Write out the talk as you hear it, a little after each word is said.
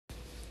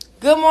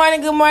Good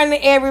morning,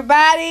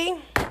 everybody.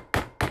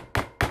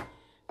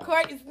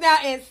 Court is now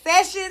in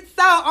session.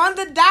 So on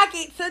the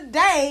docket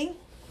today,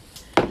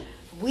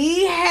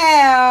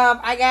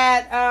 I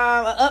got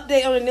an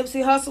update on the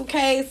Nipsey Hussle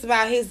case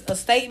about his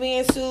estate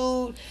being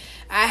sued.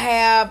 I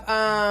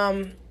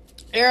have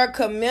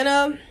Erica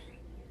Mena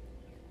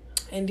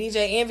and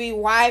DJ Envy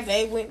wife.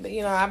 They went,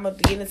 I'm about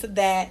to get into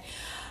that.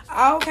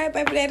 Okay,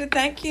 baby daddy,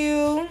 thank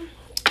you.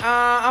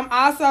 I'm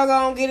also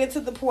going to get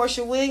into the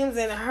Portia Williams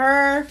and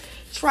her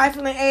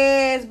trifling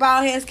ass,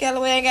 bald head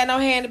Scalloway, ain't got no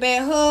hand to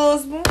bad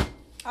husband.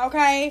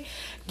 Okay.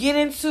 Get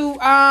into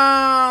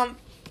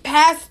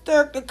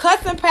the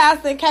cussing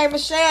pastor and K.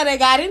 Michelle, they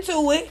got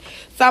into it.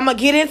 So I'm going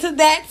to get into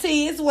that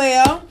tea as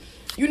well.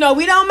 We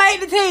don't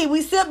make the tea.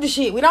 We sip the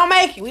shit. We don't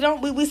make it.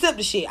 We sip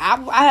the shit.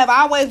 I have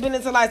always been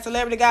into like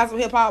celebrity gossip,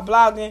 hip hop,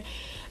 blogging.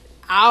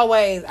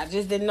 I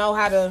just didn't know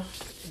how to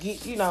get,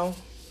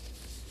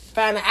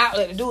 find an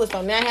outlet to do it.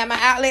 So now I have my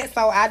outlet,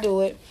 so I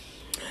do it.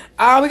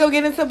 We're going to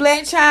get into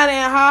Blac Chyna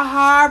and her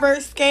Harvard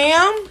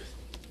scam.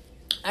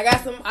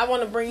 I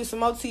want to bring you some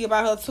more tea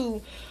about her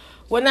too.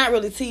 Well, not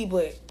really tea,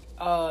 but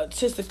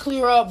just to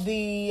clear up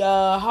the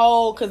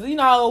whole, because,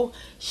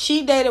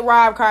 she dated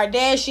Rob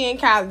Kardashian,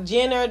 Kylie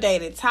Jenner,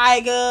 dated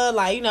Tiger.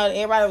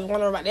 Everybody was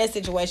wondering about that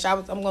situation.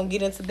 I'm going to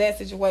get into that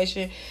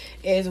situation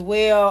as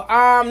well.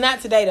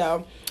 Not today,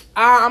 though.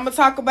 I'm going to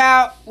talk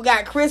about, we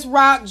got Chris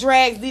Rock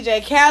drags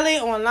DJ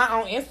Khaled on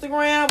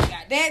Instagram. We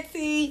got that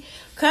tea.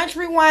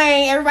 Country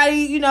Wayne,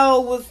 everybody,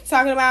 was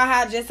talking about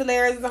how Jess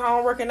Hilarious is the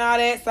homework and all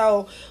that.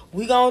 So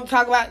we going to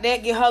talk about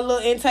that, get her little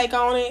intake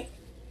on it.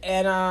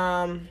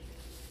 And,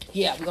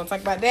 we're going to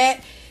talk about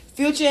that.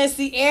 Future and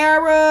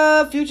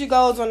Ciara. Future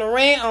goes on a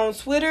rant on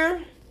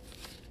Twitter.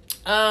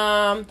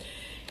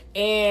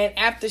 And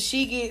after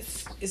she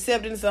gets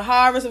accepted into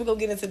Harvard, so we're going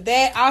to get into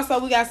that. Also,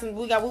 we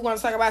want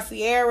to talk about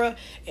Ciara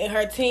and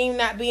her team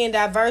not being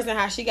diverse and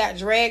how she got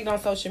dragged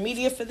on social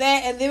media for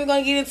that. And then we're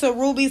going to get into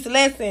Ruby's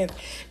lessons.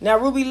 Now,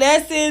 Ruby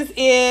lessons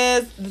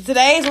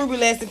today's Ruby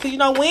lessons.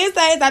 Because,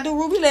 Wednesdays I do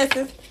Ruby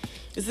lessons.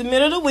 It's the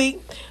middle of the week.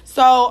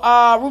 So,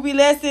 Ruby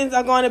lessons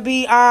are going to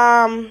be,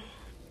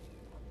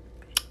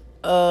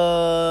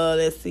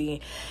 let's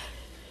see.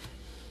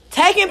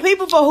 Taking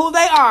people for who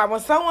they are. When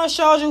someone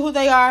shows you who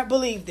they are,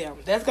 believe them.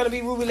 That's going to be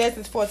Ruby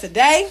lessons for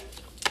today.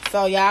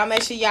 So, y'all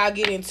make sure y'all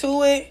get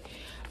into it.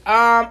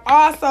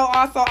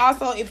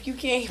 Also, if you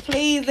can,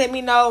 please let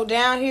me know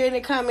down here in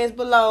the comments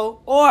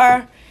below.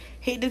 Or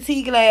hit the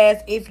tea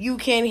glass if you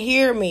can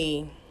hear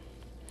me.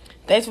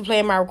 Thanks for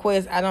playing my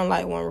request. I don't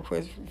like one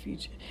request for the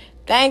future.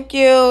 Thank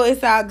you.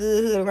 It's all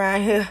good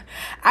around here.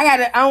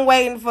 I'm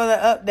waiting for the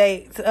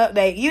update to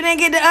update. You didn't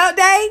get the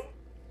update?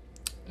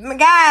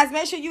 Guys,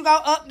 make sure you go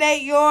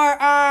update your,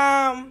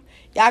 y'all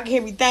can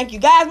hear me, thank you.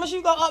 Guys, make sure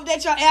you go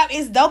update your app.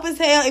 It's dope as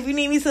hell. If you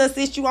need me to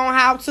assist you on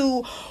how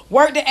to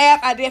work the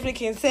app, I definitely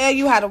can tell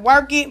you how to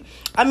work it.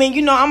 I'm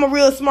a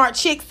real smart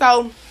chick,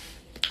 so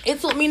it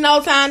took me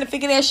no time to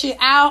figure that shit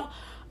out.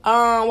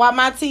 While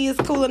my tea is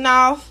cooling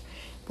off,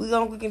 we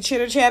can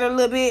chitter chat a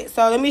little bit.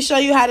 So let me show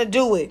you how to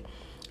do it.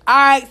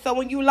 Alright, so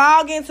when you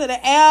log into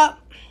the app,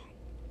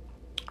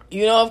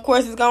 of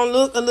course it's gonna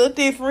look a little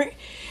different.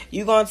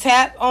 You're going to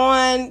tap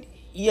on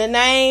your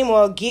name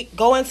or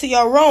go into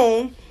your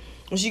room.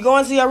 Once you go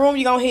into your room,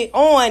 you're going to hit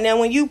on. Now,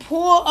 when you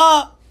pull it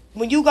up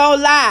and you go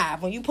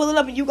live,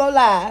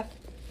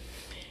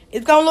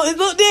 it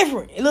look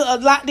different. It look a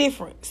lot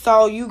different.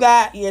 So, you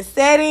got your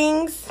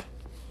settings.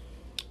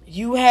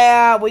 You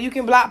have where you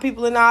can block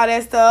people and all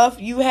that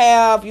stuff. You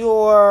have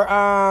your,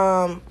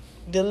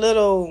 the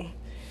little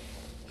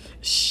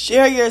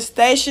share your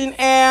station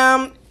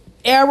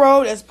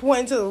arrow that's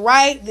pointing to the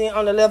right. Then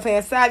on the left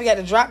hand side you got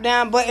the drop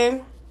down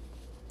button.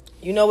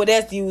 You know what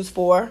that's used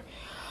for.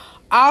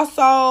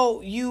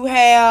 Also, you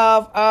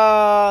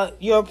have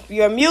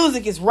your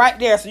music is right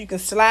there, so you can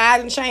slide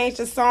and change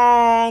the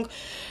song.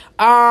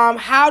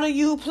 How do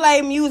you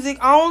play music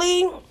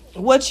only?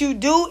 What you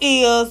do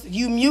is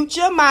you mute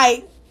your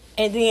mic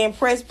and then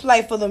press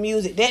play for the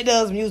music. That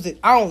does music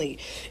only.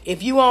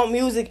 If you want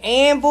music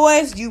and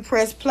voice, you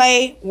press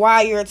play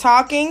while you're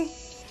talking.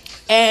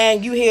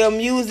 And you hear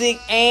music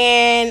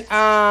and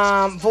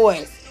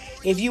voice.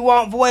 If you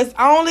want voice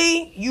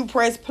only, you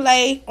press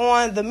play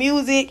on the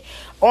music.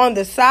 On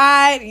the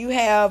side, you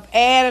have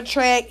add a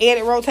track,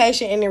 edit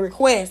rotation, and the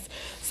request.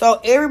 So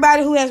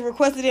everybody who has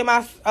requested in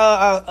my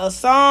a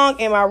song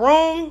in my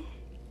room,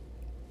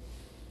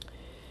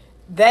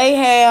 they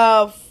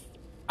have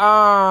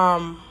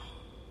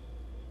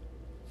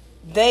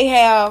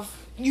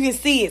you can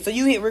see it. So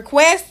you hit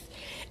request,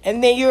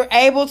 and then you're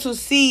able to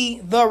see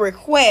the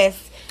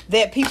request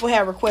that people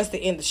have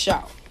requested in the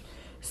show.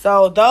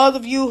 So those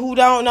of you who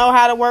don't know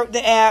how to work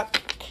the app,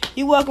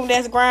 you're welcome.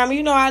 That's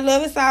Grammy. I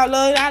love it. So I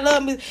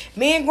love me.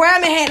 Me and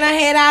Grammy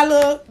had our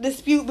little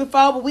dispute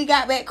before, but we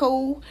got back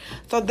cool.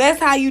 So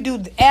that's how you do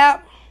the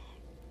app.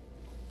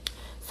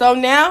 So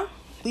now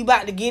we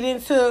about to get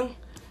into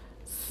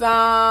some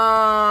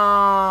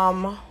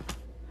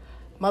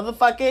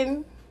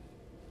motherfucking.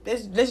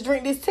 Let's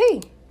drink this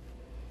tea.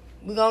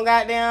 We gonna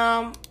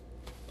goddamn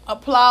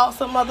applaud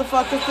some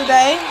motherfuckers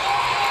today.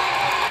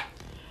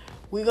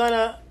 We're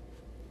gonna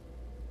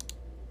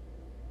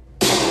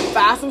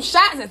fire some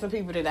shots at some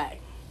people today.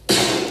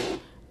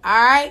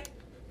 Alright?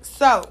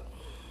 So.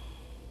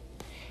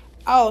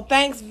 Oh,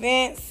 thanks,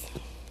 Vince.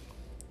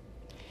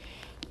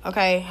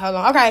 Okay, hold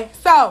on. Okay,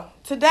 so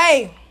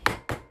today,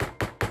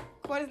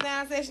 Quarters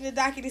Down session, the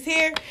docket is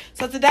here.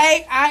 So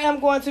today, I am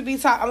going to be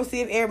talking. I'm going to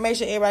see if make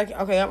sure everybody.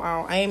 Okay, I'm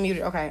on. I ain't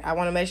muted. Okay, I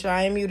want to make sure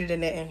I ain't muted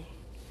in that.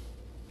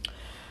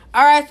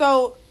 Alright,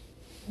 so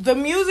the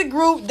music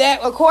group that,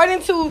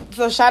 according to,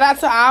 so shout out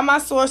to all my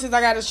sources.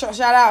 I got to shout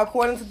out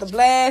according to The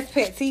Blast,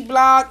 Pet T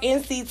Blog,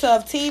 NC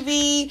Tough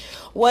TV,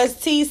 Was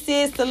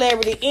T-Sis,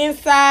 Celebrity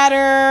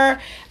Insider.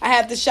 I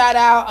have to shout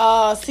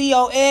out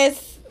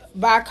COS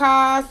by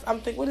Cos. I'm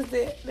thinking, what is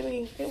it? Let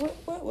me,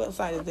 what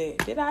website is that?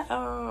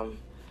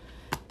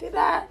 Did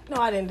I? No,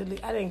 I didn't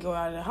delete. I didn't go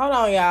out of there. Hold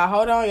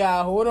on,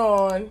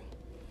 y'all.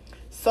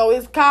 So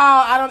it's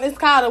called,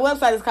 the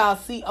website is called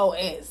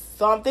COS.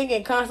 So I'm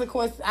thinking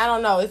Consequences. I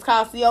don't know. It's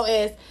called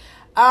COS.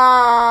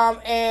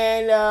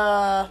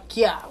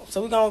 Yeah.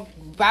 So we're going to,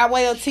 by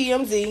way of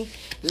TMZ,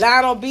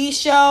 Lionel B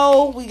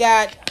Show. We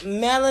got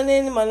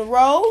Marilyn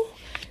Monroe,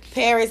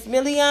 Paris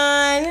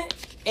Million,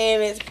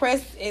 and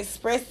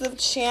Expressive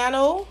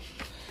Channel.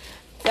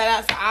 Shout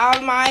out to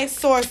all my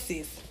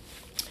sources.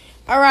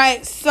 All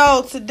right.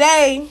 So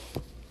today,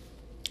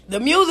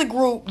 the music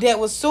group that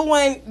was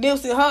suing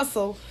Nipsey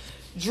Hussle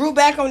drew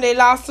back on their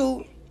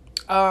lawsuit.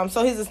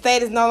 So his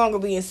estate is no longer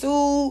being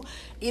sued.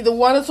 Either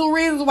one or two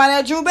reasons why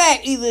they drew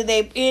back. Either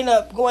they end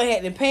up going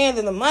ahead and paying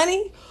them the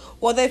money,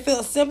 or they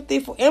felt empathy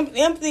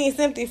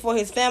for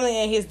his family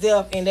and his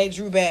death, and they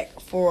drew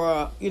back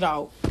for,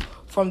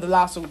 from the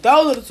lawsuit.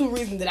 Those are the two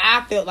reasons that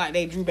I felt like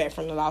they drew back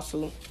from the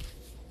lawsuit.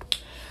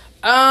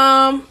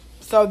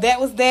 So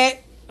that was that.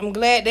 I'm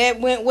glad that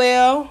went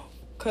well,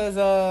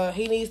 because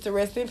he needs to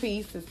rest in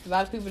peace. A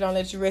lot of people don't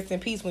let you rest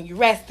in peace when you're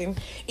resting.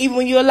 Even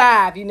when you're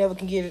alive, you never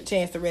can get a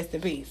chance to rest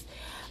in peace.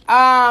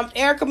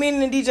 Erica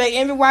Mena and DJ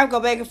Envy wife go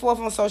back and forth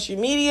on social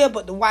media,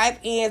 but the wife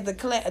ends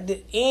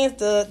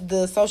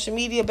the social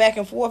media back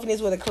and forth, and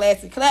this with a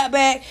classic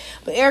clapback.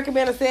 But Erica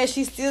Mena says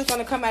she's still going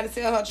to come out and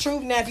tell her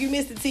truth. Now, if you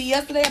missed the tea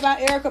yesterday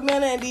about Erica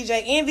Mena and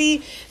DJ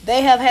Envy,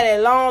 they have had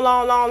a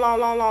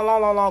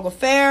long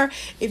affair.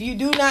 If you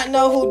do not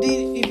know who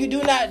if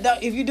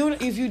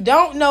you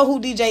don't know who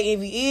DJ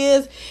Envy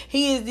is,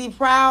 he is the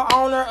proud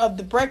owner of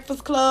the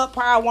Breakfast Club,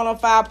 Proud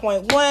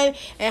 105.1,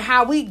 and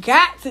how we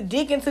got to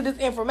dig into this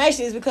information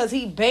is because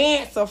he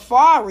banned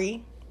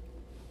Safari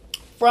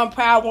from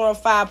Proud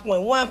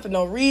 105.1 for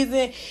no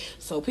reason.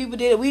 So I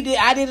did a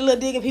little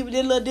digging, people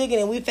did a little digging,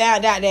 and we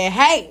found out that,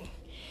 hey,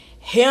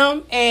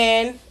 him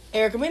and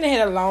Erica Mena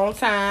had a long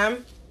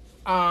time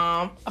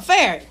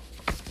affair.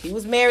 He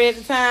was married at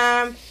the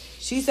time.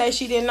 She said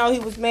she didn't know he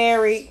was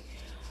married.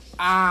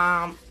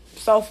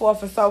 So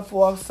forth and so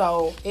forth.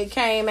 So it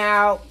came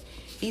out.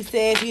 He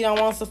says he don't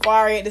want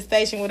Safari at the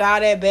station with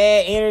all that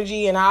bad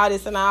energy and all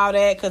this and all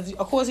that. Because,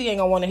 of course, he ain't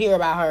going to want to hear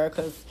about her.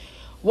 Because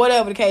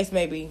whatever the case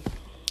may be.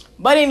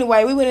 But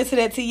anyway, we went into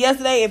that tea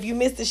yesterday. If you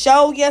missed the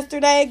show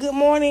yesterday, good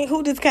morning.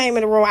 Who just came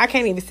in the room? I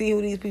can't even see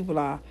who these people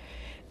are.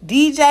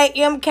 DJ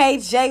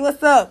MKJ,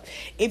 what's up?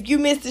 If you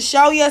missed the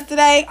show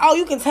yesterday,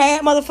 you can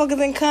tag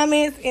motherfuckers in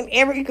comments and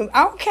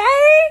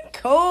okay,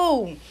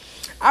 cool.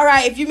 All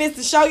right, if you missed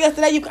the show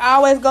yesterday, you can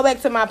always go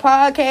back to my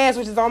podcast,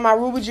 which is on my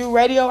Ruby Jew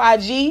Radio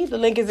IG. The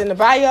link is in the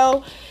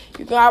bio.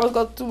 You can always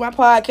go to my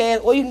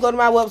podcast, or you can go to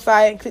my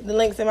website and click the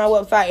links in my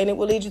website, and it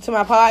will lead you to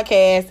my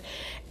podcast.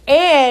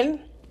 And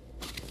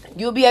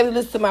you'll be able to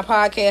listen to my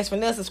podcast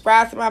from there,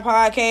 subscribe to my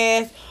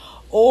podcast,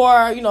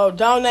 or,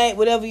 donate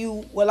whatever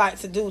you would like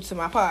to do to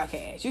my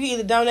podcast. You can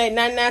either donate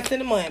 99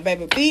 cents a month,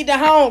 baby. Feed the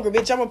hungry,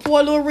 bitch. I'm a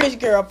poor little rich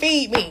girl.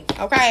 Feed me,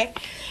 okay?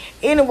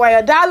 Anyway,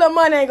 $1 of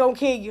money ain't gonna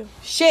kill you.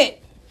 Shit.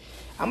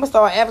 I'm going to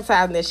start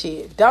advertising that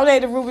shit.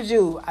 Donate to Ruby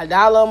Jew,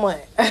 $1 a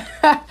month.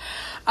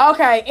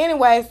 Okay,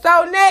 anyway.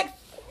 So, next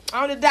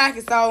on the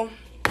docket. So,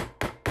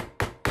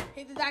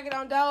 hit the docket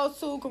on those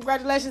two.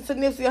 Congratulations to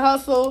Nipsey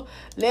Hussle.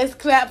 Let's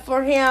clap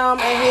for him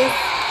and his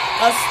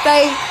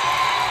estate.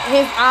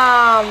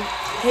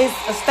 His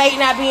estate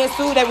not being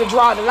sued. They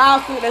withdrew the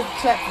lawsuit. Let's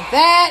clap for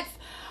that.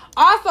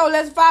 Also,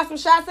 let's fire some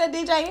shots at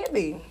DJ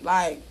Envy.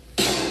 Like,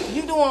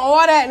 you doing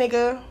all that,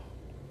 nigga.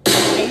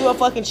 And you a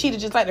fucking cheater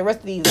just like the rest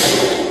of these.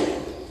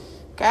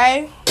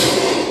 Okay?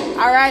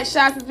 Alright,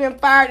 shots has been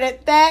fired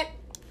at that.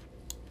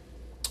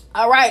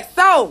 Alright,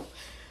 so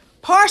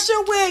Portia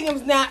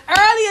Williams. Now,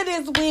 earlier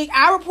this week,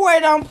 I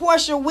reported on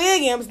Portia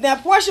Williams. Now,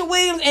 Portia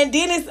Williams and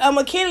Dennis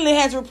McKinley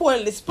has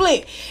reportedly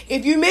split.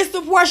 If you missed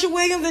the Portia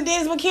Williams and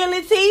Dennis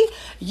McKinley tea,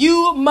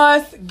 you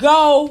must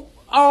go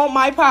on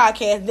my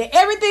podcast. Now,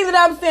 everything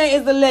that I'm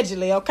saying is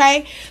allegedly,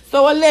 okay?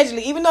 So,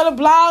 allegedly, even though the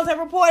blogs have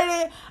reported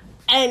it,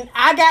 and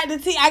I got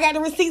the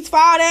receipts for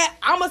all that,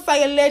 I'm going to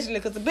say allegedly,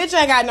 because the bitch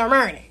ain't got no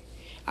money.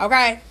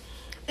 Okay?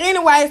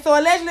 Anyway, so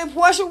allegedly,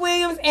 Portia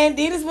Williams and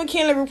Dennis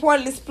McKinley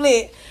reportedly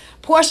split.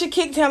 Portia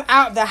kicked him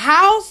out the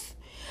house.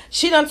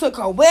 She done took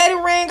her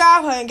wedding ring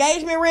off, her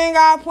engagement ring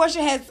off.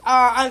 Portia has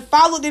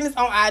unfollowed Dennis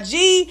on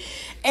IG,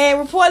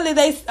 and reportedly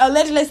they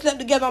allegedly slept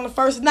together on the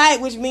first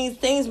night, which means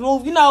things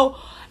move. You know,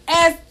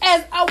 as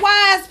a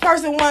wise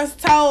person once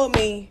told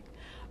me,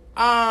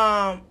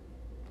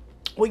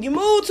 when you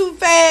move too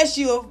fast,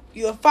 you'll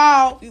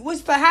fall.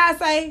 What's the how I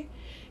say?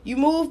 You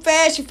move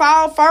fast, you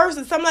fall first,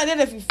 or something like that.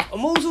 If you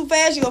move too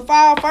fast, you'll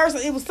fall first.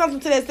 It was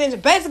something to that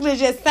extent. Basically,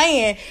 just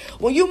saying,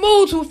 when you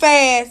move too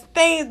fast,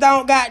 things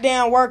don't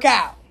goddamn work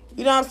out.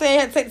 You know what I'm saying? You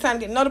have to take the time to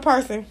get to know the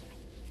person.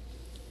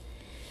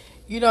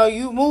 You know,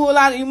 you move a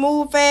lot, you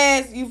move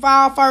fast, you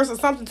fall first, or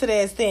something to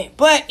that extent.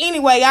 But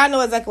anyway, y'all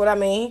know exactly what I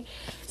mean.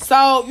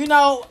 So, you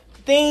know,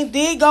 things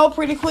did go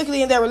pretty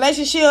quickly in their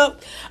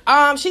relationship.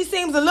 She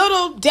seems a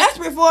little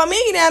desperate for a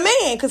millionaire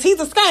man, because he's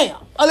a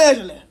scam,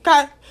 allegedly.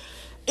 Okay?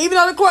 Even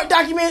though the court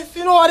documents,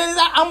 you know what it is,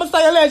 I'm gonna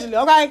say allegedly,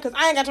 okay? Because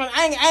I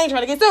ain't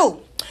trying to get sued.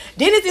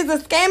 Dennis is a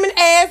scamming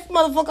ass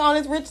motherfucker on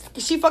his rich.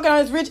 She fucking on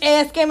his rich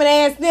ass scamming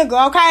ass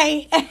nigga,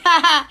 okay?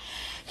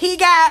 He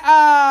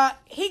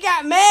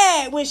got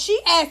mad when she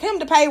asked him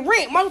to pay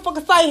rent.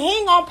 Motherfucker say he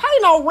ain't gonna pay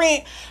no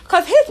rent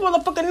because his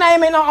motherfucking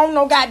name ain't on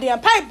no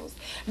goddamn papers.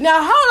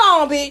 Now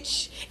hold on,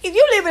 bitch. If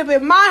you live up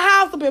in my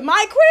house, up in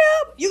my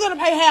crib, you're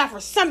gonna pay half for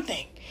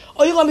something.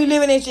 Or you're going to be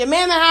living in your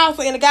mama's house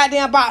or in a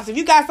goddamn box. If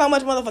you got so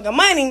much motherfucking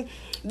money,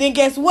 then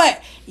guess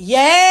what? Your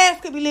ass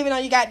could be living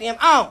on your goddamn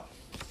own.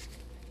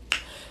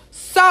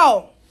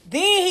 So,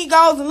 then he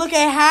goes and look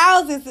at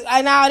houses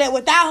and all that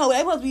without her. They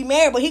supposed to be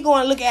married, but he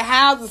going to look at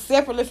houses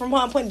separately from her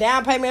and putting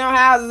down payment on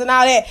houses and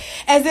all that.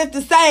 As if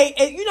to say,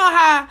 you know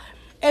how,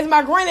 as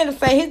my granddaddy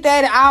say, his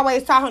daddy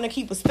always taught him to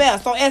keep a spell.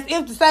 So, as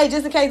if to say,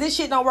 just in case this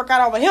shit don't work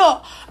out over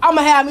here, I'm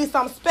going to have me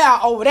some spell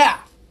over there.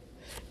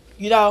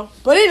 You know,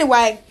 but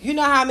anyway, you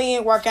know how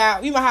men work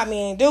out. You know how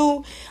men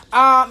do.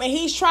 And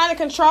he's trying to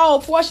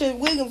control Portia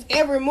Williams'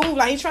 every move.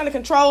 Like, he's trying to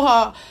control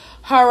her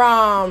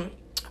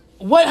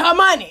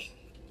money.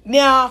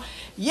 Now,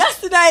 earlier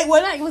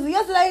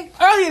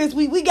this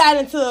week, we got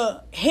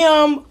into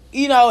him,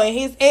 you know, and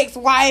his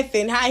ex-wife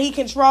and how he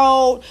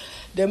controlled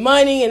the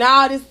money and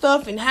all this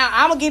stuff, and how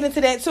I'm going to get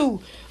into that too.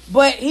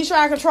 But he's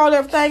trying to control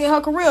everything in her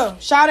career.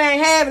 Shawty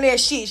ain't having that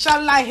shit.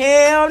 Shawty like,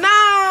 hell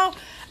no.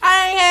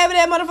 I ain't having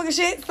that motherfucking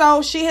shit.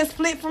 So she has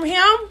split from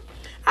him.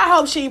 I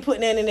hope she ain't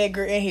putting that in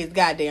his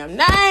goddamn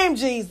name,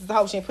 Jesus. I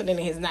hope she ain't putting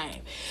that in his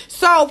name.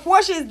 So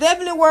Portia is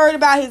definitely worried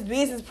about his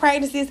business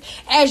practices.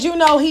 As you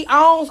know, he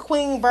owns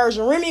Queen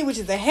Virgin Remy, which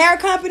is a hair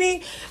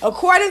company.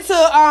 According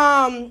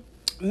to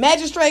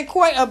Magistrate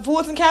Court of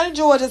Fulton County,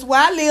 Georgia, is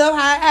where I live.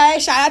 Hi,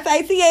 shout out to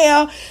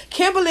ATL.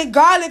 Kimberly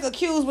Garlick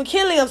accused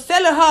McKinley of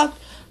selling her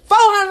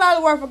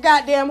 $400 worth of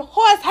goddamn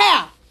horse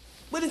hair,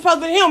 which is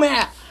supposed to be human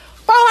hair.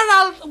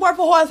 $400 worth of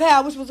horse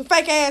hair, which was a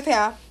fake ass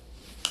hair,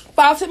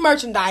 false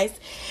merchandise.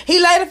 He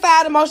later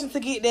filed a motion to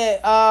get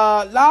that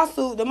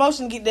lawsuit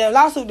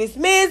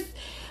dismissed,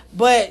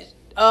 but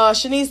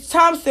Shanice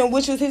Thompson,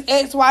 which was his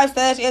ex-wife /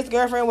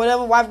 ex-girlfriend,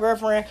 whatever,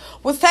 wife-girlfriend,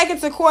 was taken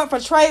to court for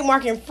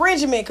trademark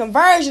infringement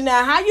conversion.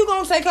 Now, how you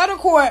gonna take her to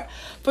court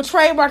for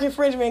trademark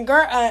infringement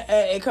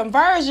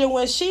conversion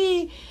when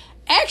she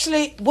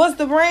actually was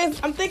the brains?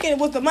 I'm thinking it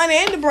was the money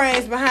and the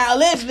brains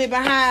allegedly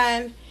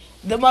behind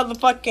the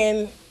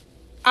motherfucking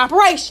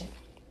operation.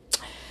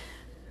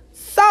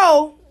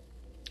 So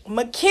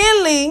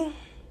McKinley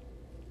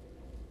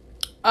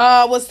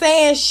was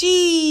saying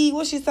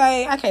what she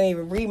say? I can't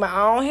even read my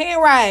own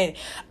handwriting.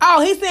 Oh,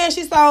 he's saying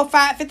she sold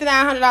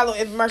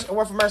 $5,900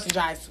 worth of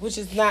merchandise, which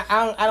is not.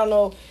 I don't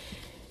know.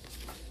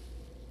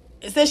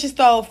 It says she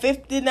stole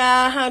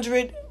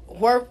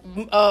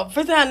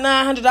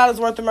 $5,900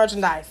 worth of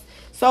merchandise.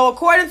 So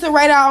according to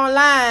Radar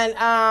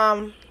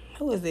Online,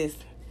 who is this?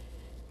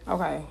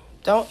 Okay.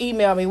 Don't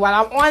email me while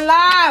I'm on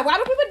live. Why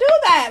do people do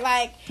that?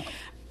 Like,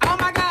 oh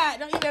my God,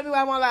 don't email me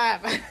while I'm on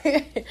live.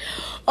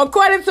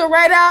 According to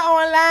Radar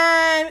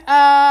Online,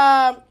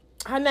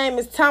 her name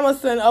is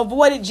Thomason,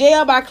 avoided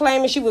jail by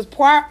claiming she was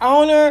part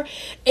owner,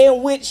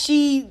 in which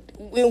she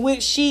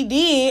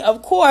did,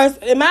 of course,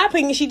 in my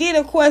opinion, she did,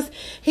 of course,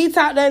 he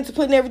talked her into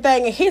putting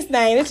everything in his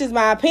name. This is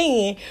my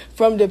opinion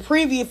from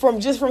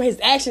his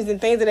actions and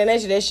things of that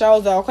nature that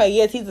shows that, okay,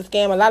 yes, he's a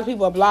scam. A lot of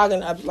people are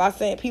blogging,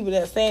 people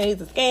that are saying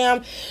he's a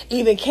scam.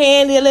 Even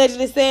Candy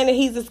allegedly saying that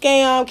he's a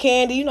scam.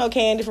 Candy, you know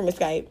Candy from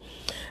Escape.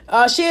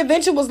 She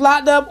eventually was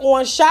locked up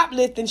on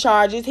shoplifting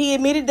charges. He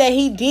admitted that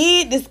he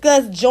did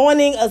discuss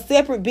joining a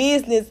separate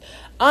business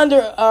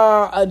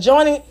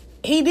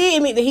he did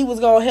admit that he was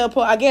going to help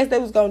her. I guess they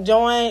was going to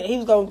join. He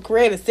was going to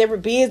create a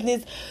separate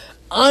business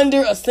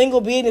under a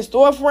single business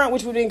storefront,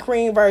 which would be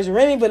Queen Virgin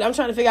Remy. But I'm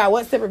trying to figure out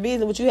what separate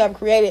business would you have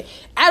created.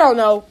 I don't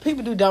know.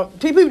 People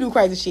do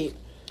crazy shit.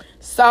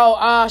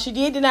 So she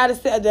did deny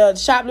the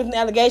shoplifting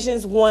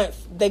allegations once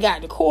they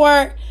got to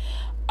court.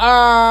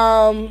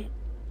 In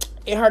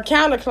her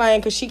counterclaim,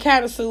 because she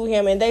countersued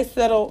him and they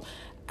settled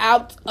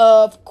out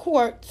of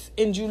court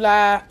in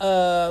July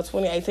of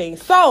 2018.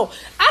 So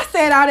I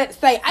said all that to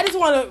say, I just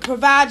want to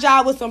provide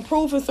y'all with some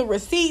proof and some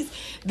receipts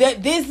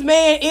that this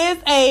man is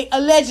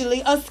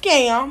allegedly a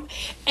scam,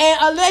 and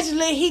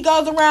allegedly he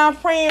goes around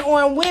preying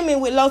on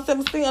women with low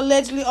self-esteem,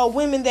 allegedly, or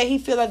women that he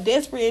feels are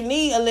desperate in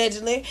need,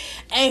 allegedly,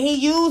 and he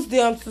used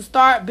them to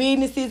start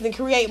businesses and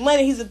create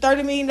money. He's a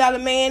 $30 million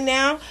man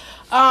now,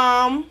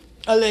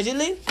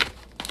 allegedly.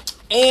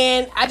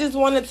 And I just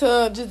wanted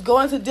to just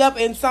go into depth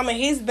in some of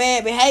his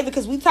bad behavior,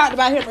 because we talked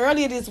about him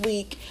earlier this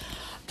week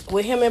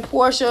with him and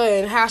Portia,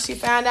 and how she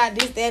found out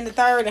this, that, and the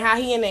third, and how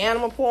he in the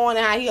animal porn,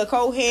 and how he a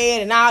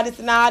co-head, and all this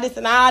and all this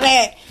and all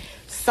that.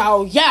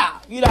 So yeah,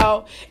 you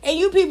know, and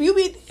you people,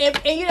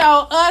 and you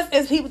know, us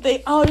as people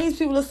think, oh, these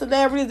people are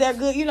celebrities, they're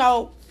good, you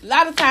know. A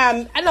lot of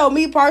times, I know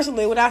me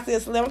personally, when I see a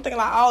celebrity, I'm thinking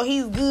like, oh,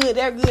 he's good,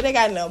 they're good, they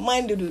got enough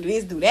money to do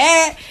this, do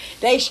that.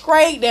 They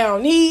straight, they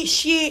don't need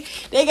shit.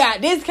 They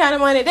got this kind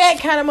of money, that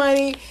kind of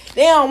money.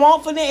 They don't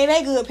want for that, and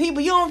they good people.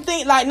 You don't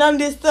think like none of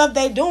this stuff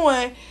they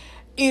doing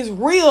is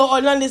real, or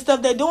none of this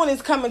stuff they're doing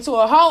is coming to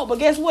a halt. But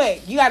guess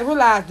what? You got to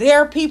realize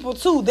they're people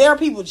too. They're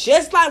people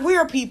just like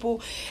we're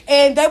people.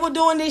 And they were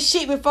doing this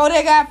shit before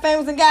they got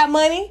famous and got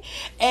money.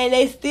 And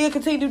they still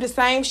continue to do the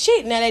same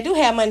shit. Now they do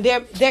have money.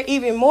 They're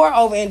even more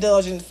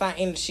overindulgent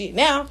in the shit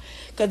now.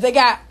 Because they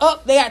got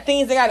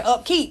things they got to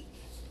upkeep.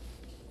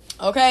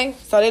 Okay?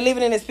 So they're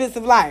living an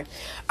expensive life.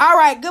 All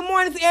right. Good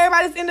morning to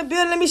everybody that's in the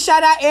building. Let me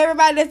shout out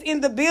everybody that's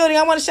in the building.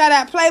 I want to shout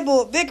out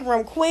Playbook,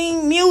 Vikram,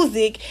 Queen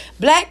Music,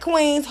 Black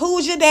Queens,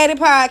 Who's Your Daddy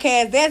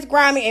Podcast, That's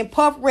Grimy, and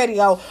Puff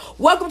Radio.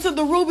 Welcome to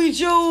the Ruby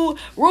Jewel,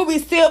 Ruby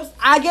Sips.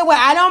 I get what?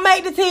 I don't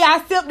make the tea.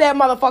 I sip that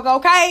motherfucker,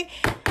 okay?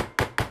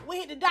 We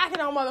hit the docket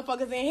on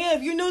motherfuckers in here.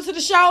 If you're new to the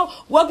show,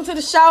 welcome to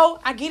the show.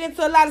 I get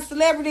into a lot of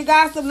celebrity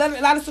gossip,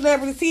 a lot of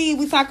celebrity tea.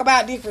 We talk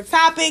about different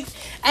topics.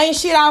 Ain't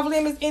shit off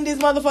limits in this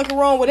motherfucking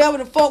room. Whatever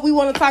the fuck we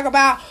want to talk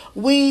about,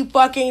 we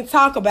fucking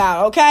talk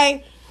about,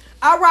 okay?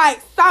 All right,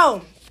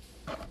 so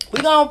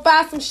we gonna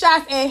fire some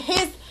shots at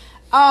his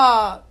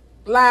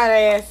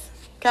lying ass,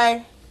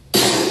 okay?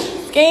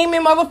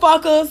 Scheming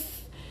motherfuckers.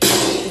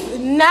 It's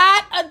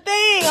not a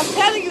thing. I'm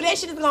telling you, that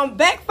shit is gonna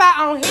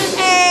backfire on his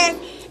ass.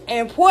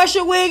 And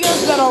Portia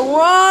Williams gonna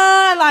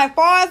run like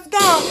Forrest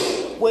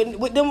Gump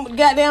with them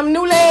goddamn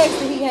new legs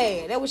that he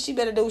had. That's what she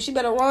better do. She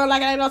better run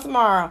like it ain't no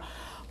tomorrow.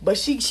 But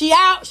she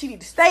out. She need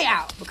to stay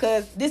out,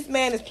 because this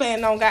man is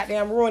planning on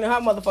goddamn ruining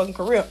her motherfucking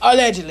career,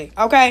 allegedly.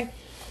 Okay.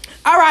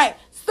 All right.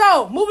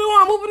 So moving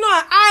on. All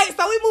right.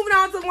 So we moving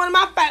on to one of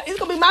my it's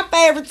gonna be my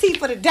favorite tea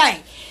for the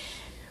day.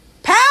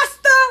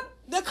 Pastor,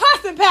 the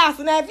cussing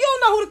pastor. Now, if you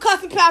don't know who the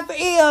cussing pastor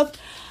is,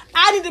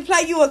 I need to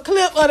play you a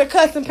clip of the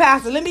cussing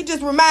pastor. Let me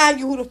just remind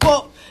you who the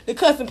fuck the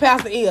cussing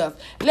pastor is.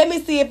 Let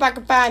me see if I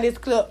can find this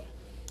clip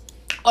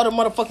of the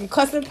motherfucking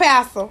cussing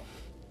pastor.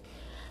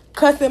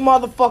 Cussing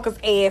motherfuckers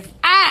ass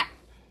out.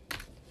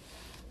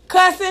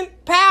 Cussing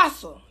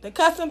pastor. The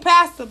cussing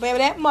pastor, baby.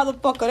 That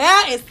motherfucker,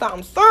 that is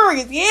something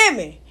serious. You hear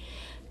me?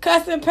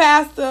 Cussing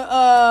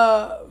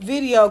pastor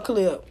video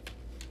clip.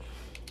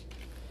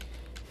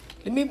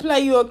 Let me play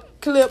you a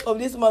clip of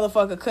this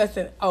motherfucker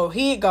cussing. Oh,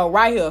 here it go,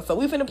 right here. So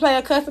we finna play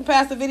a cussing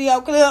pastor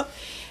video clip.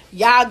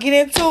 Y'all get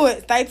into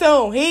it. Stay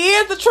tuned. He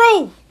is the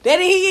truth.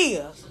 That he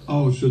is.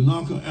 Oh,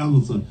 Shanaka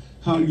Allison,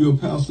 how you a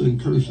pastor in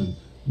cursing?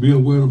 Be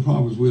aware of the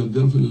problems we are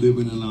definitely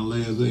living in our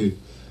last days.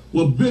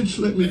 Well, bitch,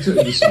 let me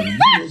tell you something.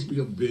 You must be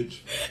a bitch.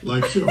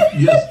 Like, sure,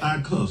 yes,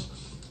 I cuss.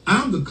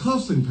 I'm the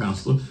cussing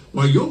pastor,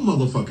 while your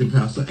motherfucking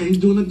pastor ain't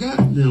doing a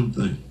goddamn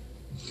thing.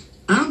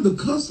 I'm the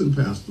cussing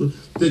pastor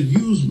that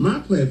used my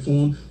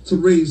platform to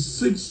raise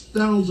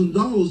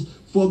 $6,000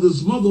 for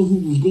this mother who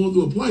was going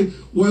through a plight,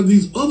 while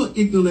these other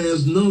ignorant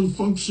ass,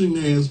 non-functioning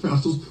ass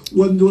pastors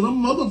wasn't doing a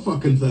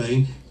motherfucking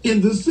thing in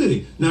this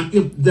city. Now,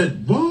 if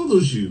that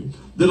bothers you,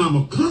 that I'm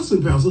a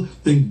cussing pastor,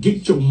 then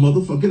get your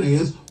motherfucking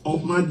ass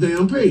off my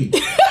damn page.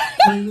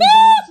 Plain and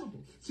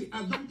simple. See,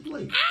 I don't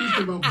play. It's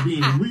about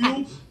being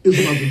real. It's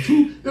about the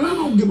truth. And I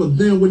don't give a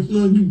damn what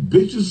none of you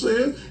bitches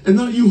said, and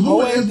none of you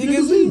hoe ass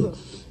niggas either.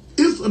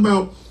 It's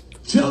about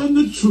telling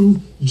the truth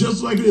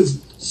just like it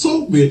is.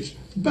 So, bitch,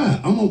 bye.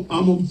 I'm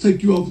gonna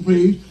take you off the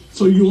page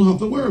so you don't have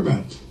to worry about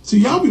it. See,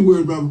 y'all be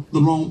worried about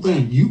the wrong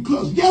thing. You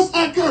curse. Yes,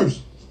 I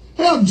curse.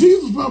 Hell,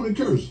 Jesus probably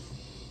cursed.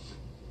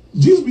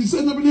 Jesus be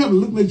sitting up in heaven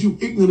looking at you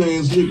ignorant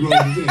ass nigga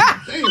and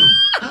saying,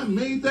 damn, I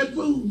made that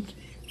food.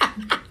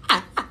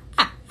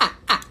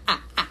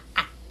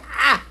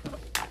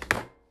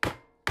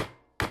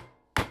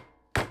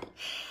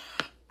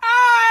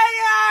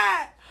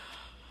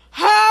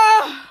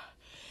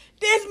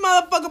 This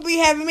motherfucker be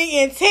having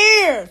me in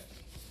tears.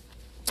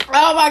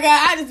 Oh my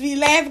God, I just be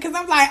laughing because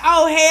I'm like,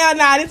 oh hell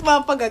nah, this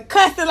motherfucker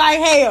cussing like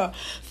hell.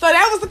 So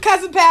that was the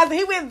cussing pastor.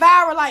 He went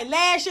viral like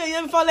last year,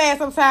 year before last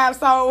sometime.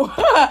 So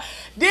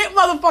this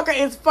motherfucker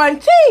is fun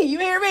too. You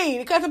hear me?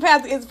 The cussing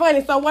pastor is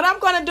funny. So what I'm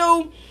gonna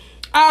do,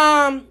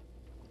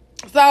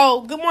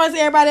 so good morning to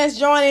everybody that's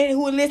joining,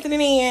 who are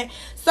listening in.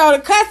 So the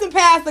cussing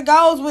pastor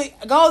goes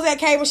at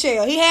K.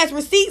 Michelle. He has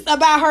receipts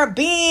about her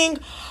being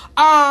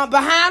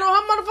behind on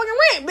her motherfucking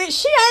rent. Bitch,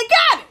 she ain't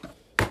got it.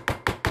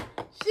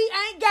 She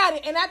ain't got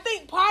it. And I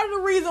think part of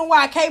the reason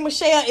why K.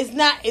 Michelle is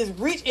not as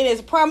rich and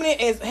as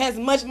prominent, as has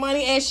much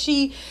money as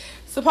she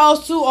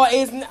supposed to,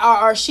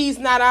 or she's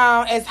not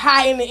as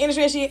high in the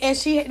industry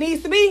as she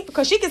needs to be,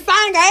 because she can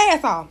sing her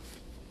ass off.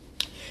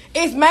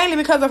 It's mainly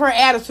because of her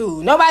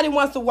attitude. Nobody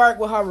wants to work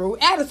with her rude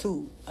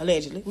attitude,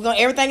 allegedly.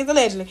 Everything is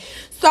allegedly.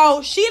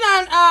 So she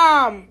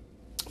done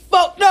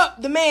fucked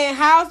up the man's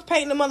house,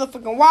 painting the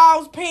motherfucking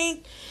walls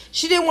pink.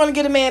 She didn't want to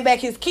get a man back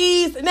his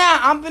keys. Now,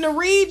 I'm going to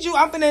read you.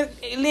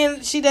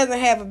 Lynn, she doesn't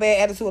have a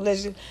bad attitude,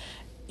 allegedly.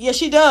 Yeah,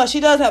 she does.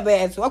 She does have a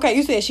bad attitude. Okay,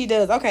 you said she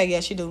does. Okay,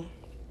 yeah, she do.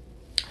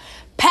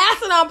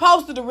 Pastor done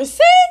posted the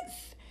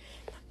receipts.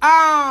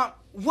 How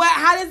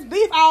this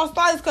beef all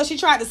started is because she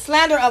tried to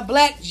slander a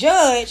black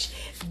judge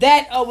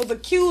that was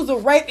accused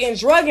of rape and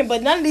drugging,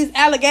 but none of these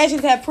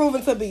allegations have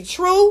proven to be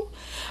true.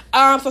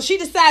 So she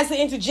decides to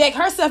interject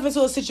herself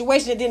into a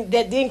situation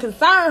that didn't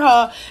concern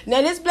her.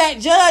 Now, this black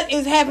judge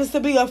happens to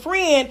be a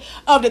friend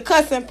of the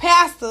cussing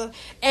pastor,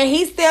 and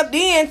he stepped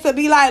in to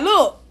be like,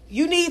 look,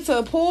 you need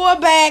to pull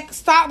back,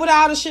 stop with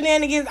all the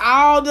shenanigans,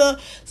 all the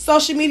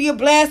social media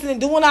blasting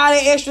and doing all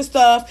that extra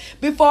stuff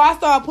before I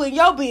start putting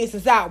your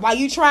business out. While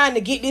you trying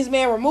to get this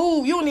man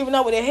removed, you don't even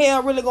know what the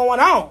hell really going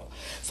on.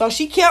 So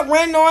she kept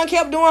running on,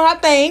 kept doing her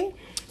thing.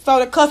 So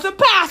the cussing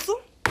pastor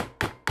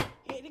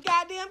hit the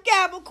goddamn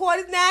gavel, court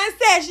is now in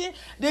session.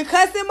 The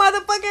cussing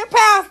motherfucking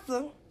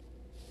pastor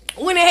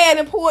went ahead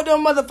and pulled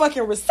them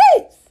motherfucking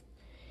receipts.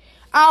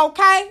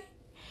 Okay?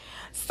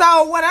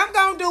 So what I'm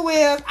going to do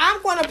is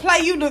I'm going to play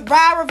you the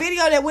viral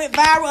video that went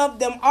viral of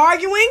them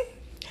arguing.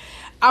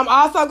 I'm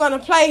also going to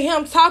play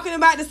him talking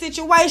about the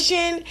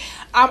situation.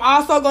 I'm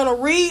also going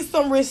to read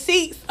some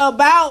receipts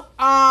about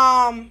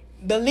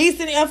the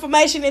leasing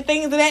information and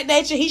things of that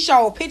nature. He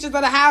showed pictures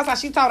of the house, how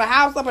she tore the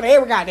house up and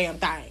every goddamn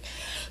thing.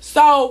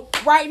 So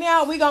right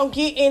now we're going to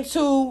get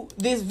into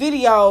this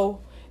video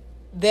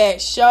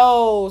that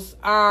shows...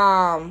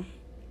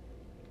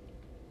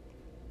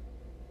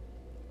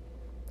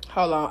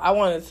 Hold on. I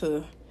wanted him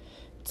to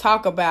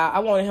talk about,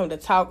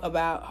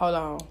 hold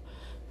on.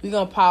 We're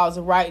going to pause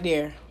right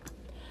there.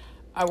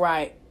 All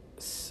right.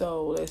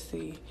 So, let's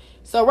see.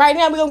 So, right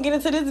now, we're going to get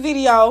into this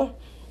video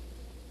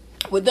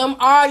with them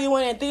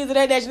arguing and things of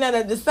that nature. Now,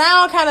 the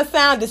sound kind of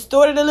sound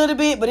distorted a little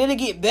bit, but it'll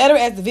get better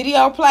as the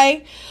video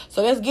play.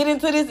 So, let's get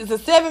into this. It's a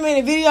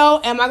 7-minute video.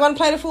 Am I going to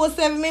play the full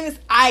 7 minutes?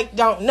 I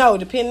don't know.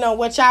 Depending on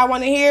what y'all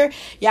want to hear.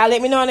 Y'all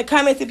let me know in the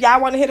comments if y'all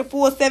want to hear the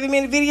full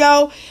 7-minute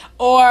video,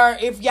 or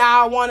if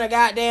y'all want to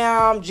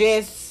goddamn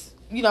just,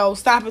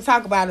 stop and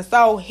talk about it.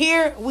 So,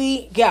 here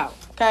we go.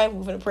 Okay?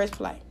 We're going to press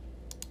play.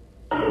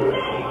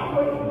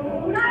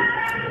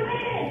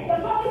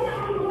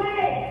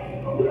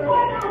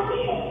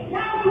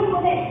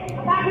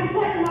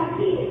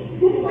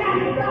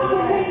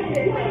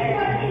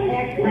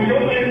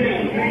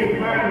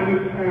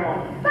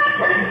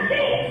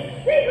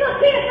 These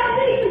little kids don't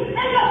need you.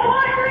 And your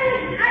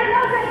boyfriend, I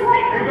know your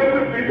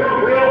boyfriend. Your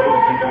real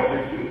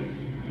boyfriend.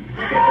 I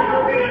know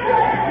your real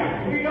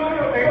boyfriend. We know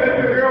your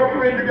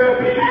girlfriend to go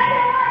with you.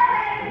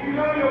 We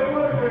know your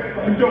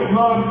boyfriend. You don't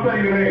love to say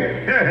your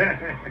ass.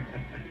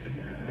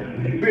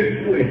 Bitch,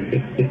 please.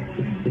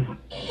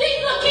 These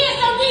little kids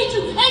don't need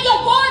you. And your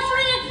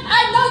boyfriend, I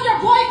know your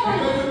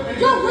boyfriend.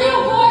 Your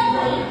real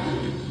boyfriend.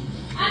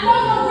 I know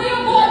your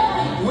real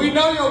boyfriend. We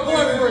know your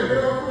boyfriend.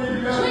 We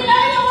know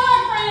your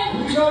boyfriend.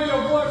 We know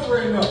your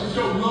boyfriend, though. With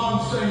your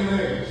non-singing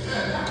ass.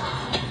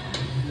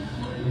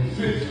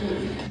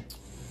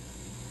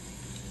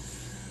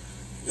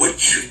 What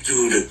you do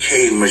to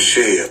K.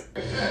 Michelle?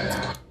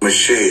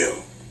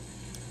 Michelle.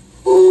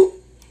 Who?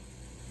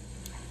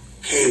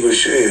 K.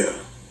 Michelle.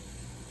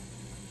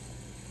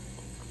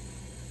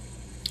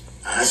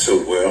 I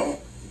said, well,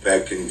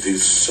 back in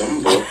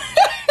December,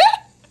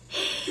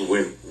 it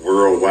went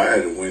worldwide.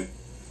 It went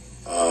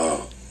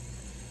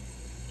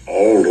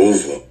all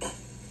over.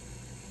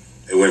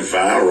 It went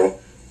viral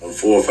on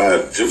 4 or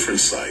 5 different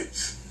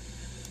sites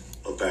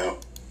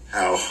about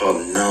how her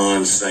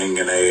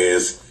non-singing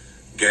ass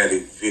got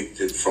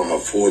evicted from a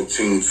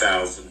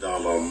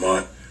 $14,000 a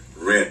month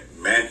rent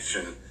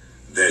mansion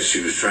that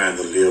she was trying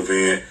to live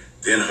in.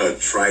 Then her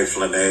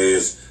trifling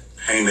ass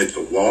painted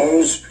the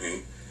walls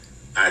pink.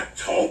 I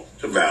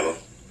talked about her.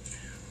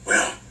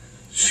 Well,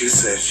 she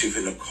said she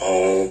gonna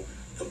call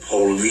the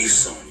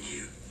police on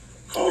you.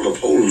 Call the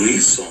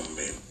police on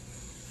me.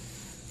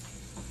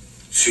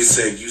 She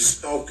said you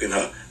stalking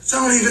her. I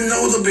don't even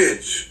know the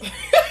bitch.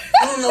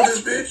 I don't know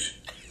this bitch.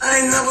 I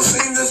ain't never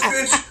seen this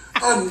bitch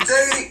a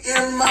day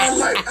in my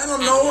life. I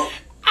don't know her.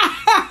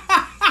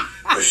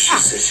 But she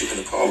said she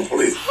gonna call the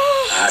police.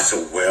 I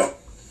said, well,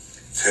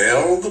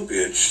 tell the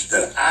bitch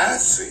that I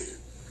said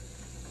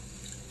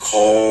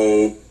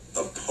call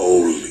the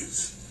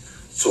police.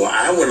 So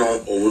I went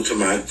on over to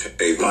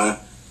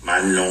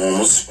my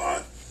normal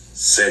spot,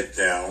 sat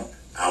down.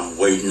 I'm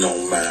waiting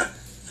on my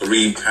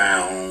 3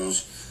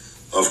 pounds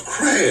of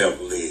crab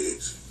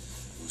legs.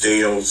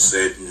 Dale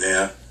sitting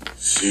there.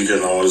 She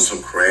done ordered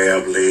some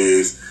crab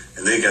legs,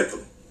 and they got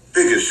the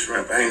biggest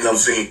shrimp. I ain't never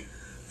seen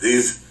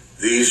these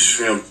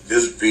shrimp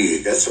this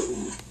big. That's a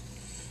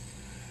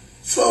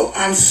So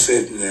I'm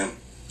sitting there.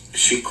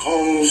 She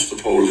calls the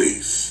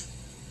police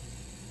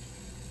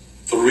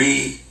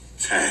 3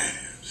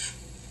 times.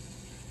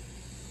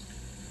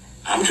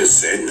 I'm just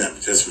sitting there,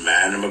 just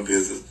minding my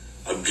business.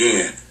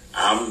 Again,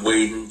 I'm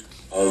waiting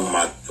on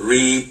my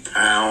 3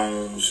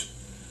 pounds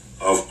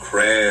of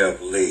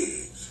crab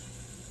legs.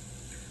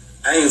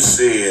 I ain't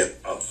said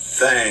a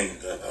thing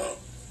to her.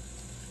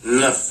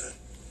 Nothing.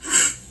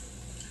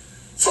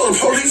 So the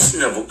police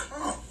never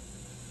come.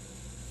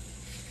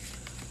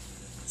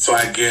 So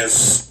I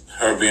guess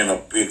her being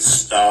a big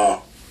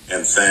star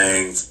and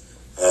things,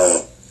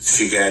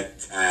 she got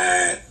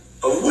tired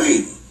of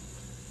waiting.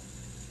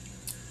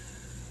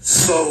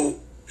 So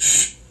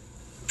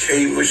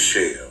K.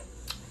 Michelle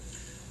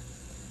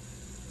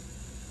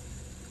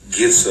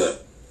gets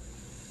up.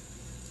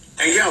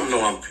 And y'all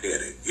know I'm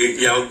petty.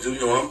 Y'all do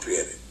know I'm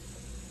petty.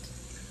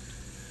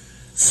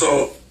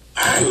 So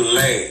I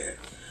laughed.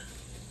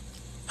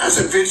 I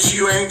said, bitch,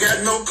 you ain't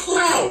got no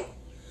clout.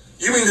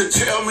 You mean to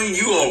tell me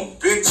you a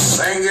big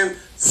singing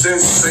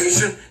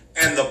sensation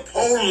and the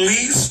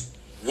police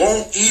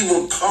won't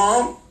even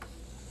come?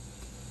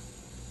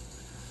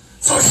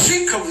 So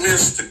she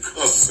commenced to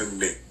cussing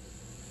me.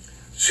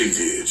 She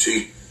did.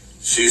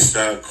 She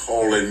started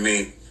calling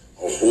me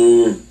a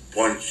whole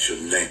bunch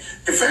of names.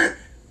 In fact,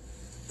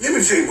 let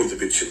me tell you what the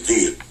bitch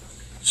did.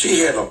 She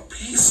had a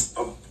piece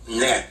of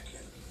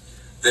napkin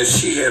that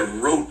she had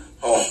wrote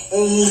a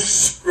whole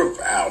script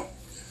out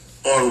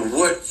on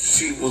what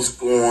she was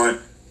going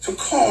to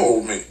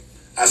call me.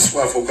 I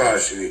swear for God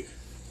she did.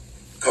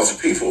 Because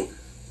the people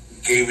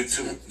gave it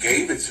to me.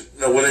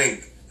 No, it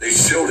ain't. They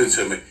showed it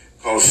to me.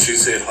 Because she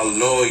said her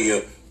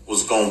lawyer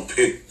was going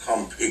to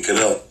come pick it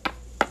up.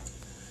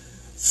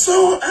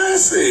 So I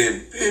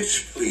said,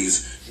 bitch,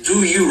 please,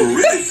 do you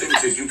really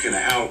think that you can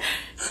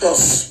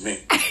out-cuss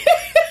me?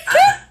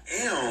 I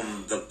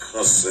am the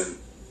cussing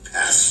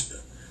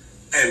pastor.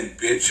 And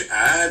bitch,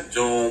 I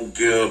don't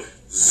give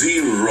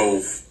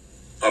 0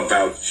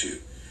 about you.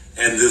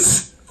 And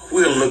this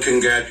queer-looking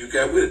guy you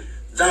got with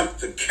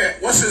Dr.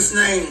 What's his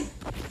name?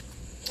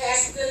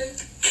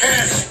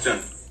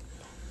 Caston.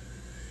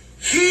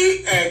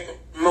 He act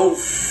more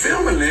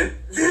feminine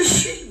than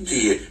she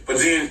did. But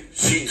then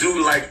she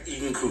do like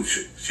eating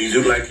coochie. She's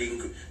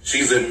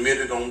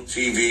admitted on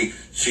TV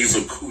she's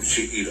a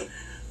coochie eater.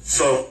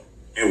 So,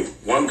 and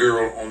one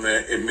girl on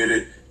there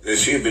admitted that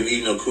she had been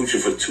eating a coochie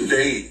for 2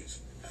 days.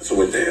 I said,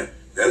 well, damn,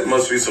 that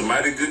must be some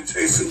mighty good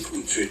tasting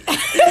coochie.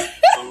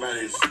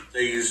 Somebody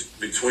stays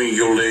between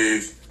your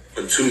legs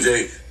for 2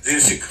 days. Then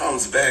she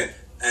comes back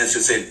and she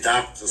said,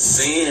 Dr.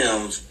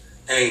 Sims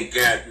ain't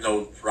got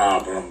no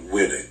problem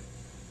with it.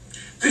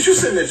 Did you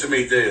send that to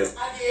me, Dale?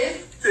 I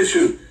did. Did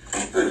you?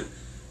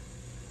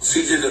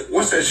 She did.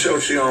 What's that show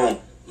she on?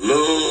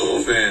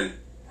 Love and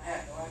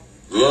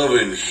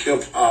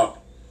Hip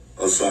Hop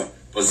or something.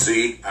 But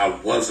see, I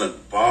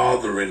wasn't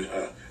bothering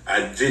her.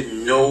 I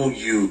didn't know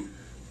you,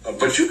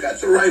 but you got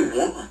the right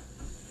one.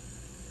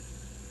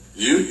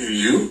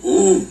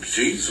 Ooh,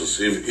 Jesus!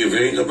 If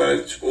ain't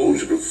nobody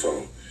told you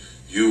before,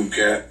 you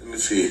got. Let me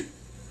see.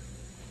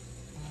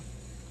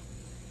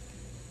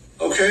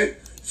 Okay,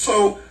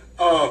 so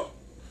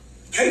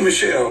K.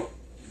 Michelle,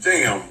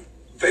 damn,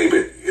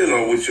 baby, you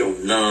know, with your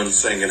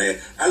non-singing ass.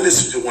 I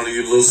listened to one of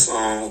your little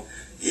songs.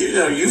 You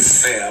know, you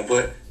fair,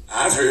 but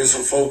I've heard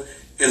some folk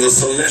in the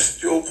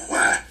celestial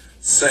choir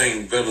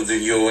sing better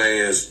than your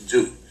ass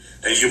do.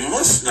 And you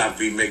must not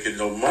be making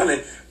no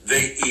money.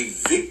 They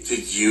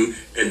evicted you,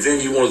 and then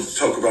you wanted to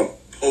talk about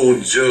poor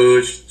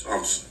Judge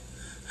Thompson,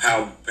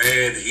 how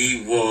bad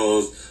he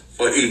was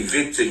for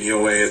evicting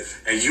your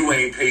ass, and you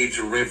ain't paid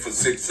your rent for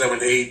 6, 7,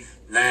 8,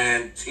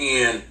 9,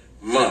 10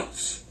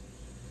 months.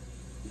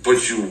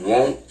 But you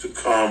want to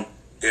come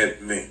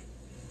at me.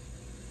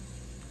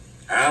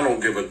 I don't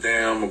give a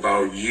damn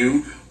about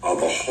you or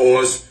the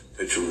horse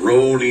that you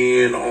rode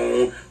in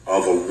on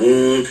or the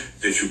wound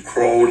that you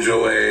crawled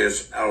your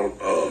ass out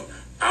of.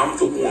 I'm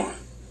the one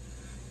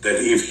that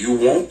if you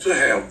want to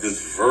have this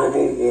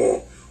verbal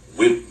war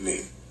with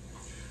me,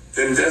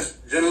 then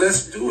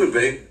let's do it,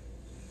 baby.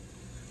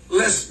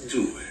 Let's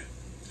do it.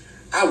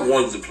 I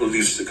wanted the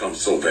police to come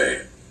so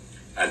bad.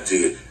 I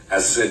did. I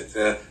sat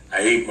there, I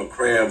ate my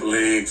crab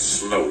legs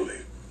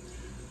slowly,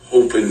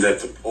 hoping that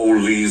the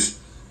police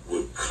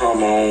would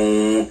come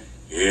on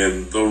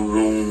in the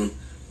room,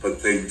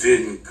 but they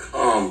didn't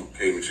come,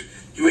 Cambridge.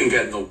 You ain't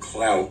got no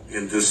clout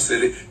in this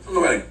city. Don't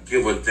nobody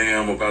give a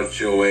damn about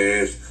your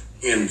ass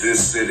in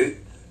this city.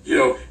 You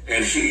know,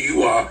 and here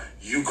you are,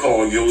 you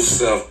call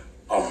yourself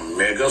a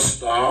mega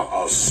star,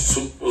 a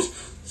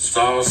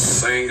superstar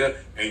singer,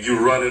 and you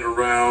running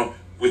around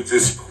with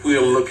this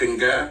queer-looking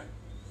guy.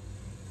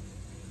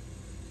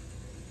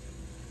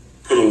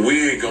 Put a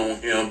wig on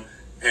him,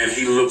 and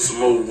he looks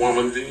more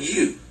woman than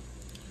you.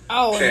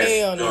 Oh,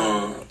 hell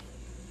no.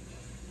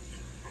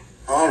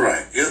 All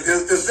right.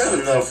 Is that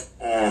enough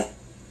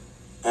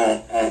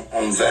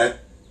on that?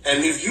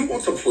 And if you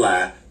want to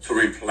reply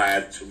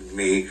to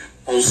me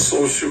on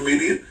social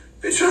media,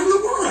 bitch, I'm the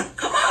one.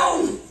 Come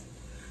on.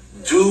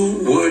 Do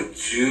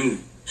what you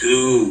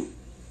do.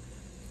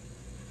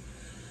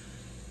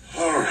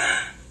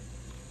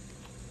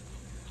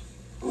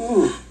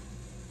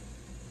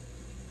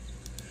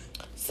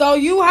 So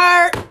you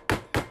heard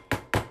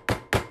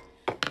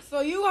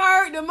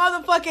the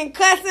motherfucking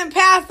cussing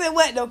pastor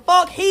what the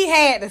fuck he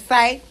had to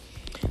say.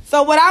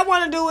 So what I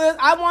want to do is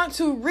I want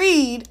to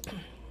read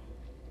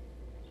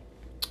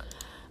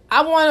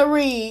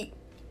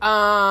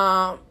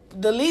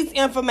the least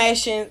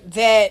information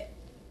that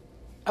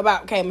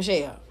about K.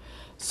 Michelle.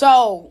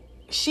 So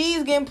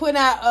she's getting put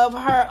out of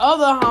her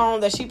other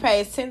home that she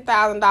pays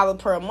 $10,000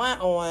 per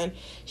month on.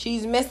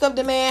 She's messed up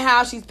the man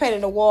house. She's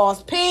painted the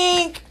walls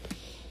pink.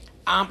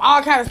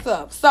 All kind of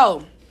stuff.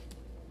 So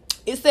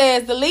it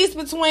says the lease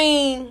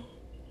between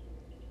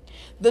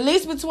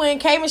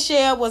K.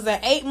 Michelle was an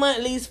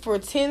 8-month lease for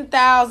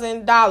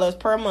 $10,000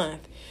 per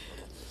month.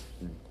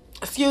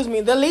 Excuse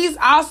me. The lease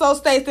also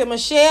states that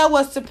Michelle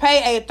was to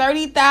pay a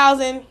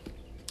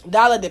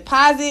 $30,000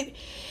 deposit.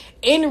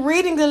 In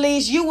reading the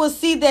lease, you will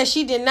see that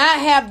she did not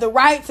have the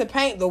right to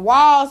paint the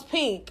walls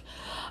pink.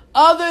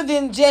 Other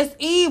than just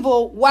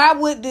evil, why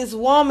would this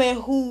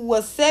woman who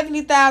was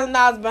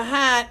 $70,000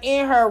 behind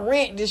in her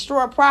rent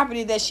destroy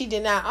property that she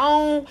did not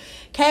own?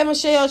 K.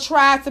 Michelle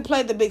tried to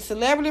play the big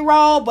celebrity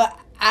role, but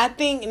I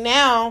think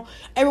now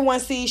everyone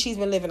sees she's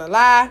been living a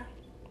lie.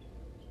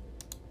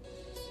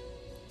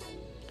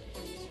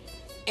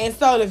 And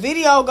so the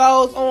video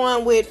goes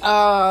on with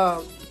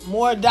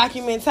more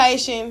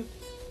documentation.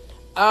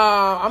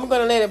 I'm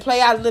going to let it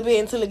play out a little bit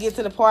until it gets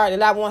to the part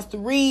that I want to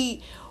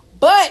read.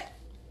 But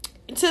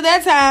to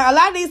that time, a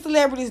lot of these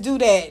celebrities do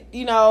that.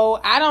 You know,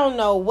 I don't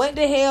know what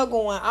the hell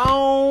going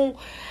on.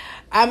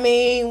 I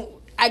mean,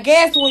 I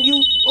guess when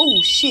you...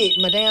 Oh, shit,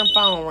 my damn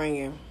phone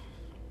ringing.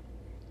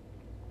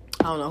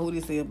 I don't know who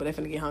this is, but they're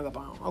finna get hung up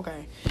on.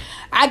 Okay.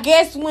 I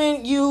guess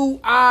when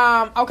you...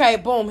 Okay,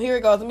 boom, here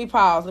it goes. Let me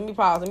pause.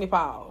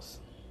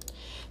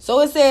 So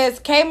it says,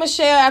 K.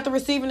 Michelle, after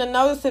receiving a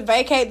notice to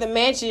vacate the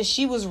mansion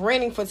she was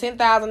renting for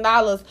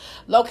 $10,000,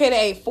 located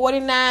at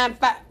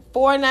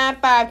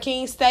 495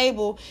 King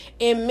Stable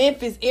in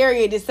Memphis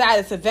area,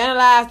 decided to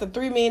vandalize the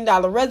 $3 million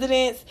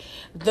residence.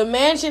 The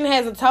mansion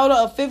has a total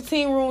of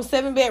 15 rooms,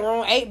 7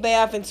 bedrooms, 8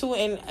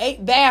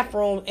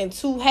 bathrooms, and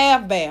 2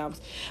 half baths.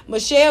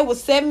 Michelle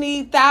was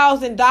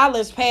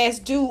 $70,000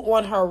 past due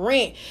on her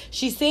rent.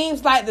 She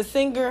seems like the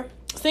singer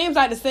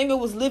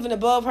was living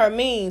above her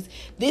means.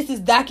 This is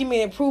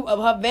documented proof of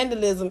her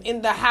vandalism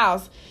in the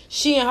house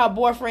she and her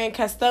boyfriend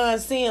Caston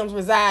Sims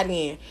reside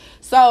in.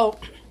 So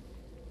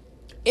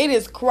it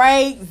is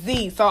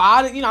crazy. So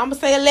I'm gonna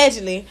say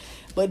allegedly,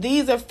 but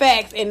these are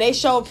facts, and they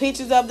show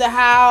pictures of the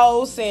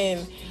house,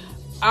 and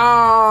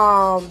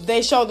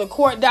they show the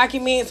court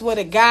documents where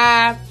the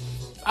guy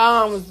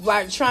was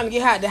like trying to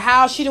get out the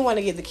house. She didn't want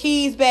to get the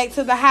keys back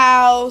to the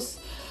house.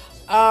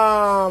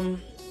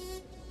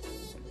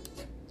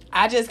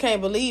 I just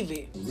can't believe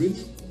it.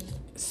 Really?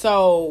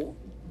 So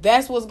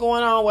that's what's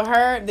going on with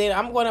her. Then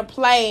I'm going to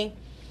play.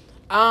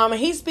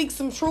 He speaks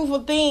some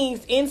truthful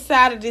things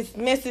inside of this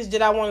message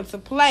that I wanted to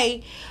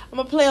play. I'm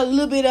going to play a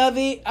little bit of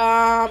it.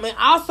 And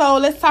also,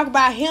 let's talk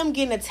about him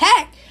getting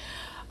attacked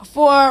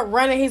for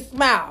running his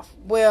mouth.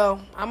 Well,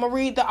 I'm going to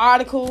read the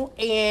article,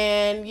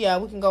 and yeah,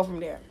 we can go from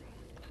there.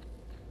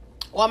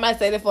 Or I might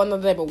say that for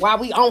another day, but while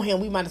we on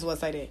him, we might as well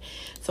say that.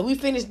 So we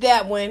finished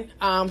that one.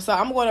 So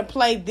I'm going to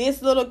play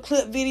this little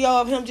clip video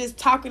of him just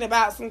talking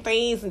about some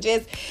things and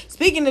just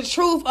speaking the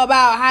truth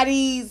about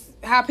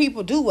how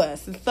people do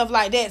us and stuff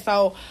like that.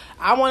 So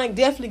I want to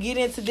definitely get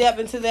into depth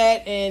into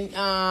that,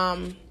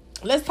 and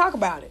let's talk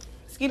about it.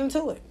 Let's get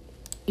into it.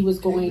 He was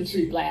going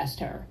to blast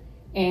her,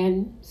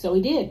 and so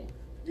he did.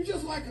 You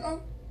just like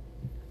her.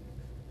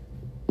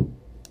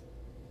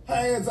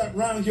 Hands up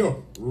around here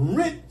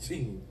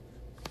renting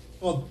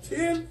a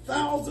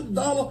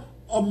 $10,000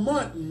 a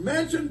month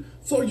mansion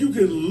so you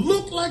can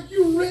look like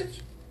you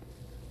rich?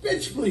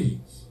 Bitch, please.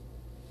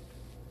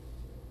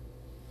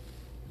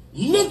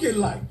 Looking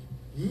like,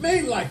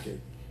 may like it,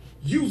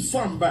 you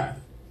somebody.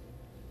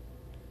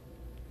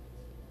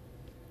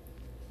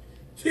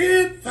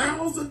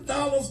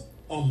 $10,000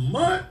 a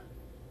month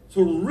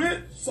to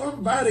rent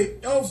somebody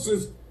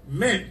else's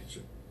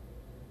mansion.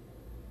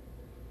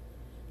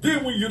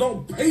 Then when you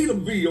don't pay the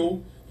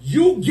bill,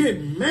 you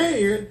get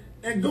mad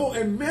and go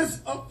and mess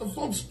up the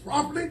folks'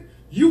 property.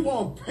 You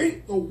want to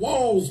paint the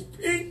walls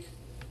pink.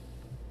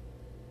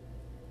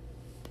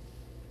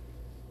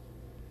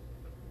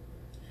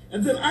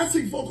 And then I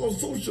see folk on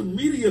social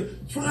media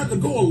trying to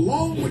go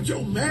along with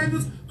your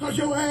madness because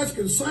your ass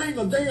can sing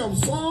a damn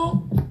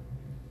song.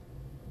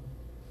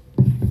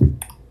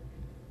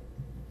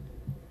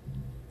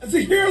 And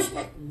see, here's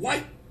what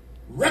white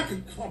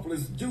record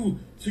companies do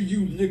to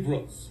you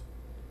Negroes.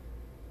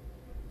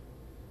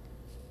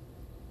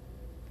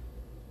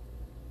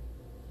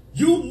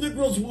 You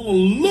Negroes want to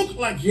look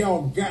like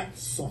y'all got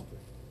something.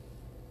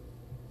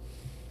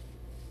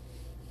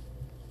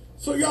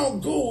 So y'all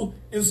go,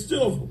 instead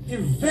of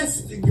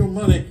investing your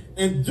money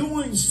and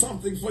doing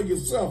something for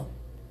yourself,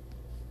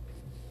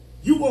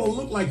 you want to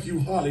look like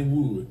you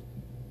Hollywood.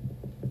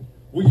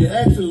 Well, you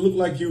actually look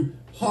like you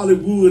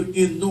Hollywood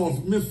in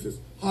North Memphis,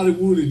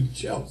 Hollywood in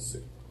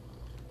Chelsea.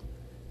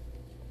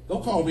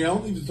 Don't call me. I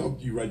don't need to talk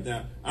to you right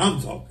now.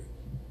 I'm talking.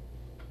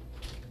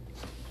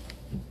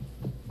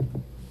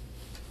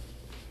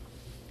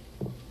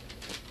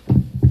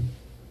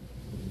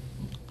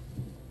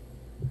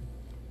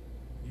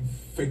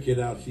 fake it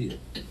out here.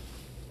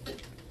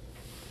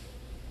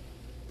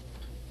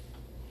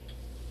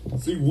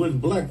 See, when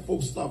black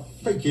folks stop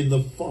faking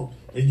the funk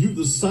and you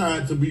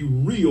decide to be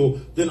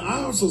real, then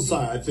our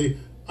society,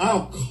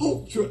 our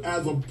culture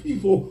as a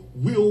people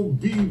will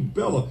be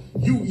better.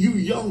 You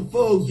young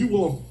thugs,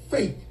 you are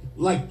fake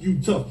like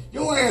you tough.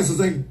 Your asses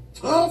ain't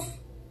tough.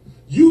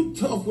 You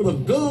tough with a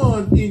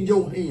gun in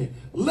your hand.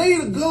 Lay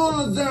the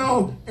guns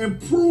down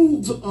and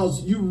prove to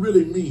us you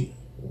really mean.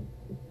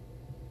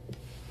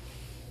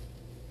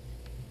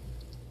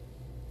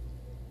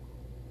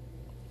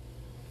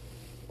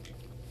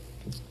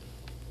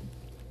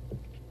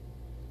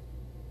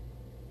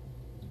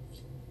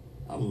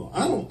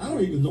 I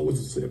don't even know what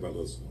to say about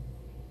us.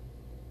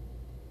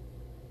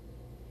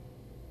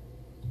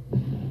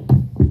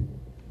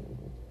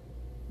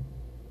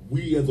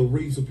 We as a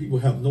race of people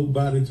have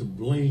nobody to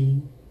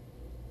blame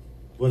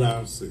but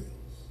ourselves.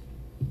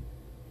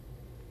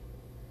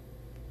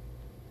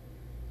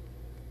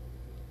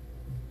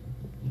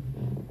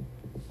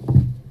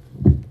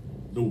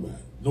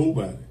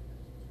 Nobody.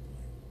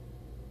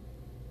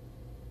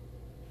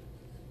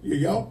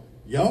 Yeah,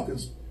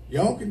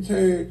 y'all can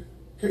tag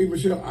K.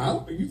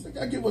 Michelle. You think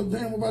I give a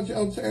damn about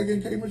y'all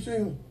tagging K.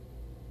 Michelle?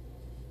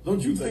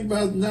 Don't you think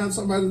about now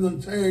somebody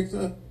done tagged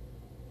her?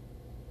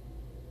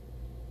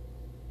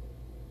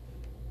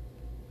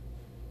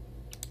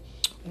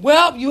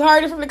 Well, you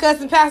heard it from the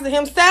cussing pastor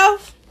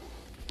himself.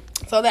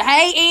 So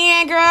hey,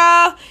 Ian,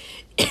 girl.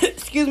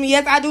 Excuse me.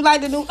 Yes, I do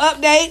like the new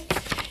update.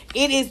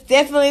 It is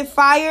definitely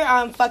fire.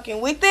 I'm fucking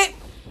with it.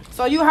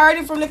 So you heard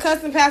it from the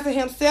cussing pastor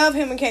himself.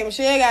 Him and K.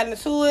 Michelle got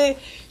into it.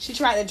 She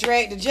tried to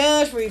drag the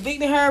judge for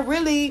evicting her.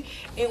 Really,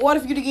 in order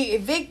for you to get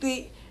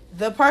evicted,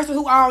 the person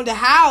who owned the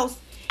house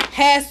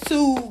has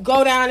to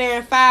go down there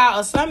and file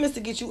a summons to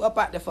get you up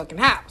out the fucking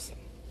house.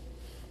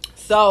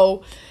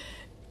 So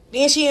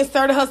then she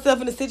inserted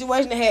herself in a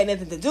situation that had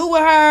nothing to do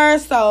with her.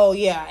 So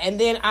yeah, and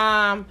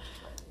then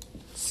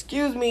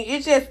excuse me,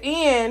 it just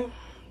in.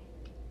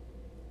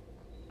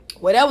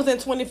 Well, that was in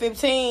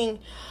 2015.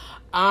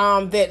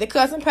 That the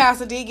cussing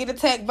pastor did get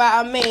attacked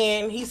by a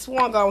man. He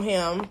swung on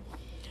him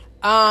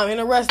in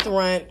a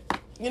restaurant.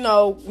 You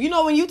know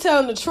when you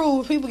tell them the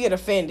truth, people get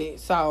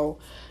offended. So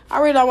I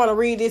really don't want to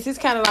read this. It's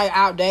kind of like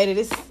outdated.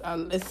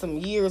 It's some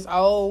years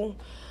old.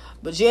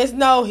 But just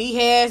know he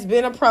has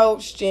been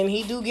approached, and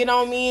he do get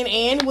on men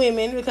and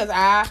women because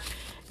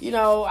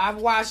I've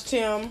watched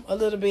him a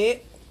little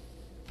bit.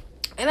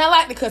 And I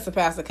like the cussing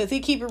pastor because he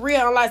keep it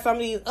real, unlike some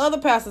of these other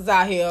pastors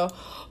out here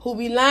who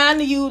be lying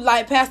to you,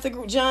 like Pastor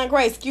John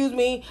Gray,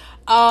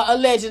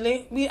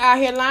 allegedly. We out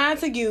here lying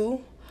to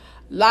you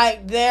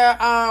like they're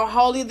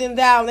holier than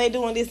thou, and they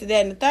doing this and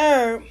that and the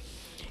third.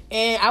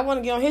 And I want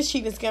to get on his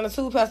cheating scandal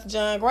too, Pastor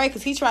John Gray,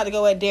 because he tried to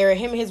go at Derek.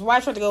 Him and his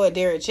wife tried to go at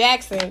Derek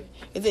Jackson.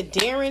 Is it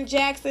Darren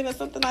Jackson or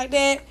something like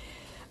that?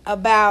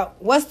 About,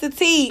 what's the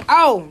tea?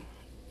 Oh,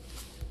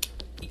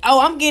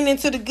 I'm getting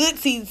into the good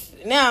teas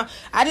now.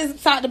 I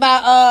just talked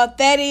about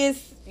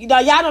Thaddeus.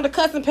 Y'all know the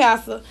cussing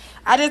pastor.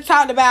 I just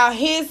talked about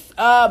his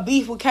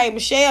beef with K.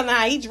 Michelle and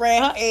how he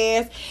dragged her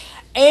ass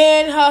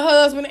and her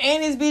husband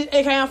and his bitch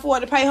and can't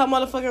afford to pay her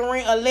motherfucking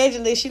rent.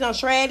 Allegedly, she done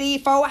tried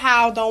these 4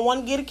 house, don't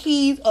want to get the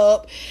keys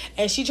up,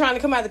 and she trying to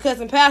come out the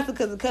cussing pastor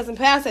because the cussing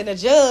pastor and the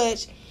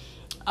judge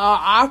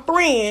are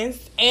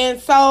friends. And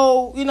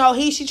so,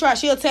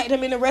 she attacked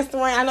him in the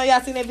restaurant. I know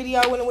y'all seen that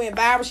video when it went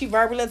viral. She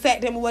verbally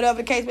attacked him or whatever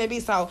the case may be.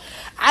 So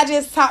I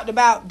just talked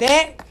about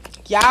that.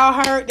 Y'all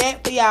heard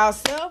that for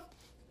y'allself.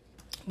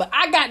 But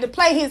I got to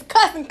play his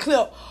cussing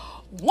clip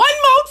one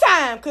more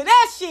time, because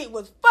that shit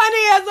was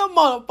funny as a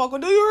motherfucker.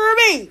 Do you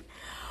hear me?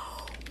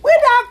 When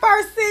I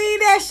first seen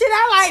that shit,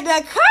 I like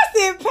the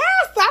cussing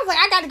pastor. I was like,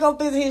 I got to go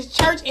visit his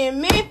church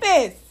in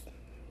Memphis.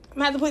 I'm going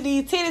to have to put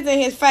these titties in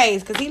his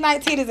face, because he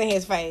like titties in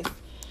his face.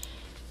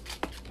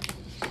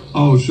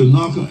 Oh,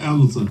 Shanaka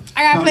Anderson.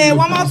 I got to play it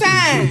one more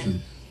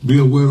time. Be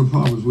aware of the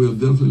problems we are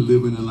definitely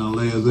living in our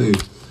last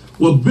age.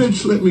 Well,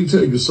 bitch, let me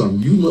tell you something.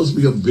 You must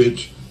be a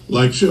bitch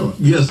like Cheryl.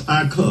 Yes,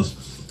 I cuss.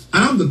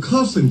 I'm the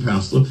cussing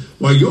pastor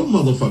while your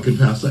motherfucking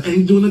pastor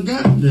ain't doing a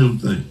goddamn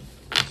thing.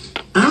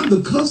 I'm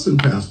the cussing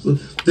pastor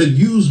that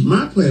used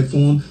my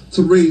platform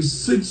to raise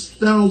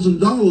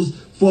 $6,000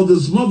 for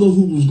this mother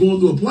who was going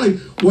through a plight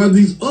while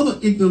these other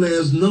ignorant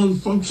ass,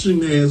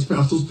 non-functioning ass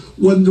pastors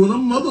wasn't doing a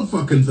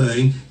motherfucking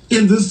thing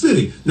in this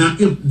city. Now,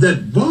 if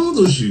that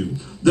bothers you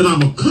that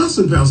I'm a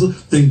cussing pastor,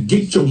 then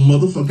get your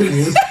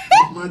motherfucking ass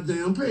off my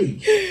damn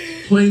page.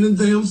 Plain and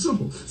damn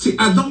simple. See,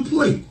 I don't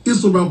play.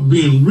 It's about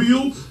being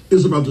real.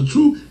 It's about the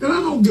truth. And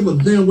I don't give a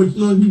damn what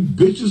none of you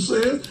bitches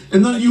said.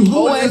 And none of you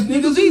whole ass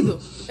niggas either.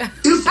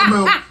 It's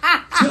about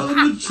telling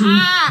the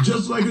truth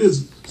just like it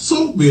is.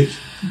 So, bitch,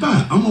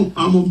 bye. I'm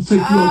gonna take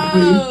you off the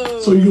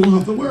page so you don't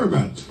have to worry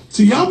about it.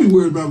 See, y'all be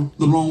worried about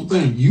the wrong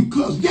thing. You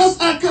cuss. Yes,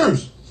 I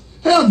curse.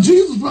 Hell,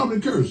 Jesus probably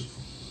cursed.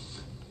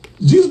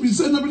 Jesus be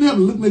sitting up in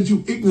heaven looking at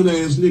you ignorant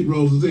ass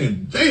Negroes and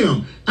saying,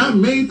 damn, I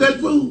made that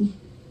fool.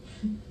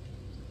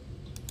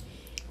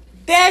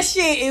 That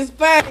shit is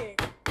funny.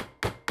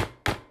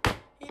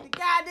 He the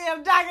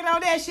goddamn docking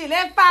on that shit.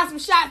 Let's fire some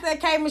shots at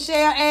K.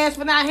 Michelle ass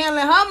for not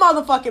handling her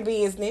motherfucking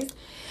business.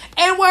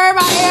 And worry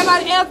about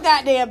everybody else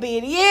goddamn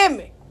business. You hear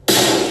me?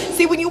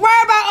 See, when you worry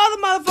about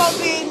other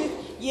motherfuckers' business,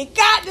 you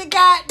got to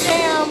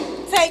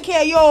goddamn take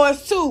care of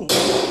yours too.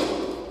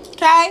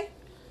 Okay?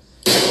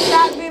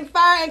 Shots been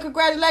fired, and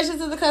congratulations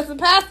to the custom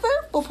pastor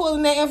for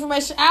pulling that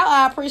information out.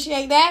 I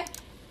appreciate that.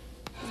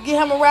 Let's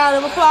give him a round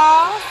of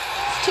applause.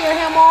 Cheer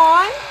him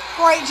on.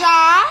 Great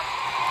job.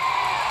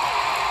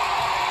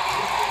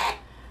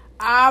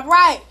 All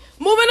right.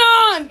 Moving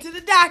on to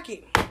the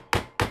docket.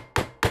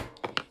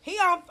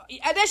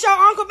 That's your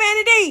Uncle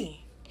Vanny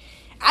D.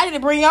 I need to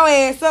bring your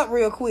ass up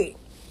real quick.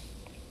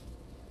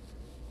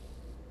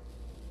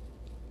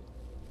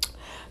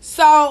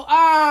 So,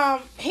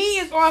 he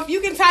is on,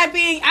 you can type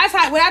in,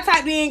 when I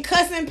typed in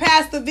cussing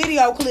pastor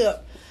video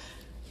clip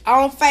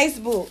on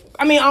Facebook,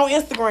 on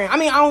Instagram,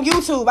 on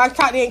YouTube, I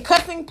typed in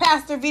cussing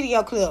pastor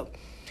video clip.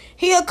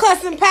 He a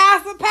cussing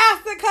pastor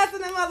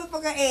cussing the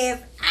motherfucker ass.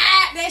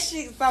 That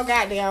shit's so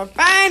goddamn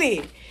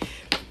funny.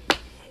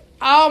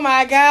 Oh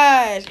my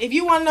gosh. If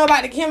you want to know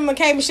about the Kim and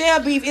K.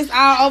 Michelle beef, it's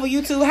all over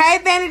YouTube. Hey,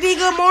 Vanity,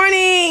 good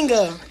morning.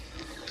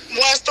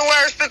 What's the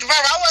word, Mr. Barber?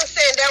 I wasn't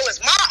saying that was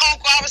my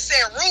uncle. I was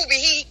saying Ruby.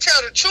 He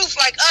tell the truth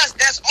like us.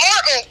 That's our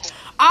uncle.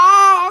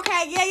 Oh,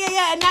 okay.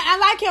 Yeah. And I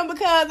like him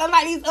because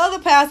unlike these other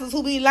pastors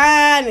who be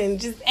lying and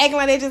just acting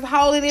like they just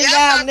holding it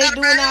down and they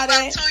doing all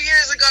that. 2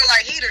 years ago,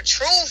 like, he the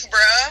truth,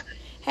 bruh.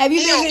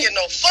 He don't get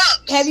no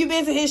fucks. Have you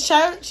been to his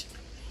church?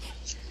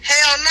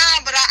 Hell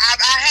no, but I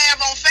have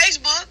on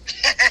Facebook.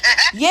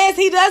 Yes,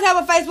 he does have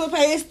a Facebook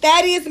page. It's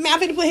Thaddeus. I'm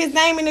going to put his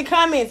name in the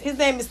comments. His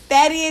name is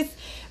Thaddeus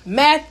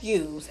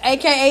Matthews,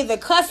 a.k.a. the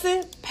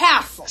cussing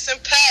pastor.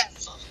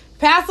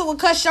 Pastor will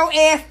cuss your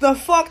ass the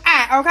fuck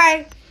out,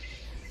 okay?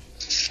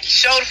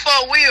 Show the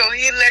fuck will.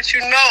 He'll let you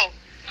know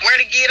where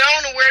to get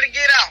on and where to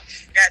get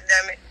off. God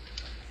damn it.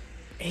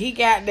 He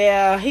got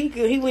there.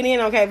 He went in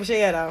on K.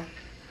 Michelle, though.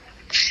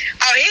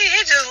 Oh, he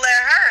just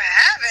let her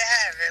have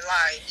it.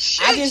 Like,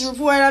 shit. I just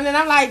reported on it, and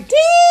I'm like,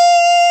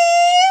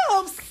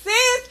 damn,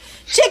 sis.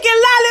 Chicken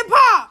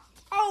lollipop.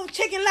 Oh,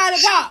 chicken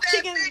lollipop.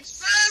 Chicken.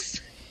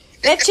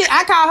 That chick,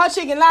 I call her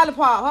chicken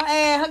lollipop. Her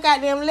ass, her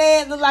goddamn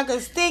legs look like a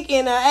stick,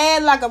 and her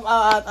ass like a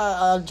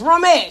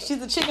drumette.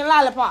 She's a chicken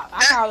lollipop.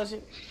 I call her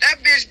chicken. That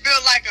bitch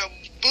built like a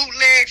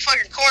bootleg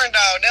fucking corn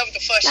dog. That was the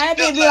fuck she built.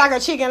 That bitch built like a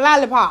chicken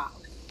lollipop.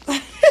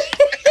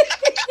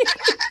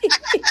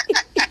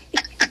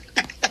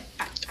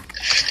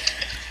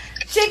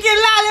 Chicken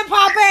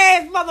lollipop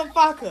ass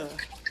motherfucker.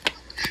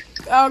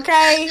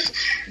 Okay,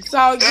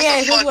 so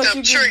yeah,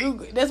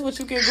 that's what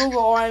you can Google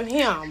on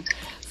him.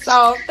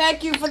 So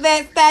thank you for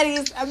that,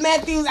 Thaddeus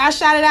Matthews. I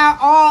shouted out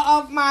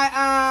all my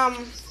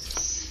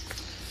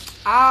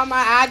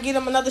I get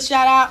him another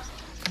shout out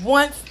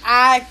once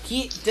I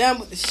get done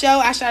with the show.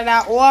 I shouted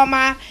out all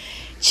my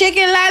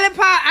chicken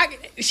lollipop.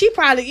 She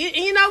probably,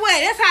 you know what?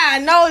 That's how I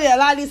know that a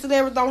lot of these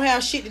celebrities don't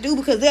have shit to do,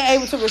 because they're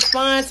able to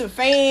respond to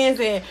fans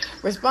and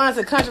respond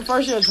to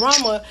controversial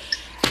drama.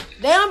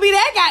 They don't be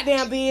that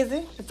goddamn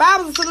busy. If I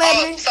was a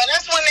celebrity. So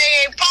that's when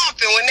they ain't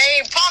popping. When they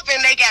ain't popping,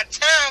 they got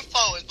time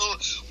for it. But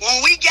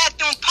when we got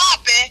them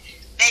popping,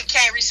 they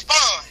can't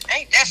respond.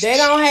 They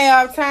don't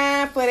have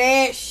time for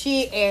that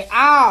shit at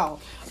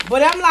all.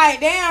 But I'm like,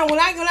 damn, when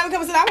I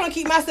come to I want to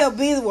keep myself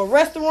busy with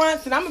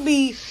restaurants, and I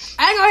ain't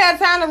gonna have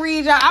time to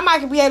read y'all. I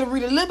might be able to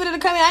read a little bit of the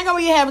comment. I ain't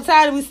gonna have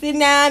time to be sitting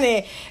down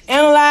and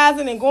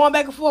analyzing and going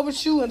back and forth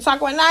with you and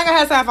talking about. I ain't gonna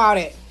have time for all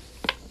that.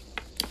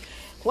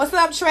 What's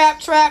up,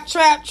 trap?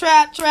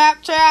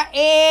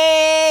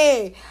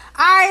 Hey.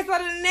 Alright, so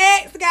the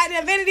next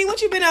goddamn Vanity,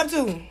 what you been up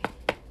to?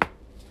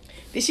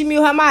 Did she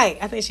mute her mic?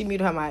 I think she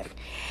muted her mic.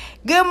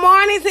 Good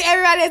morning to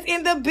everybody that's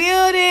in the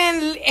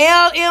building.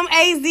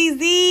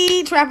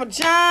 LMAZZ, Trapper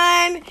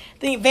John. I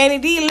think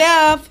Vanity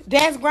left.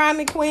 That's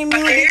Grimy Queen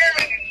Music.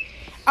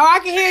 Oh, I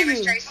can hear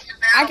you.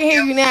 I can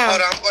hear you now.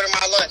 Hold on, I'm ordering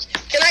my lunch.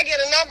 Can I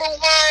get a number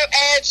one,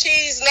 add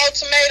cheese, no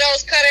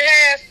tomatoes, cut in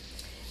half?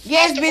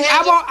 Yes, bitch.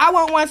 I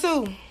want one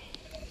too. Would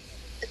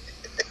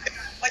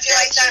you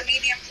like that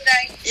medium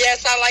today?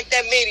 Yes, I like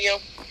that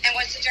medium. And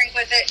what's the drink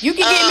with it? You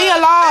can get me a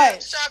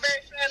large. Strawberry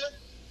Fanta.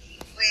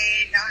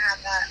 We don't have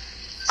that.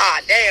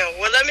 Ah, damn.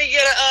 Well, let me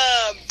get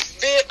a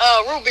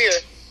root beer.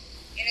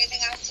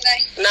 Anything else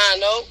today? Nah,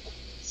 nope.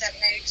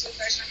 782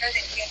 first number.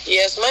 Thank you.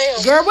 Yes,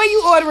 ma'am. Girl, where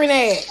you ordering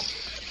at?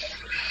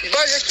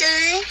 Burger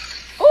King.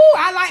 Ooh,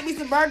 I like me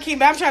some Burger King,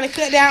 but I'm trying to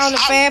cut down on the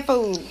fast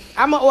food.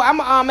 I'm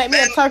gonna make me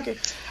a turkey.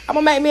 I'm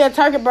gonna make me a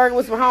turkey burger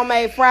with some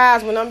homemade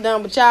fries when I'm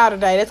done with y'all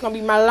today. That's gonna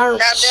be my lunch.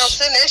 Goddamn,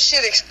 send that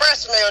shit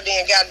express mail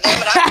then.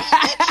 Goddamn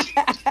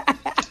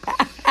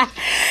it,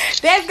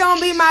 That's gonna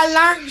be my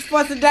lunch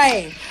for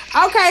today.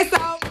 Okay, so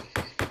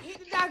hit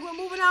the doc. We're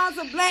moving on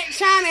to Blac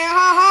Chyna and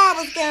her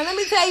Harvard scandal. Let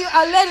me tell you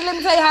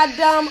how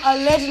dumb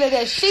allegedly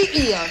that she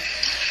is.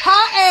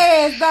 Her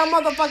ass done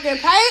motherfucking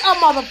pay a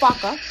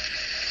motherfucker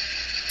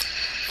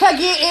to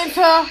get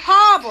into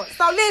Harvard.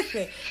 So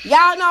listen,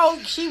 y'all know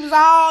she was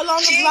all on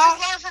the She block.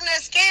 ain't just learned from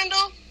that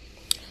scandal?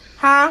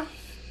 Huh?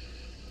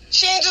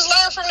 She ain't just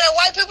learned from that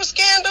white people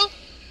scandal?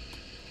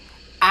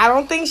 I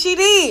don't think she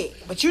did.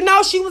 But you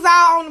know she was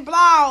out on the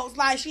blogs.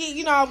 Like she,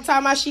 you know, I'm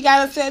talking about she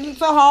got accepted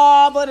to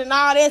Harvard and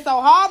all that.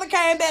 So Harvard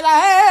came back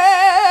like,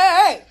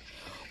 hey,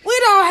 we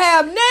don't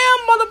have damn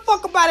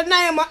motherfucker by the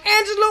name of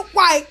Angela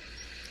White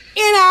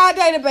in our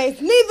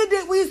database. Neither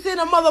did we send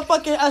a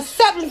motherfucking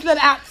acceptance letter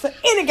out to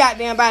any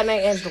goddamn by the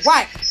name Angela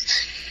White.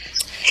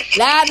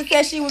 Lied to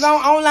say she was on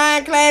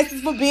online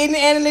classes for business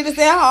analytics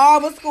at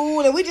Harvard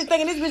School, and we just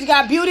thinking this bitch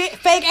got beauty,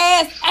 fake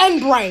ass,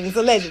 and brains,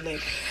 allegedly.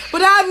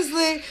 But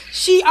obviously,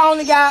 she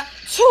only got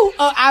 2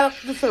 out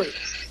of the 3.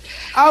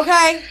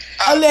 Okay?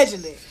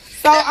 Allegedly.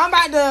 So I'm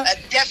about to... A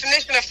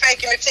definition of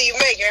faking it till you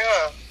make it,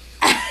 huh?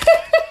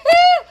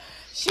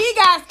 She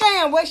got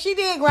scammed. What she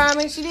did,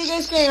 Grimy, she did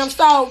get scammed.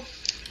 So,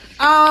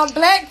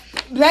 Black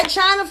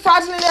China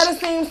fraudulent letter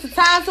seems to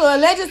tie to an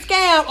alleged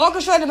scam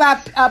orchestrated by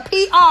a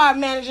PR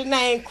manager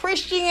named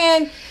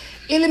Christian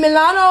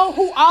Ilimilano,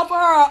 who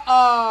offered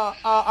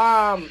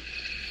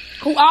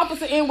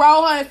to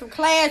enroll her in some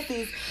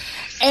classes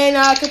and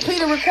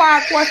complete a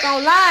required course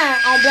online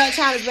on Black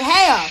China's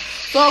behalf.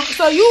 So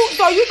you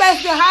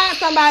basically hired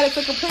somebody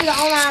to complete an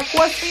online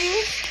course for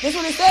you. This is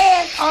what it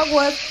says. Or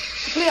was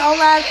complete an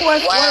online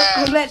course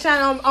for Black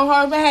China on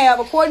her behalf.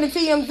 According to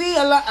TMZ,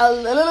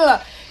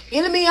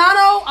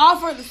 Ilimiano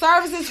offered the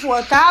services for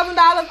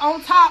 $1,000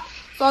 on top,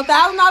 so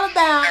 $1,000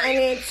 down, and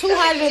then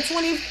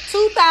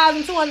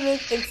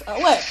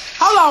 $222,200. What?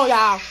 Hold on,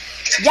 y'all.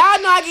 Y'all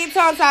know I get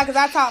tongue tied because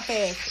I talk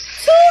fast.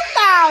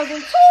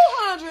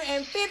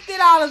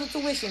 $2,250 of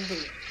tuition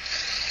fee.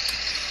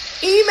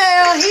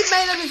 Email. He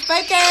made up his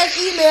fake ass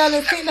email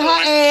and sent to her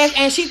ass,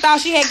 and she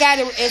thought she had got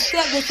it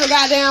accepted to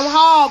goddamn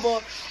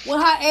Harvard when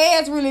her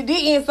ass really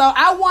didn't. So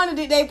I wondered,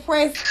 did they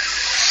press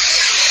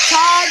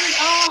charges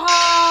on her,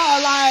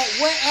 or like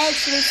what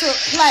actually took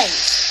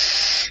place?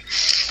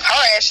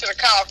 Her ass should have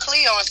called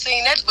Cleo and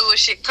seen that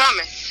bullshit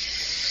coming.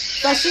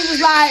 So she was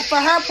like, for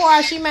her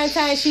part, she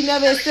maintained she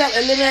never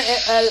accepted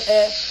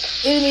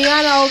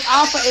Ilimiano's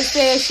offer and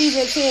said she's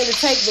intending to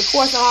take the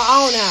course on her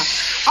own now.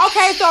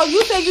 Okay, so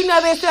you said you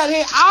never accepted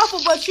his offer,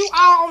 but you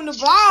are on the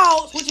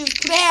blogs, which is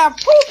they have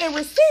proof and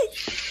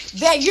receipts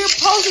that you're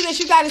posting that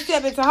you got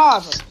accepted to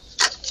Harvard.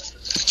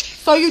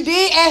 So you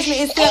did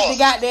actually accept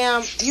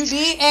you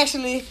did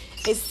actually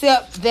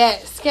accept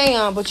that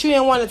scam, but you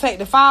didn't want to take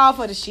the file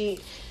for the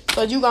shit,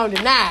 so you gonna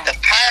deny it. The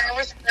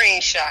pirate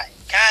screenshot.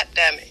 God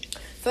damn it.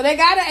 So they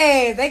got her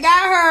ass. They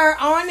got her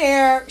on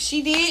there.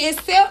 She did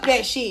accept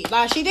that shit.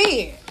 Like she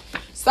did.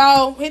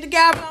 So hit the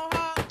gavel on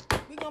her.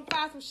 We gonna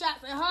fire some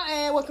shots at her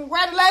ass. Well,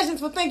 congratulations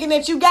for thinking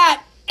that you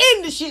got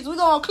in the shit. So we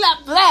gonna clap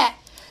for that.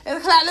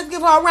 Let's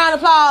give her a round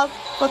of applause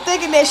for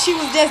thinking that she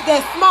was just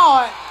that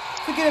smart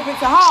to get up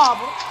into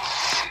Harvard.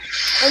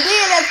 And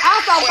then let's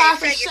also fire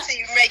some shots.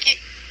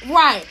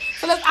 Right.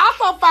 So let's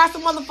also fire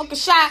some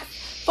motherfucking shots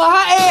for her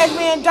ass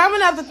being dumb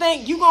enough to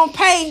think you gonna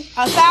pay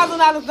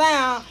 $1,000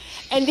 down,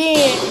 and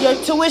then your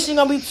tuition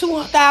gonna be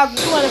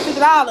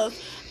 $2,250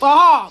 for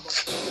Harvard.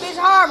 Bitch,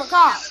 Harvard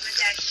cost.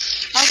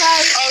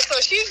 Okay? Oh, so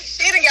she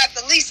done got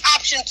the least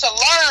option to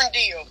learn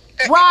deal.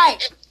 Right.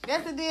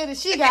 That's the deal that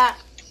she got.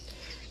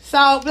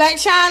 So, Black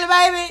China,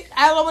 baby,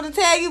 I don't know what to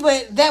tell you,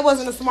 but that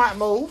wasn't a smart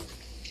move.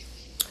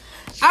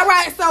 All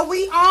right, so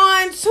we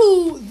on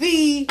to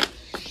the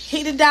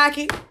hit the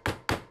docket.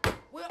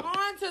 We're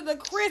on to the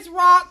Chris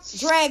Rock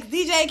drags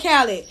DJ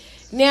Khaled.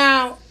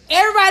 Now,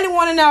 everybody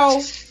want to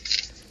know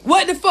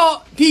what the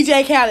fuck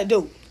DJ Khaled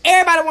do.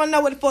 Everybody want to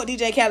know what the fuck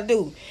DJ Khaled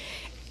do.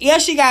 Yeah,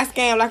 she got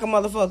scammed like a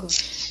motherfucker.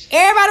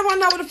 Everybody want to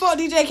know what the fuck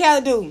DJ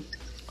Khaled do.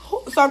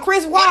 So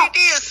Chris Rock. What he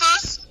did,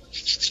 sis?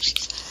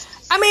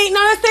 I mean, no,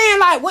 I'm saying,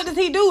 like, what does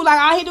he do? Like,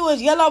 all he do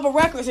is yell over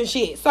records and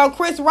shit. So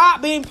Chris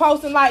Rock been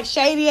posting, like,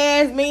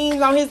 shady-ass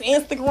memes on his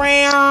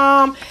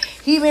Instagram.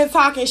 He been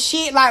talking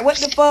shit. Like, what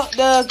the fuck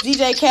does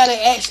DJ Khaled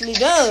actually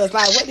does?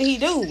 Like, what did he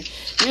do?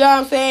 You know what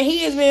I'm saying? He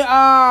has been,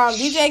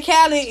 DJ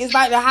Khaled is,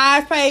 like, the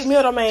highest paid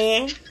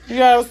middleman. You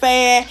know what I'm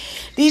saying?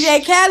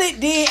 DJ Khaled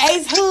did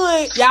Ace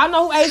Hood. Y'all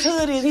know who Ace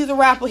Hood is. He's a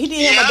rapper. He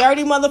did him a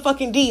dirty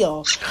motherfucking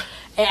deal.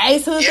 And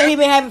Ace Hood said he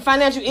been having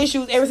financial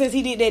issues ever since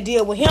he did that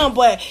deal with him.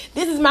 But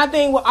this is my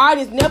thing with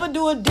artists. Never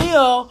do a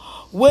deal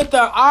with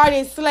the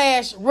artist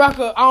 /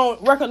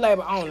 record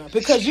label owner,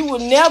 because you will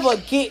never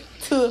get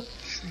to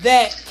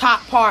that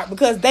top part,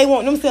 because they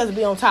want themselves to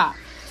be on top.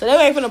 So they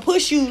ain't finna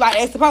push you like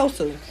they supposed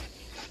to.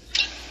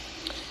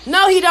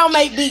 No, he don't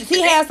make beats.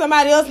 He has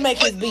somebody else make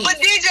his beats. But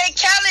DJ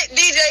Khaled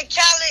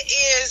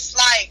is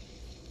like,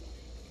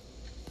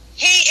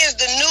 he is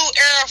the new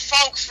era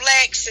Funk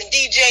Flex and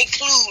DJ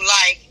Clue.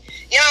 Like,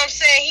 you know what I'm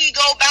saying? He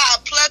go buy a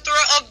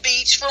plethora of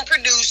beats from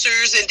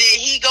producers, and then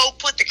he go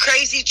put the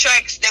crazy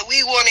tracks that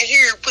we want to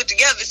hear put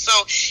together.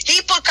 So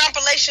he put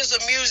compilations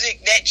of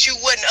music that you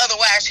wouldn't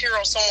otherwise hear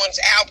on someone's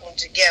album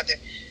together.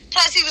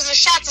 Plus, he was in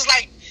shots as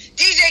like,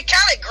 DJ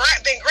Khaled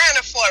been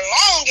grinding for a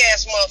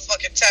long-ass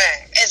motherfucking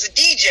time as a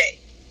DJ.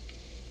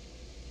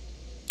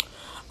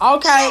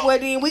 Okay, well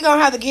then we're going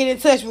to have to get in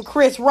touch with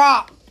Chris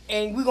Rock,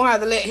 and we're going to have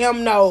to let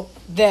him know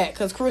that,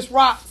 because Chris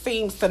Rock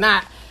seems to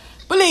not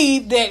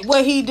believe that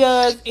what he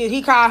does is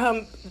he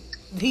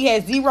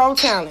has zero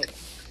talent.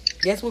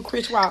 That's what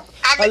Chris Rock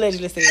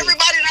allegedly said.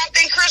 Everybody don't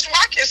think Chris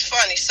Rock is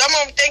funny. Some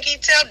of them think he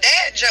tell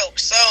dad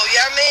jokes. So, you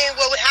know what I mean?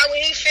 Well, how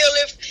would he feel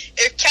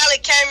if Kelly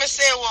came and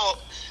said,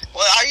 well,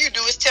 all you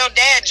do is tell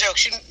dad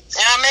jokes? You know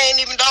what I mean?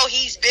 Even though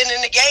he's been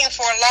in the game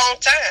for a long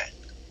time.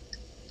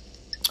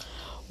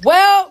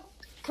 Well,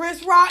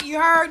 Chris Rock, you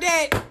heard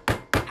that.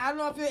 I don't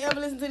know if you ever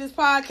listen to this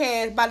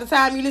podcast. By the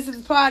time you listen to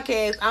this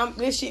podcast,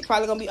 this shit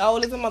probably gonna be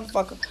old as a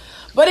motherfucker.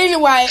 But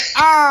anyway,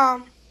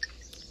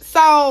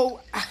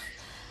 so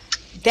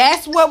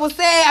that's what was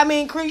said. I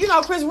mean,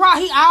 Chris Rock,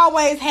 he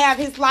always have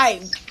his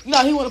like, he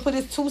want to put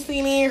his 2 cents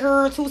in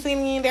here, 2 cents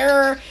in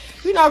there.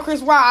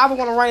 Chris Rock, I would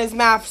want to run his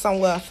mouth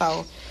somewhere.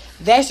 So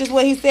that's just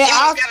what he said. He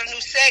got a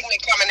new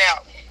segment coming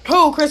out.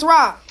 Who, Chris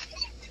Rock?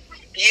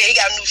 Yeah, he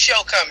got a new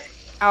show coming.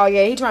 Oh,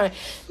 yeah, he trying to...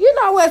 You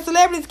know what?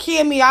 Celebrities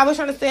kill me. I was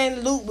trying to stay in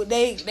the loop, but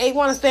they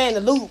want to stay in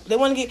the loop. They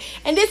want to get...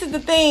 And this is the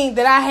thing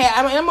that I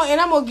had. I'm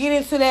going to get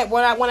into that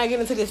when I get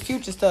into this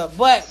future stuff.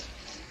 But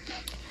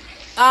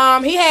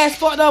he has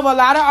fucked over a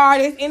lot of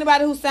artists.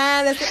 Anybody who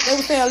signed... They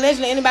were saying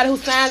allegedly anybody who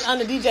signs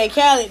under DJ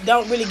Khaled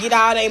don't really get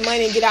all their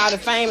money and get all the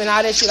fame and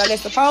all that shit like they're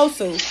supposed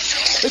to.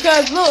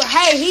 Because, look,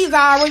 hey, he's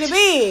already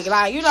big.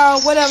 Like,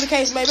 whatever the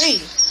case may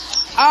be.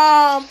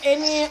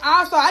 And then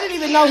also, I didn't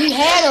even know he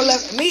had I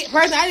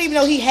didn't even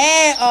know he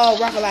had a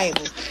record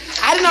label.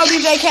 I didn't know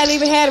DJ Khaled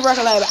even had a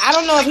record label. I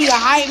don't know if he's a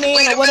hype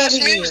man or whatever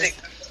he is.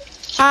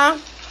 Huh?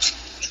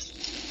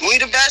 We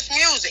the best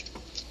music.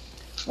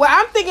 Well,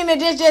 I'm thinking that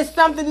that's just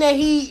something that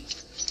he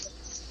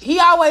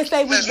always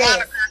say we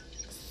best.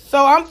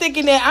 So I'm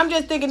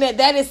just thinking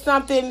that is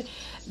something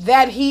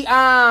that he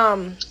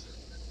then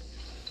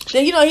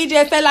he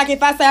just said, like,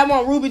 if I say I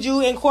want Ruby Jew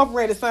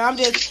Incorporated, so I'm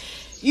thinking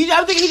he's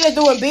just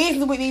doing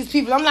business with these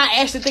people. I'm not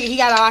actually thinking he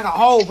got like a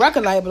whole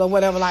record label or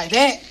whatever like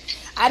that.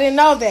 I didn't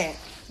know that.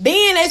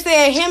 Then they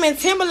said him and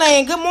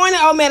Timberland, good morning,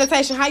 old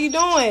meditation, how you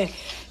doing?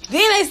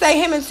 Then they say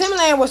him and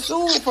Timberland were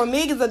sued for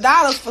millions of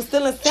dollars for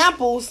stealing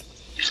someone's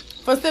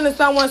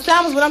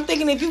samples. But I'm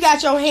thinking if you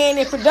got your hand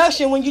in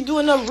production, when you do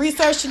enough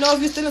research to know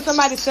if you're stealing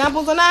somebody's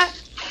samples or not.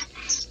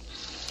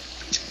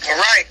 All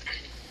right.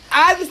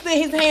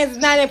 Obviously his hands is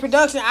not in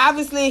production.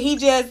 Obviously he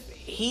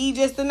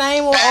just the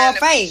name or a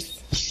face.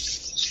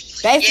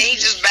 Yeah,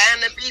 he's just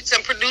buying the beats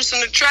and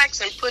producing the tracks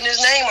and putting his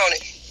name on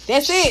it.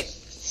 That's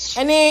it.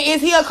 And then,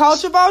 is he a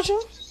culture vulture?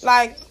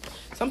 Like,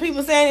 some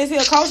people saying, is he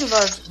a culture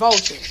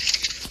vulture?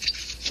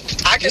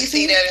 I can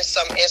see that in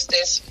some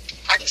instance.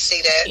 I can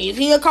see that. Is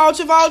he a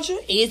culture vulture?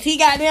 Is he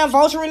goddamn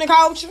vulture in the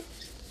culture?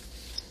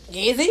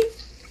 Is he?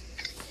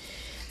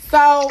 So,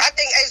 I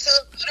think Ace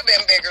Hood could have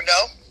been bigger,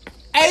 though.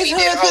 Ace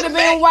Hood could have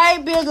been way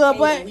bigger,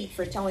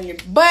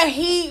 but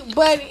he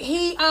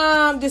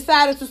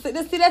decided to see.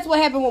 That's what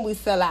happened when we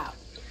sell out.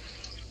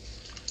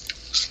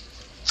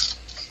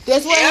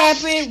 That's what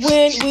happened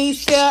when we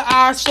sell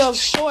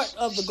ourselves short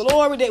of the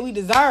glory that we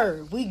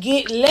deserve. We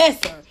get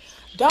lesser.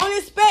 Don't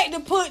expect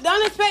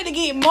to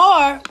get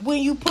more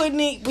when you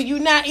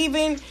not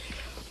even.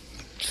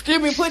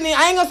 Excuse me, putting in.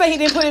 I ain't gonna say he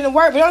didn't put in the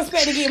work, but don't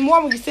expect to get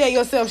more when you sell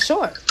yourself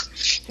short.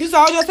 You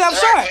sold yourself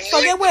short.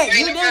 So get what?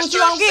 You did what you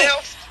don't get.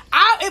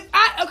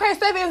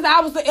 Say for instance,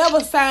 I was to ever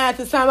sign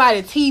to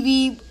somebody's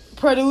TV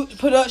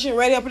production,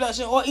 radio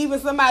production, or even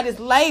somebody's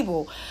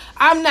label,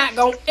 I'm not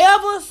gonna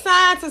ever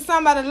sign to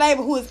somebody's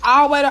label who is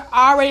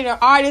already an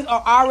artist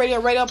or already a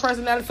radio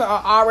personality or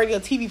already a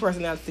TV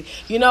personality.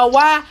 You know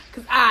why?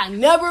 Because I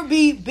never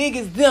be big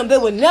as them. They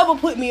would never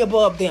put me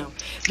above them.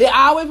 They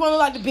always want to look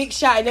like the big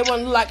shot, and they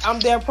want to look like I'm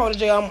their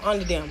protege, I'm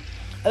under them.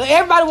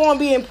 Everybody want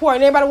to be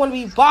important. Everybody want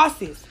to be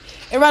bosses.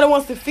 Everybody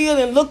wants to feel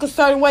and look a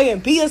certain way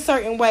and be a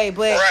certain way.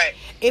 But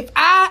if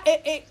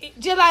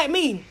just like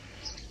me,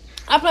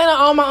 I plan on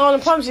owning my own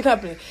publishing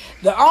company.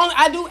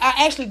 I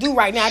actually do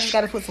right now. I just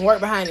got to put some work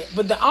behind it.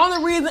 But the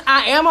only reason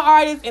I am an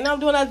artist and I'm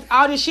doing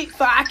all this shit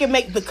so I can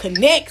make the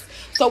connects.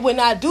 So when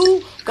I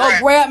do go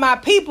grab my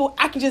people,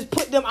 I can just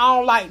put them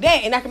on like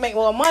that, and I can make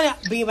more money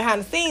being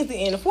behind the scenes and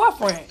in the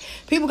forefront.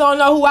 People gonna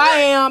know who I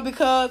am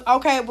because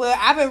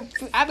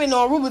I've been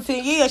on Ruby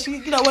 10 years.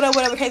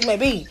 Whatever the case may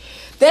be.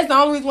 That's the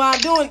only reason why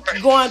I'm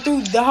going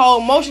through the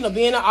whole motion of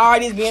being an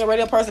artist, being a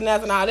radio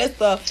personality, and all that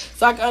stuff,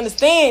 so I can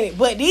understand it.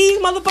 But these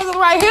motherfuckers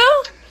right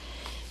here,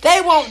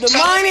 they want the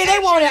money. They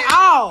want it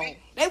all.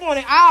 They want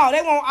it all.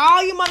 They want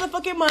all your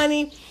motherfucking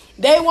money.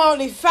 They want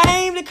the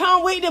fame to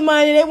come with the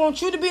money. They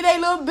want you to be their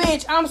little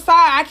bitch. I'm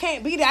sorry, I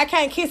can't be there. I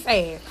can't kiss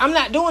ass. I'm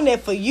not doing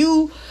that for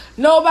you,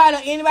 nobody,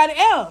 or anybody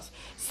else.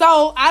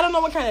 So I don't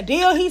know what kind of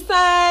deal he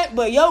signed,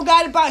 but yo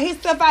got to bought his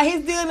stuff out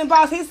his deal and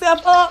bought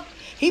himself up.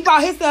 He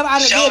bought himself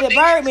out of the deal that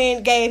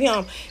Birdman gave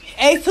him.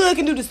 Ace Hood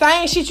can do the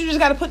same shit. You just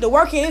got to put the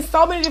work in. There's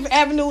so many different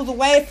avenues and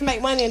ways to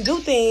make money and do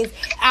things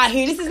out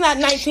here. This is not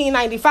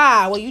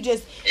 1995 where you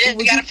just... Yeah,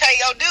 you got to pay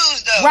your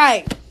dues, though.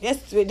 Right.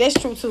 That's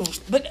true, too.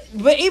 But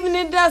even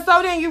if it does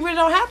so, then you really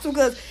don't have to,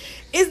 because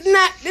it's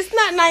not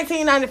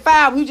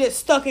 1995 where you just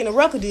stuck in a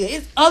record deal.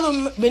 It's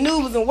other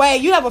maneuvers and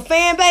ways. You have a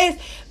fan base.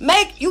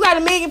 You got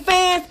 1 million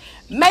fans.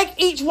 Turn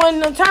each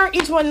one of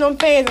them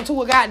fans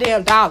into a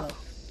goddamn dollar.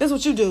 That's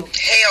what you do.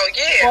 Hell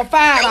yeah. Or $5.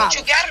 That's what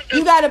you gotta do.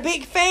 You got a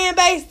big fan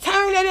base,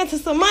 turn that into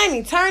some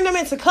money. Turn them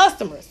into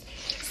customers.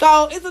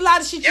 So it's a lot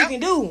of shit you can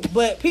do.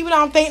 But people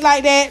don't think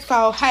like that.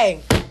 So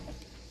hey.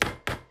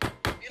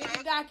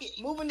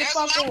 Moving the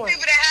fuck on. There's a lot of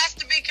people that has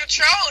to be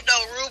controlled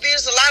though, Ruby.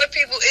 It's a lot of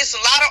people, it's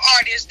a lot of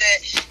artists that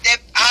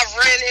I've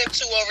ran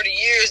into over the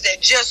years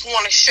that just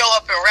want to show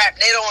up and rap.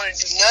 They don't want to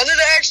do none of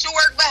the extra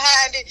work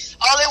behind it.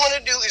 All they want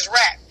to do is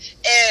rap.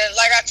 And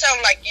like I tell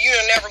them, like, you're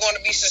never going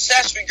to be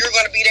successful. You're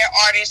going to be that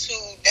artist who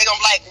they going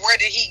to be like, where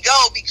did he go?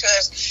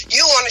 Because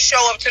you want to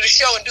show up to the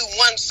show and do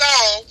one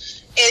song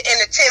in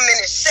a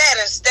 10-minute set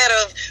instead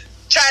of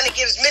trying to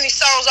get as many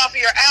songs off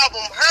of your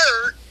album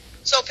heard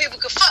so people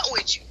can fuck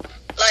with you.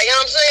 Like, you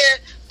know what I'm saying?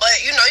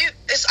 But, you know,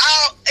 it's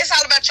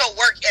all about your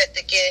work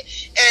ethic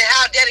and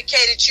how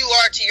dedicated you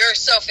are to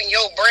yourself and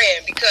your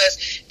brand.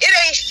 Because it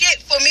ain't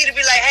shit for me to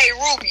be like, hey,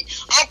 Ruby,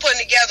 I'm putting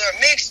together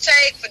a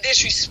mixtape for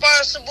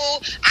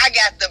Disresponsible. I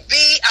got the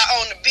beat. I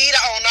own the beat.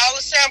 I own all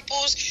the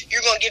samples.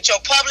 You're going to get your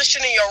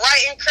publishing and your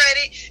writing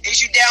credit. Is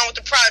you down with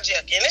the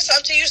project? And it's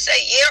up to you to say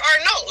yeah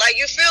or no. Like,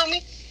 you feel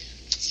me?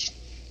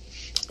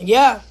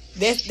 Yeah.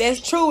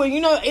 That's true. And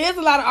you know, there's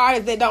a lot of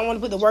artists that don't want to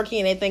put the work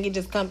in. They think it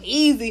just comes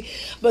easy.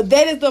 But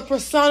that is the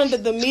persona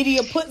that the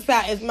media puts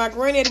out. As my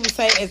granddaddy would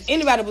say, as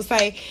anybody would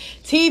say,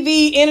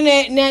 TV,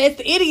 internet, now it's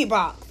the idiot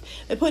box.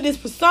 They put this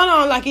persona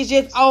on like it's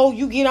just, oh,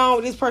 you get on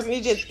with this person,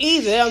 it's just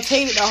easy. They don't tell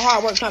you that the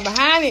hard work come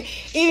behind it.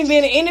 Even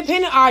being an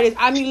independent artist,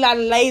 I meet a lot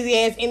of lazy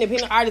ass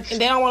independent artists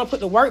and they don't want to put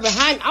the work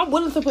behind it. I'm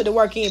willing to put the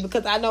work in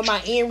because I know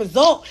my end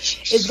result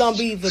is going to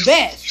be the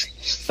best.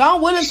 So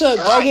I'm willing to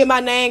go get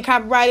my name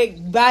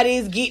copyrighted, buy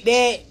this, get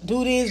that,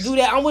 do this, do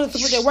that. I'm willing to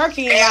put that work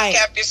in. Like,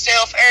 cap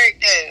yourself,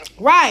 everything.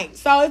 Right.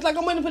 So it's like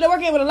I'm willing to put the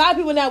work in, but a lot of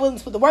people are not willing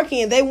to put the work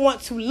in. They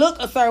want to look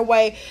a certain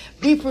way,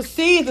 be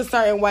perceived a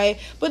certain way,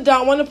 but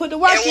don't want to put the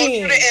work in. They want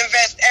you to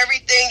invest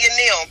everything in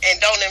them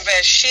and don't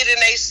invest shit in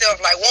themselves.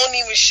 Like, won't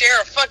even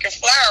share a fucking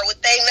flyer with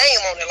their name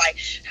on it. Like,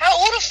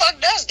 who the fuck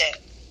does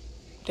that?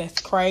 That's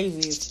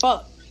crazy as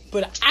fuck.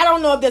 But I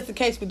don't know if that's the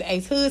case with the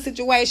Ace Hood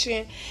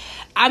situation.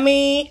 I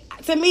mean,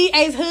 to me,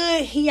 Ace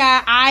Hood, he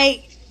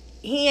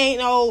ain't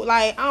no,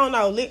 like, I don't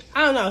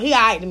know, he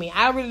alright to me.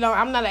 I really don't,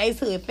 I'm not an Ace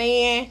Hood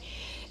fan.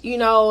 You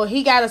know,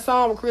 he got a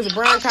song with Chris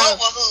Brown. I fuck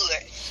with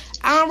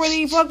Hood. I don't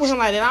really fuck with him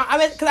like that. I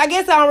mean, because I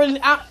guess I don't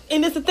really,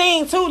 and it's the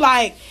thing, too,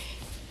 like,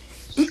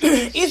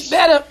 it's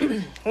better,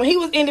 when he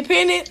was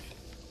independent,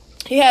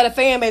 he had a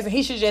fan base and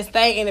he should just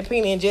stay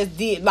independent and just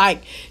did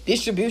like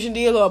distribution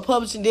deal or a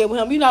publishing deal with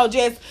him. You know,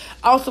 just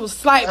on some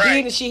slight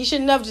bid and shit. He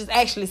should never just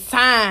actually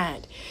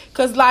signed.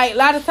 Because like a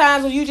lot of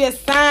times when you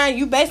just sign,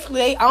 you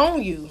basically, they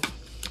own you.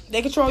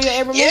 They control your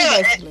every move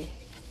basically.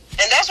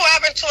 And that's what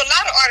happened to a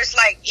lot of artists.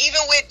 Like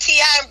even with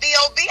T.I. and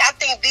B.O.B., I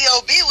think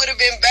B.O.B. would have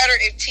been better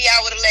if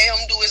T.I. would have let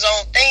him do his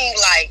own thing.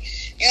 Like,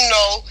 you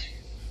know,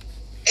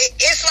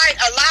 it's like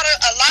a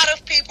lot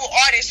of people,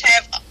 artists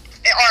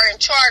are in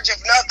charge of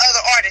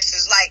other artists.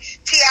 It's like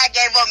T.I.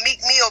 gave up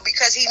Meek Mill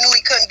because he knew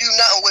he couldn't do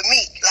nothing with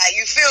Meek. Like,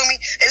 you feel me?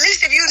 At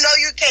least if you know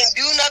you can't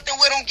do nothing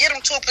with them, get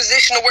them to a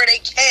position where they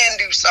can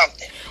do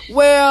something.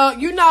 Well,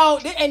 you know,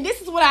 and this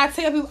is what I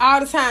tell people all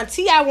the time.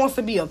 T.I. wants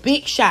to be a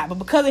big shot, but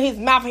because of his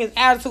mouth and his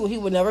attitude, he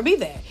would never be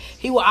that.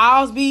 He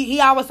always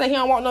say he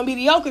don't want no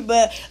mediocre,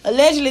 but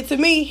allegedly to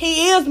me,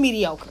 he is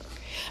mediocre.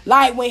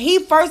 Like, when he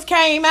first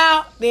came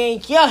out,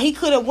 then, yeah, he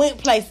could have went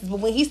places. But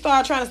when he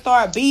started trying to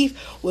start beef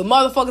with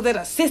motherfuckers that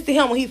assisted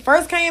him when he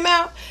first came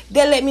out,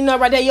 that let me know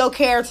right there your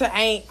character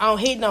ain't on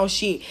hit no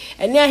shit.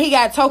 And now he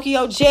got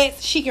Tokyo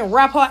Jets. She can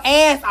rap her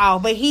ass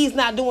off, but he's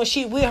not doing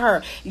shit with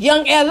her.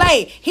 Young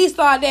L.A., he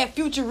started that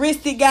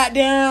futuristic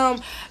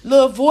goddamn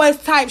little voice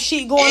type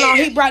shit going on.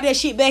 He brought that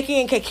shit back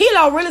in.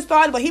 Kilo really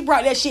started, but he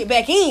brought that shit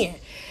back in.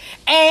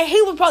 And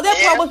he was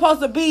that part was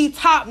supposed to be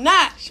top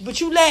notch, but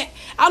you I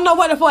don't know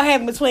what the fuck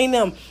happened between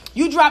them.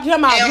 You dropped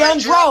him out, Young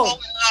Dro.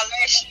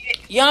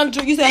 Young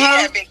Dro, you said,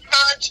 huh? Big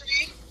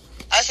country.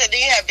 I said, then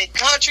you had Big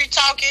Country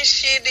talking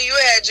shit. Then you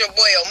had your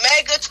boy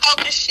Omega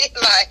talking shit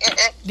like.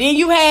 Then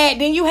you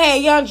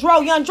had Young Dro.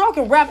 Young Dro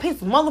can rap his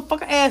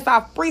motherfucking ass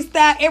off,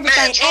 freestyle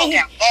everything.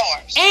 Man,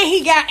 and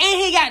he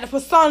got the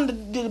persona,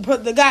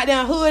 the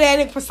goddamn hood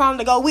ass persona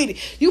to go with it.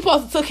 You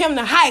supposed to took him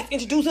to Heights,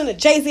 introduce him to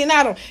Jay-Z and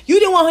Adam. You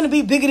didn't want him to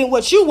be bigger than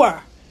what you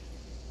were.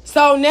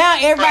 So now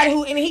everybody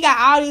and he got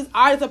all these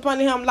artists up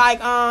under him, like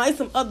it's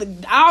some other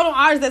all them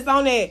artists that's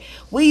on that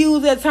we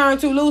use that term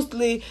too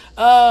loosely.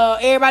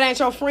 Everybody Ain't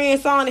Your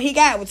Friend song that he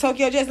got with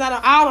Tokyo Jets, not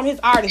on all them his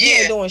artists. He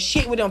ain't doing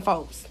shit with them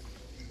folks.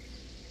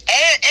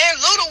 And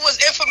Luda was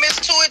infamous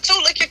to it too.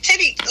 Look at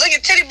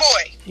Titty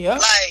Boy. Yeah.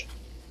 Like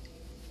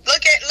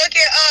look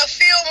at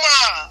Phil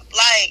Mob.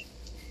 Like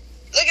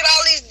look at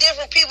all these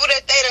different people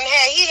that they done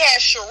had. He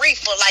had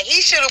Sharifa. Like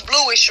he should have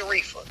blew with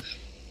Sharifa.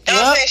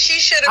 Yep. She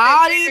should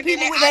have. All these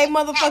people with their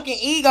motherfucking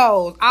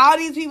egos. All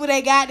these people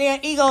that got their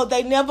egos,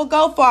 they never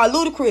go far.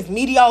 Ludacris,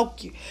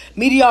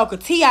 mediocre.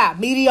 T.I.,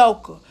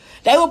 mediocre.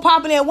 They were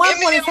popping at one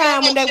point in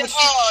time when they were.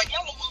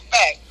 Yellow Wolf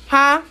back.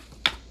 Huh?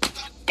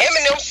 Eminem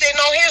Eminem sitting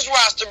on his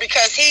roster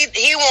because he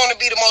want to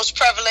be the most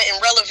prevalent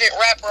and relevant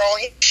rapper on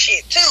his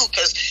shit too.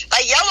 Because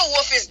like Yellow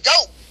Wolf is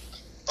dope,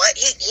 but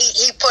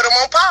he put him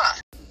on par.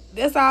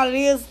 That's all it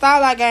is.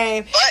 Starlight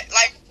Game. But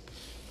like,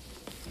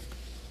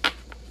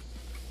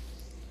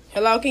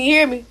 hello, can you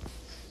hear me?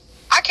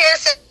 I can't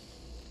say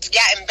it's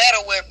gotten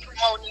better with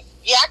promoting.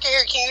 Yeah, I can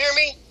hear. Can you hear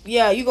me?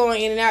 Yeah, you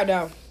going in and out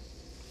though.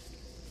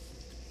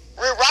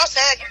 Rick Ross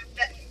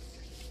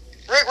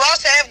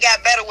have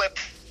got better with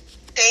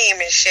team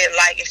and shit,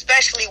 like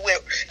especially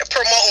with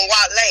promoting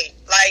Wale.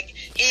 Like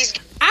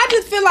I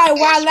just feel like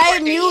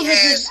Wale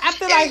music is. I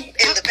feel like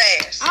in the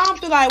past. I don't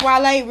feel like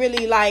Wale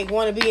really like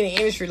want to be in the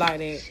industry like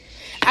that.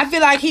 I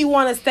feel like he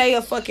want to stay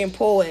a fucking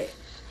poet.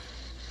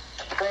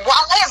 Wale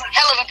is a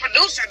hell of a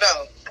producer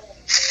though.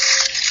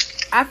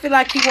 I feel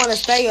like he want to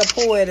stay a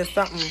poet or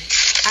something.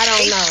 I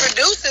don't know. He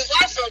produces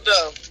also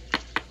though.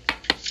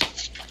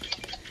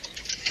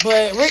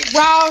 But Rick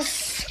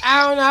Ross,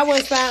 I don't know. I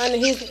wouldn't sign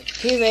under his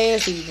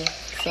ass either.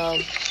 So,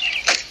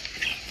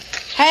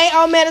 hey,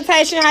 on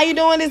Meditation, how you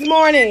doing this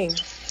morning?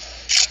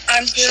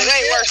 I'm good. It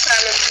ain't worth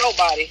signing to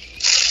nobody.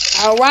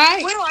 All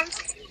right. Well, I'm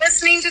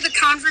listening to the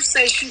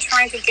conversation,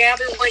 trying to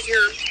gather what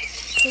your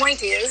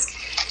point is.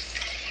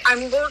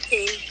 I'm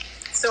working,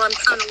 so I'm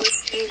kind of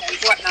listening and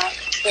whatnot.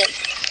 But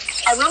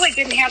I really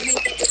didn't have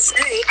anything to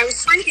say. I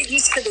was trying to get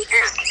used to the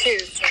app too.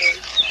 So.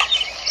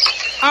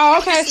 Oh,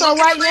 okay. So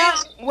right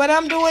now, what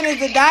I'm doing is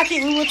the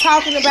docket. We were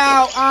talking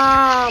about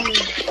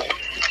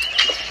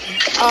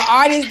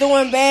artists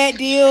doing bad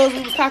deals.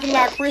 We was talking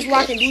about Chris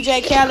Rock and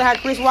DJ Khaled. How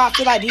Chris Rock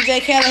feel like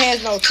DJ Khaled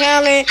has no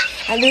talent,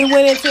 and then we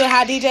went into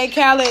how DJ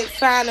Khaled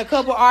signed a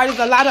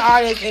lot of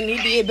artists, and he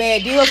did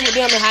bad deals with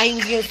them, and how he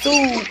was getting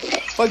sued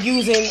for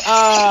using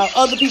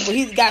other people.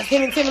 Him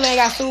and Timberland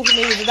got sued for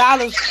millions of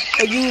dollars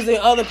for using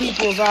other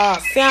people's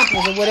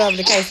samples or whatever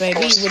the case may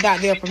be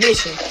without their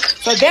permission.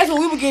 So that's what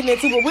we were getting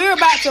into. But we're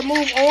about to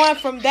move on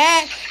from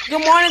that.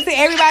 Good morning to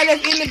everybody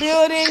that's in the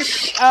building.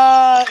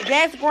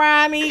 That's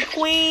Grimy,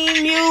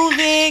 Queen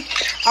Music,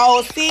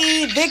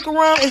 OC,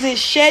 Vikram. Is it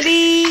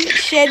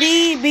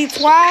Shedi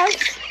Beatwise?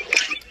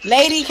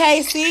 Lady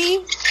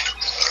KC.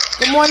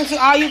 Good morning to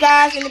all you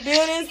guys in the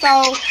building.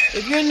 So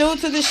if you're new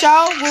to the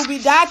show, we'll be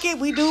docket.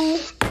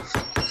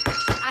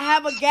 I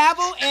have a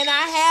gavel and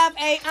I have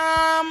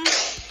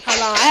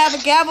a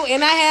gavel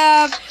and I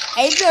have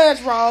a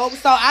judge robe.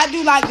 So I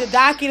do like the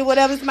docket or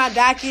whatever. It's my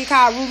docket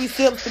called Ruby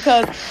Sips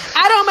because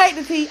I don't make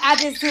the tea. I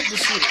just sip the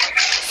shit.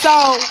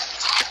 So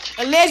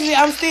allegedly,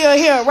 I'm still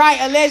here, right?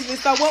 Allegedly.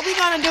 So what we're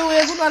going to do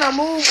is we're going to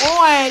move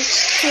on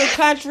to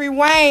Country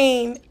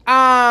Wayne.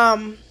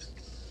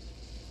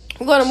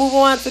 We're going to move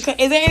on to...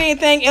 Is there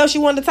anything else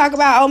you wanted to talk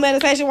about on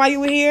Meditation while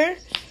you were here?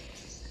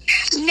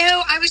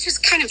 No, I was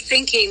just kind of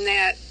thinking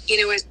that,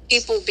 as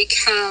people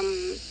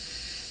become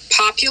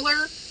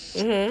popular,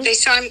 they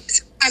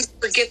sometimes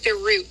forget their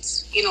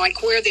roots,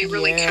 like where they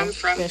really come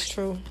from. That's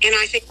true. And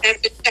I think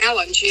that's a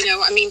challenge,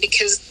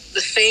 because the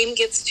fame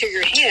gets to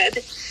your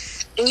head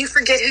and you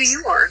forget who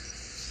you are.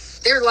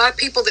 There are a lot of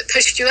people that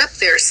pushed you up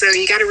there, so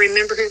you got to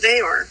remember who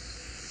they are.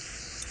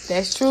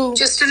 That's true.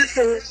 Just an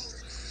opinion.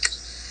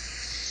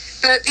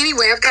 But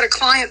anyway, I've got a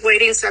client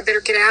waiting, so I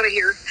better get out of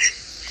here.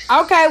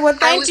 Okay, well,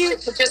 thank you.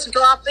 To just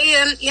drop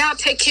in. Yeah,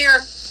 take care.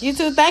 You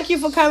too. Thank you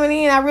for coming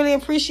in. I really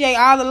appreciate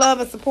all the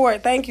love and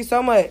support. Thank you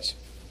so much.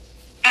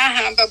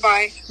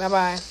 Bye-bye.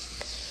 Bye-bye.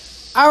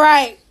 All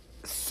right.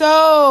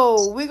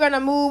 So, we're going to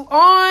move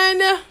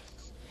on.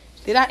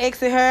 Did I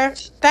exit her?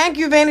 Thank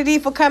you, Vanity,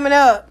 for coming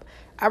up.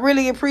 I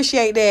really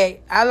appreciate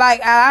that.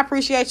 I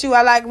appreciate you.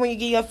 I like when you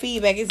give your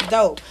feedback. It's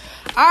dope.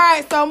 All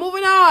right, so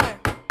moving on.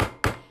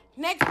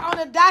 Next on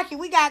the docket,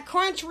 we got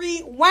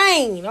Country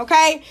Wayne,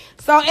 okay?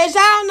 So, as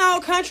y'all know,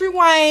 Country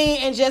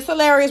Wayne and Just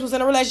Hilarious was in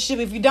a relationship.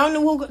 If you don't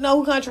know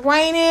who Country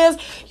Wayne is,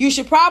 you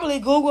should probably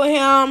Google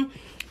him.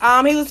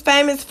 He was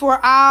famous for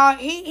all...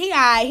 He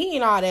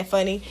ain't all that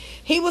funny.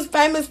 He was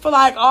famous for,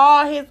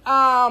 all his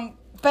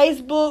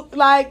Facebook,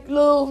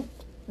 little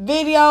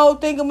video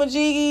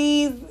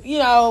thingamajiggies,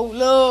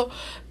 little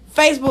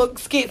Facebook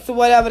skits or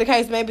whatever the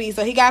case may be.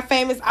 So, he got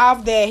famous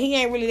off that. He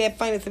ain't really that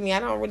funny to me. I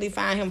don't really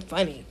find him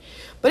funny.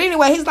 But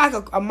anyway, he's like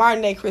a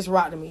modern day Chris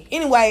Rock to me.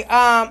 Anyway,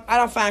 I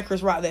don't find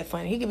Chris Rock that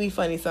funny. He can be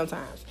funny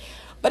sometimes.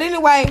 But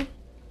anyway,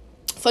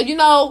 so him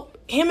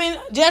and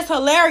Just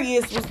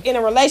Hilarious was in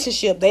a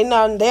relationship. They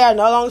are no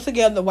longer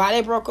together. Why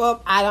they broke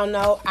up, I don't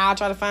know. I'll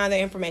try to find that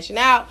information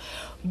out.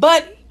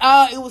 But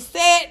it was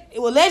said,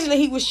 allegedly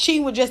he was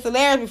cheating with Just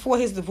Hilarious before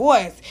his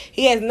divorce.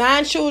 He has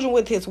 9 children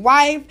with his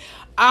wife.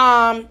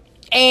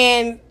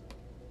 And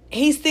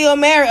he's still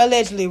married,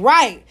 allegedly,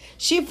 right?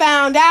 She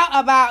found out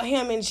about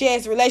him and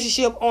Jess'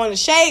 relationship on the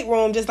Shade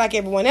Room, just like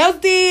everyone else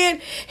did.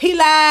 He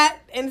lied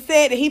and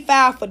said that he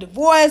filed for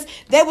divorce.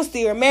 They were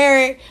still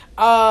married.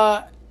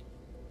 And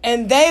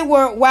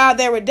while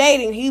they were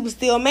dating, he was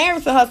still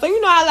married to her. So,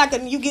 how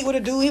you get with a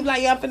dude, he be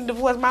like, yeah, I'm finna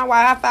divorce my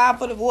wife. I filed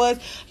for divorce.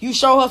 You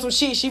show her some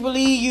shit, she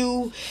believe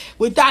you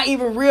without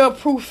even real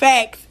proof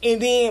facts.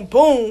 And then,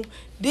 boom,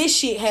 this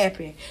shit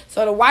happened.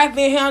 So the wife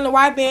been here,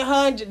 wife been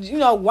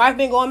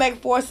going back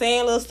and forth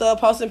saying little stuff,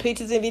 posting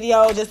pictures and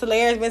videos. Just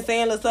Hilarious been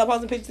saying little stuff,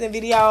 posting pictures and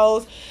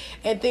videos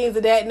and things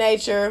of that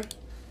nature.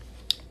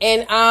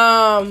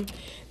 And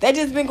they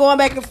just been going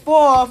back and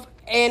forth.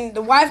 And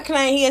the wife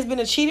claimed he has been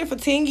a cheater for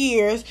 10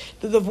 years.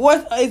 The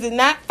divorce is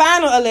not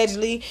final,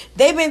 allegedly.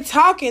 They've been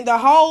talking the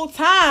whole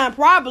time,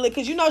 probably,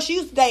 because, she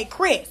used to date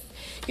Chris.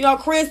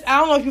 Chris, I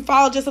don't know if you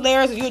follow Just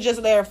Hilarious or you're a Just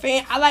Hilarious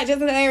fan. I like Just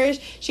Hilarious.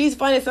 She's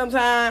funny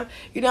sometimes.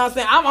 You know what I'm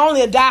saying? I'm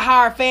only a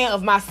diehard fan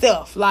of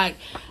myself. Like,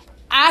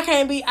 I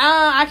can't be a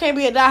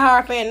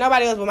diehard fan of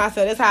nobody else but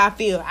myself. That's how I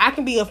feel. I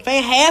can be a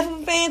fan, half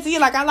of a fan to you.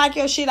 Like, I like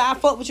your shit. I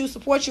fuck with you,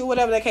 support you,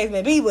 whatever the case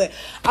may be. But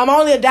I'm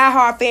only a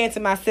diehard fan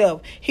to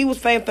myself. He was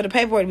fighting for the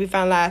paperwork to be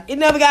finalized. It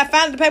never got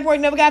finalized. The paperwork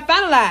never got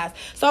finalized.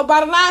 So,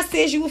 bottom line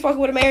says you was fucking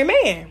with a married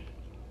man.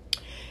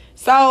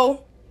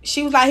 So,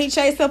 she was like, he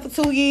chased her for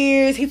 2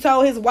 years. He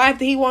told his wife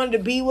that he wanted to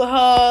be with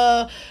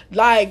her,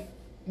 like,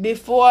 way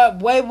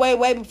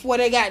before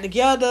they got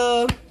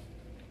together.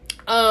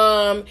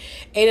 And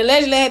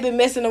allegedly had been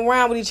messing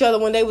around with each other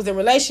when they was in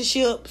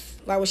relationships.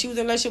 Like when she was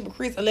in a relationship with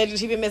Chris, allegedly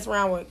she been messing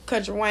around with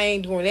Country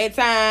Wayne during that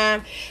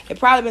time. They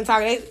probably been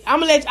talking.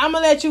 I'm gonna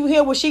let you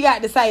hear what she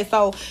got to say.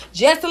 So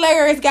Just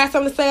Hilarious got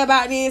something to say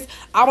about this.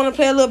 I want to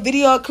play a little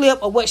video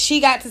clip of what she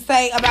got to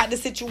say about the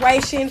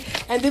situation,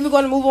 and then we're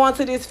gonna move on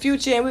to this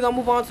Future, and we're gonna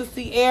move on to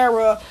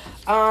Ciara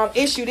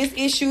issue. This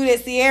issue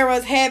that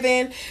Ciara's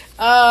having,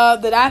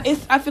 that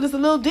I feel it's a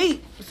little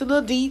deep. It's a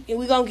little deep, and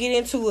we're gonna get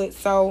into it.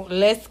 So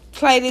let's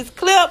play this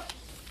clip.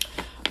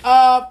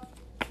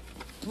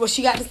 What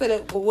she got to say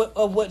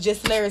of what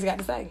Just Hilarious got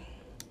to say.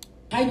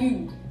 How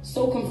you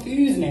so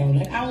confused now?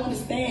 Like, I don't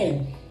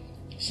understand.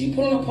 She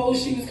put on a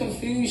post, she was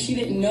confused, she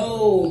didn't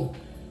know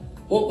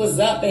what was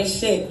up and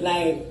shit.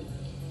 Like,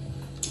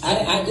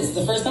 this is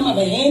the first time I've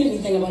ever heard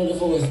anything about a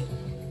divorce.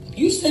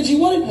 You said you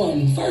wanted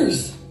one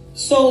first.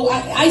 So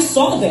I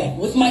saw that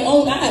with my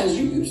own eyes.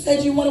 You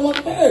said you wanted one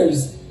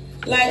first.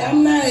 Like,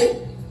 I'm not.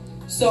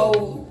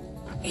 So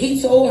he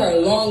told her a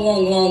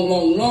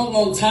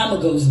long time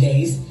ago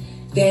days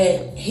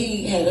that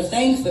he had a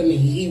thing for me.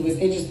 He was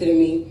interested in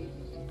me.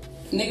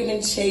 Nigga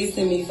been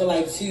chasing me for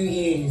like 2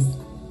 years.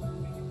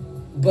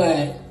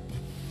 But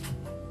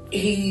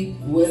he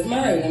was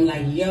married. I'm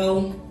like,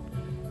 yo,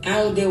 I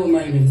don't deal with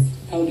married niggas.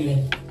 I don't do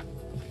that.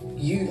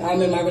 I'm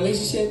in my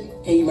relationship,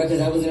 and you because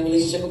I was in a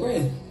relationship with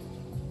Chris.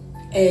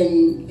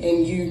 And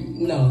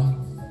no.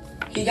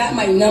 He got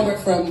my number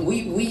from,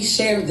 we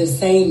shared the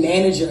same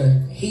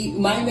manager.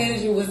 My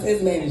manager was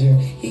his manager.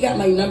 He got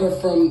my number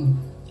from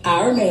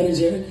our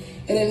manager.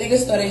 And the nigga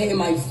started hitting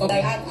my phone.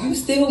 Like, you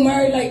still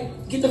married?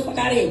 Like, get the fuck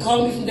out of here.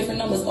 Calling me from different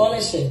numbers, all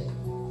that shit.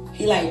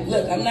 He like,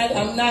 look, I'm not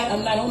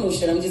on no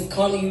shit. I'm just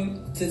calling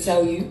you to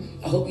tell you,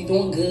 I hope you're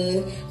doing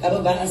good. Blah,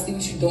 blah, blah. I see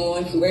what you're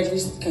doing.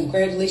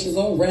 Congratulations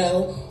on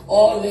Rel.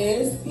 All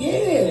this.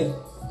 Yeah.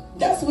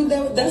 That's what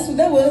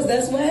that was.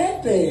 That's what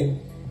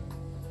happened.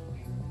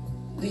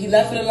 He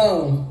left it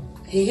alone.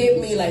 He hit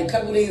me like a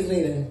couple days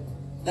later.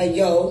 Like,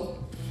 yo,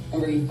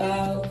 I'm ready to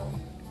file.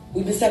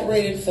 We've been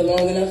separated for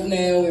long enough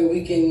now where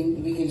we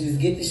can just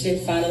get the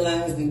shit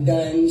finalized and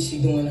done.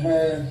 She doing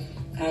her.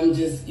 I'm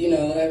just,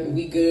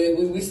 we good.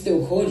 We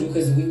still cordial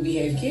because we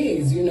have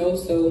kids,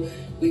 so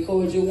we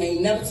cordial. Ain't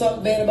never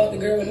talked bad about the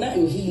girl or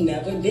nothing. He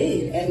never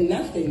did. And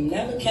nothing.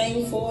 Never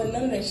came for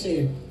none of that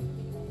shit.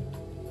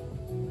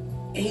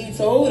 He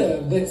told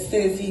her, but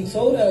since he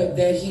told her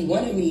that he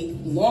wanted me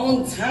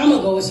long time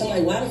ago, so I'm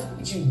like, why the fuck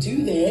would you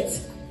do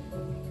that?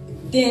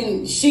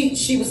 Then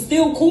she was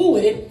still cool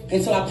with it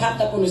until I popped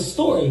up on the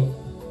story.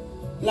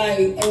 Like,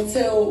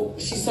 until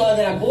she saw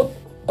that I bought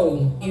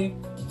it. You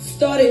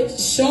started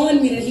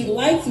showing me that he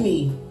liked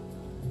me.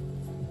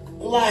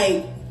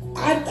 Like,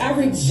 I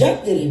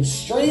rejected it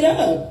straight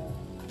up.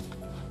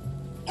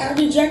 I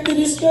rejected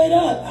it straight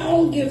up. I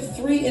don't give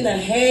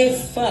 3.5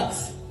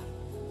 fucks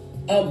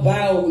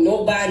about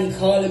nobody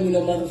calling me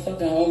no motherfucking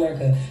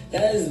homewrecker.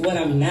 That is what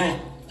I'm not.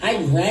 I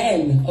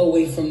ran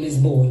away from this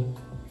boy.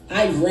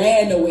 I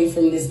ran away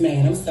from this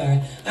man. I'm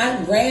sorry.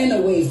 I ran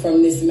away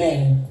from this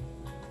man.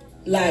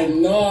 Like,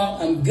 no,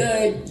 I'm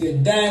good. You're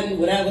done.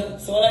 Whatever.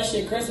 So all that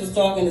shit Chris was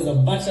talking is a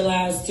bunch of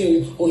lies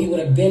too. Or he would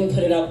have been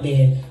put it up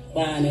there.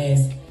 Lying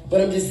ass.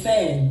 But I'm just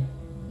saying.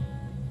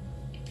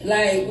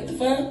 Like, what the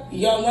fuck?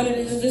 Y'all wanted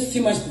it. It's just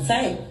too much to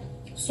take.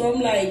 So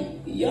I'm like,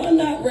 y'all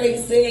not ready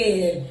to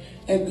say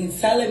and be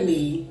telling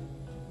me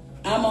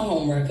I'm a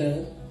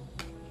homewrecker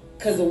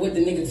because of what the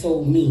nigga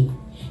told me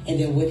and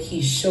then what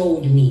he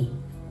showed me.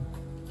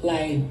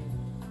 Like,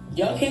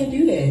 y'all can't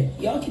do that.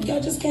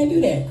 Y'all just can't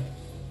do that.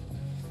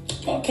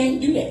 Y'all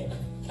can't do that.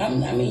 I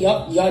mean,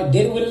 y'all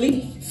did it with a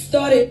lead.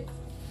 Started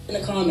in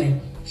a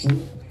comment.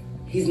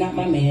 He's not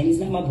my man. He's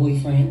not my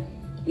boyfriend.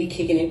 We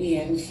kicking it. We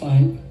having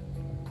fun.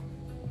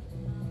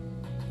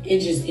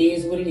 It just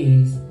is what it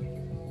is.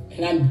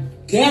 And I'm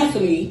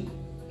definitely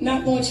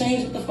not going to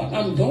change what the fuck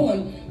I'm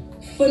doing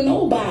for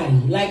nobody.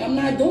 Like, I'm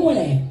not doing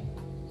that.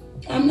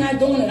 I'm not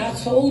doing it. I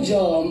told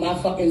y'all my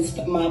fucking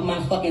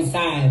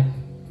side.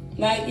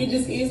 Like, it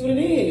just is what it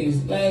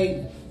is.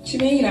 Like, What you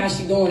mean how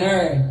she doing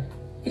her?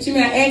 What you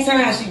mean? I asked her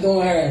how she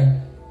doing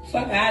her.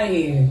 Fuck out of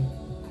here.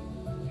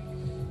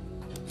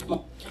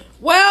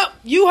 Well,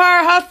 you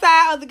heard her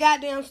side of the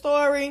goddamn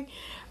story.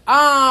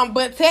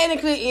 But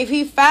technically, if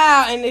he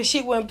filed and the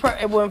shit wasn't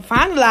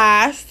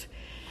finalized,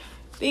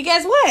 then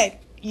guess what?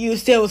 You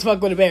still was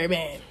fucking with a married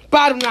man.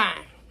 Bottom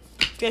line.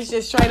 That's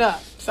just straight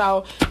up.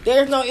 So,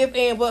 there's no ifs,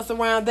 ands, buts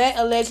around that,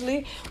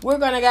 allegedly. We're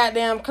gonna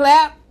goddamn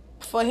clap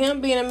for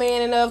him being a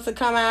man enough to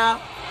come out.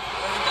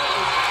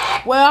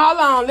 Well, hold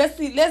on. Let's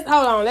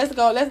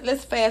go.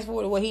 Let's fast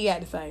forward to what he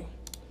had to say.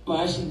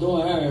 Why she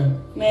doing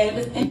her? Man,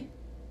 listen.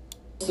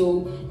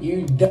 So,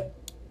 you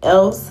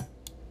else.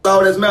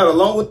 All that's matter,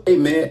 along with me,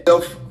 man.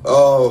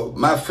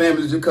 My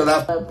family, just because I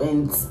up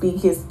and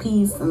speak his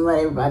piece and let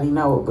everybody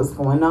know what was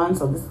going on.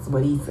 So this is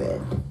what he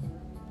said.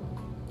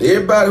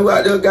 Everybody who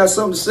out there got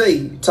something to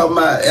say. Talking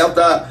about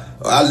after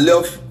I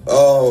left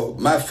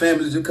my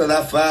family just because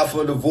I filed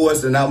for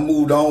divorce and I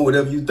moved on,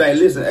 whatever you think.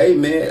 Listen, hey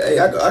man, hey,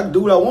 I can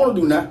do what I want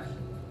to do now.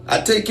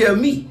 I take care of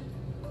me,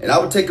 and I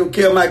would take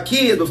care of my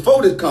kids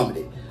before this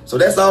comedy. So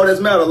that's all that's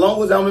matter. As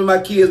long as I'm in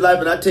my kids' life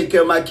and I take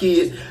care of my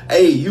kids,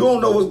 hey, you don't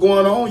know what's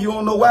going on. You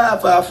don't know why I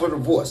filed for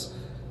divorce.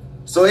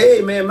 So,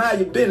 hey, man, mind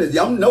your business.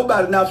 I'm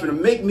nobody now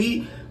finna make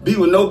me be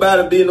with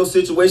nobody, be in no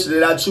situation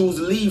that I choose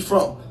to leave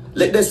from.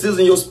 Let that sizzle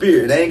in your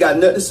spirit. I ain't got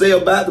nothing to say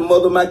about the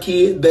mother of my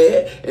kids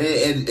bad.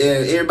 And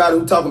everybody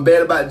who talking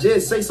bad about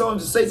Jess, say something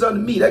to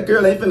me. That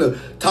girl ain't finna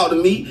talk to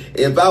me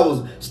if I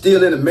was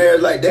still in a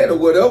marriage like that or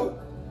whatever.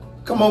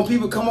 Come on,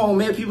 people. Come on,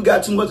 man. People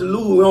got too much to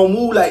lose. We don't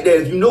move like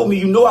that. If you know me,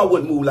 you know I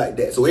wouldn't move like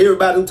that. So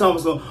everybody who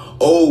talking something,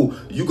 oh,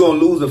 you gonna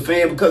lose a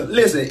fan because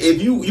listen,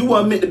 if you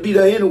weren't meant to be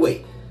there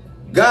anyway.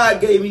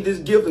 God gave me this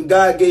gift and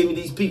God gave me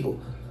these people.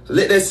 So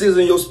let that sizzle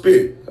in your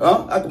spirit.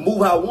 I can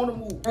move how I want to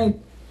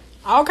move.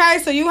 Okay,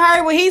 so you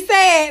heard what he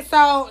said.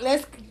 So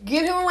let's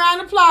give him a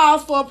round of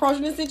applause for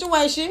approaching the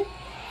situation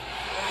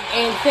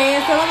and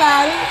saying something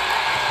about it.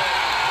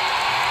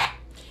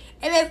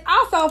 And let's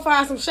also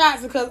fire some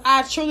shots because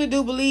I truly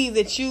do believe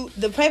that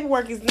the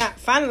paperwork is not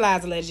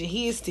finalized, allegedly.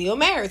 He is still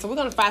married. So we're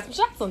going to fire some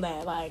shots on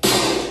that. Like,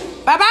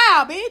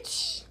 bye-bye,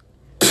 bitch.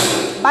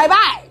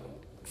 Bye-bye.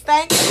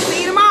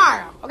 See you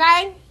tomorrow,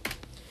 okay?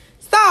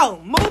 So,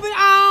 moving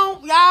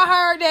on. Y'all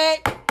heard that.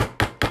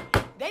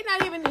 They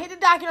not even hit the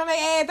docket on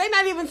their ass. They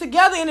not even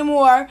together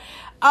anymore.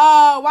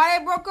 Why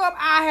they broke up,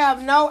 I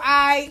have no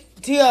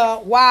idea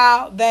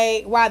why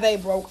they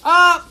broke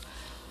up.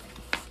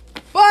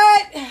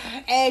 But,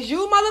 as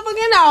you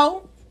motherfucking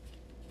know,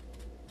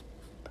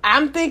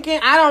 I'm thinking,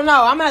 I don't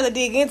know. I'm going to have to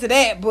dig into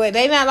that. But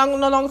they no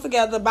longer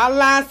together. Bottom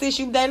line, sis,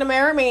 you dating a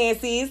married man,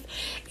 sis.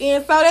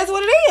 And so that's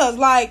what it is.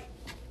 Like,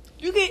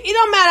 it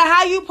don't matter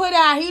how you put it,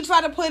 how you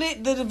try to put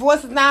it, the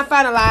divorce is not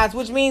finalized,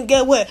 which means,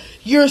 get what?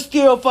 You're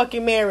still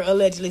fucking married,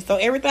 allegedly. So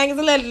everything is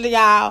allegedly,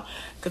 y'all.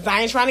 Because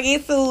I ain't trying to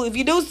get sued. If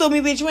you do sue me,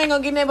 bitch, you ain't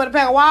going to get nothing but a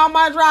pack of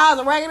Walmart drawers,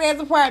 a ragged-ass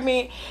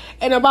apartment,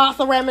 and a box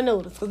of ramen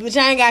noodles. Because, bitch,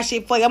 I ain't got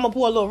shit for you. I'm going to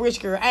pull a little rich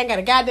girl. I ain't got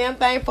a goddamn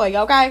thing for you,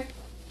 okay?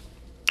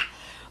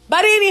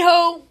 But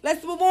anywho,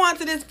 let's move on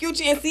to this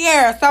Future and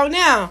Ciara. So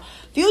now,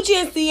 Future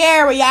and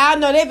Ciara, y'all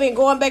know they've been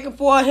going back and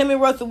forth, him and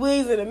Russell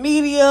Williams in the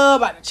media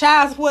about the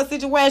child support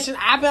situation.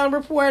 I've been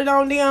reported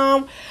on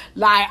them.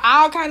 Like,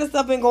 all kind of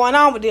stuff been going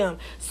on with them.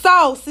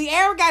 So,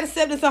 Ciara got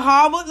accepted to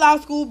Harvard Law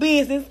School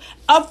business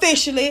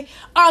officially,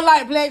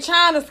 unlike Blac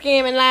Chyna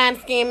scamming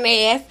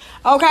ass.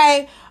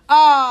 Okay?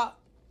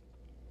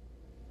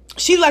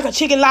 She like a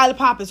chicken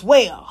lollipop as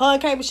well. Her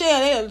and K.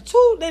 Michelle,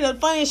 they the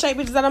funniest shaped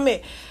bitches that I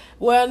met.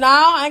 Well, no,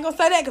 I ain't gonna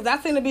say that because I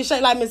seen the bitch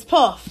shaped like Miss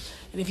Puff.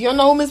 And if you don't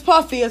know who Miss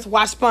Puff is,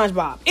 watch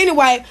SpongeBob.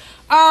 Anyway,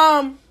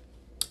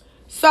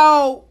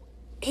 so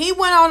he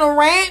went on a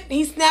rant.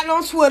 He snapped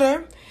on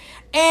Twitter.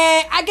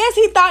 And I guess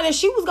he thought that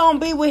she was going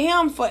to be with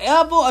him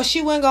forever or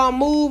she wasn't going to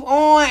move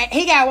on.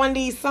 He got one of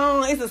these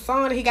songs. It's a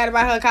song that he got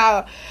about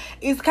her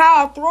it's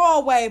called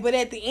Throwaway. But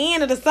at the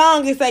end of the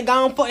song, it said,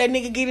 go on, fuck that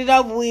nigga, get it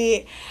over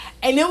with.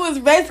 And it was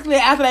basically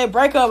after they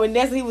break up, and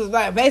that's he was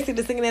like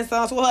basically singing that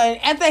song to her.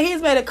 And after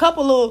he's made a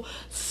couple little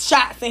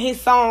shots in his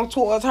song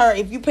towards her,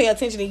 if you pay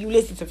attention and you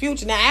listen to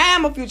Future. Now, I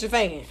am a Future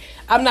fan.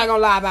 I'm not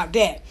gonna lie about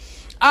that.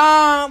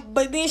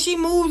 But then she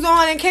moves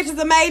on and catches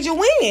a major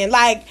win.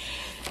 Like,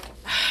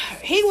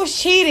 he was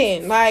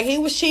cheating. Like, he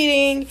was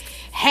cheating.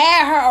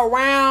 Had her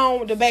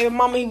around the baby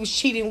mama he was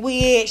cheating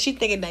with. She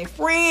thinking they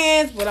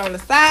friends, but on the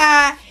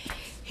side,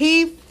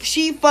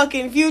 she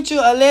fucking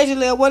Future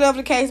allegedly or whatever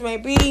the case may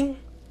be.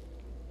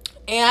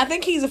 And I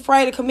think he's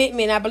afraid of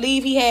commitment. I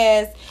believe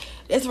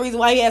that's the reason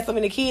why he has so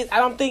many kids. I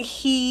don't think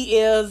he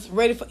is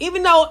ready for,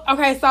 even though,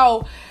 okay,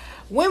 so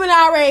women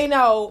already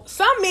know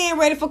some men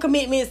ready for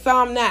commitment,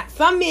 some not.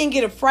 Some men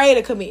get afraid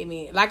of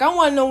commitment. Like, I'm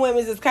one of them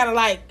women that's kind of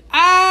like,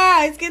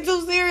 it's getting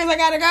too serious, I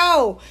gotta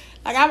go.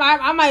 Like,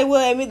 I might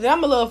well admit that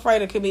I'm a little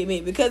afraid of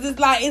commitment because it's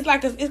kind of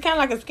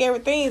like a scary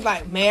thing. It's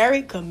like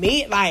married,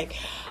 commit, like,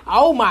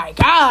 oh my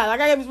God, like,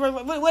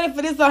 what if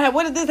this don't happen?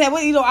 What if this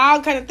happen?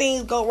 All kind of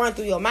things run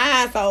through your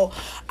mind. So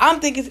I'm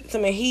thinking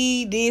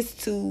her diss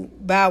to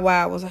Bow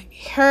Wow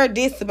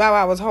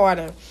was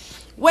harder.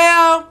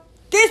 Well,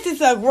 this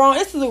is a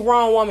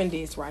grown woman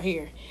diss right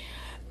here.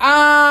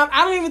 I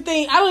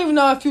don't even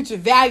know if Future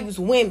values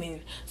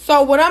women.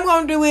 So what I'm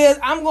going to do is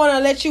I'm going to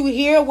let you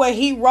hear what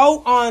he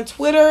wrote on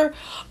Twitter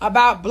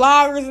about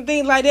bloggers and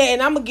things like that.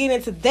 And I'm going to get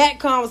into that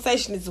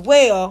conversation as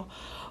well.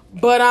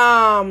 But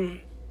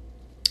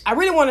I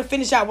really want to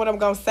finish out what I'm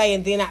going to say.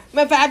 And then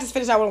I just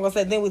finish out what I'm going to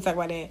say. Then we'll talk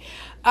about that.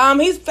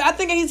 I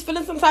think he's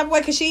feeling some type of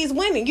way because she's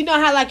winning. You know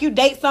how like you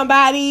date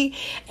somebody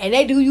and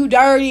they do you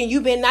dirty and you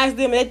been nice to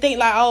them and they think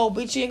like, oh,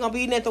 bitch, you ain't gonna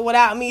be nothing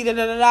without me.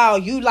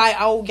 You like,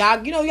 oh,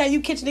 y'all, you know,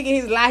 you catch a nigga in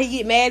his lie, he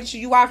get mad at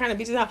you. You all kind of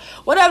bitches,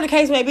 whatever the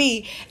case may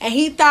be. And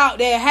he thought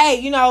that, hey,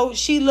 you know,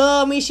 she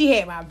loved me. She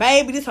had my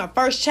baby. This is her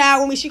first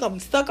child with me. She gonna be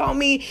stuck on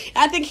me.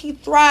 I think he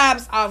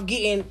thrives off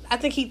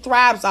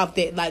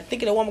that, like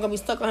thinking a woman gonna be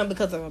stuck on him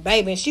because of a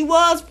baby. And she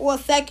was for a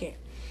second.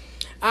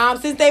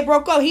 Since they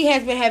broke up, he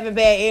has been having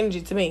bad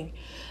energy to me.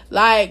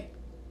 Like,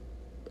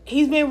 I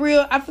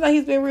feel like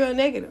he's been real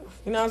negative.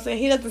 You know what I'm saying?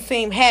 He doesn't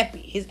seem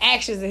happy. His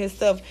actions and his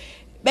stuff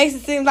makes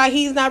it seem like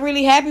he's not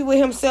really happy with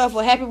himself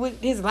or happy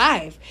with his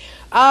life.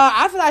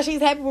 I feel like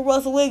she's happy with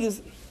Russell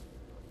Williams.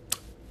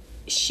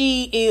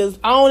 She is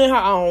owning her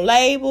own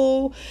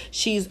label.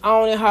 She's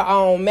owning her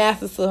own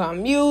masters to her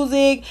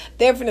music.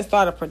 They're finna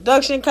start a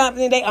production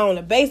company. They own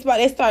the baseball.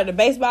 They started a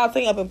baseball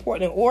team up in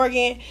Portland,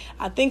 Oregon.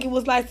 I think it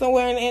was like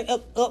somewhere in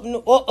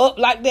up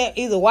like that.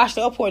 Either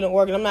Washington or Portland,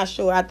 Oregon. I'm not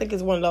sure. I think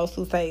it's one of those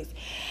two states.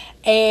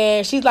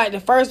 And she's like the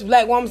first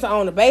black woman to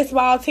own a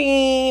baseball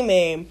team.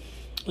 And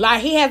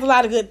like he has a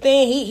lot of good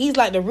things. He's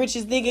like the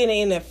richest nigga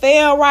in the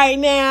NFL right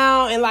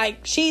now. And like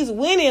she's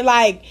winning.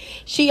 Like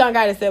she done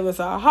got herself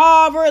to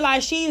Harvard.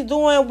 Like she's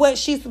doing what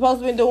she's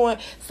supposed to be doing.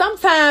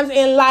 Sometimes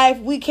in life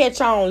we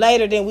catch on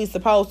later than we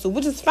supposed to,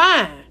 which is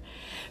fine.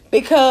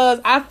 Because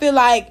I feel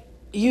like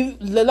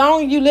the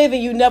longer you live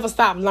and you never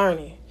stop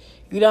learning.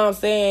 You know what I'm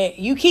saying?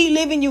 You keep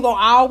living, you're going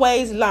to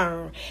always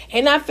learn.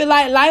 And I feel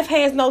like life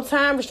has no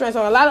time restraints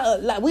on a lot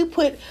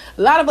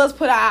of us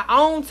put our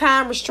own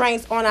time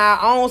restraints on our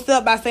own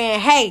self by saying,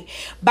 hey,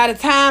 by the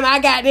time I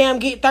goddamn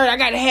get 30, I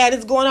got to have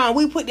this going on.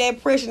 We put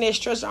that pressure and that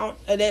stress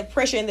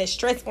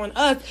on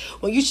us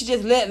when you should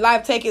just let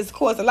life take its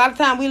course. A lot of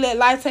time we let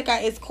life take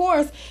its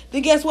course,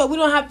 then guess what?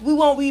 We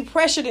won't be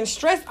pressured and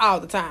stressed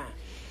all the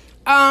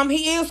time.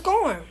 He is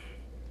scoring.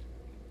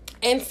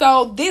 And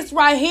so this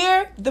right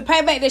here, the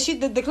payback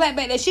that the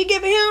clapback that she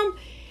giving him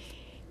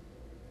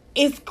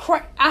is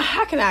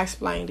how can I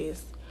explain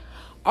this?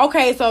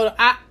 Okay, so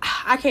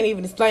I can't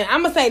even explain it.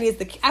 I'm gonna say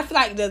this. I feel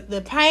like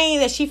the pain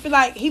that he feel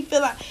like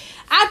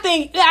I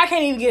think I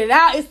can't even get it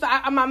out. It's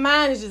my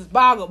mind is just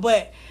boggled,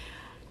 but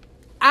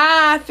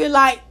I feel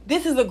like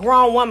this is a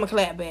grown woman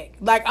clapback.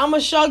 Like, I'm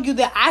gonna show you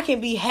that I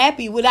can be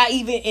happy without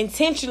even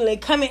intentionally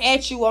coming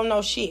at you on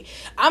no shit.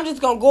 I'm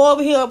just gonna go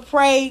over here,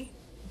 pray,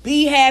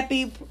 be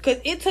happy, because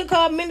it took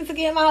her a minute to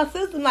get in my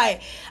system.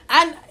 Like,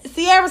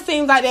 Ciara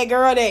seems like that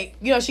girl that,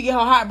 you know, she get her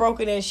heart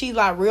broken and she's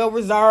like real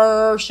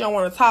reserved. She don't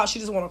want to talk. She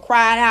just want to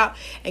cry it out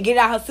and get it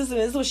out her system.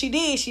 And this is what she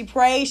did. She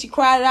prayed, she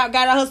cried it out,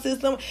 got it out her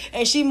system,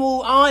 and she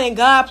moved on. And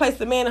God placed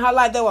a man in her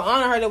life that will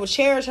honor her, that will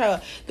cherish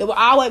her, that will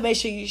always make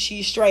sure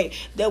she's straight,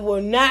 that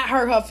will not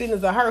hurt her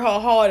feelings or hurt her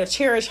heart, or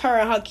cherish her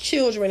and her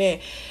children, and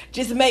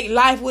just make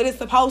life what it's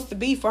supposed to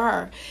be for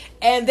her.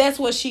 And that's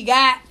what she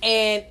got.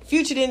 And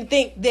Future didn't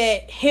think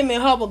that him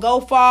and her would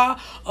go far.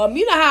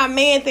 You know how a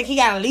man think he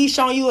got a leash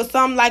on you or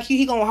something like you,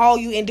 he gonna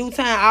hold you in due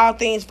time, all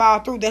things fall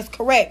through. That's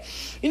correct.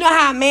 You know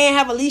how a man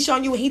have a leash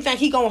on you and he think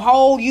he gonna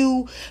hold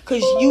you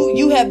because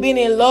you have been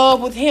in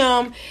love with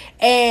him,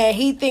 and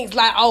he thinks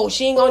like, oh,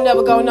 she ain't gonna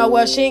never go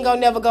nowhere, she ain't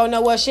gonna never go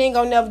nowhere, she ain't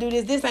gonna never do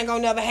this ain't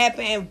gonna never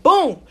happen, and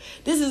boom,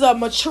 this is a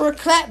mature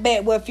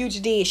clapback what Future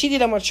did. She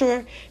did a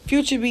mature.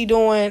 Future be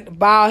doing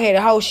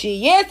bald-headed hoe shit.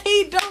 Yes,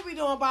 he do be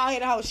doing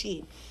bald-headed hoe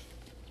shit.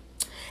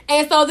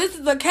 And so this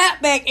is a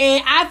clapback,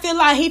 and I feel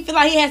like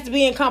he has to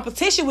be in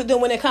competition with them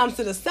when it comes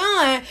to the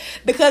son,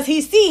 because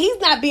he's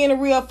not being a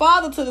real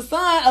father to the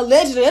son,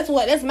 allegedly.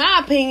 That's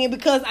my opinion,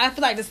 because I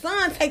feel like the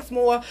son takes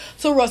more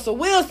to Russell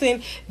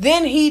Wilson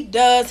than he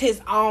does his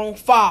own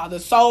father.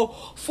 So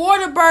for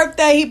the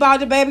birthday, he bought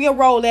the baby a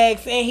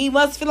Rolex, and he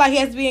must feel like he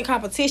has to be in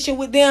competition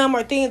with them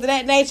or things of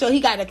that nature. He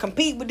got to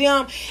compete with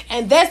them,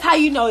 and that's how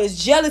you know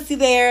it's jealousy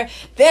there.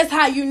 That's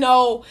how you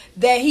know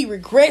that he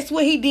regrets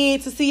what he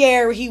did to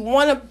Ciara. He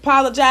want to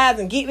apologize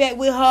and get back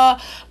with her,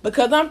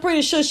 because I'm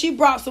pretty sure she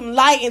brought some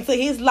light into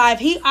his life.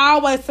 He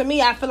always, to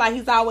me, I feel like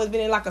he's always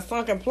been in like a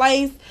sunken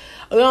place.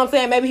 You know what I'm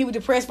saying? Maybe he was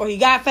depressed before he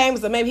got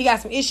famous, or maybe he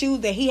got some issues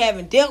that he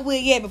haven't dealt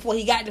with yet before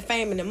he got the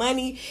fame and the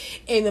money.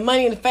 And the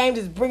money and the fame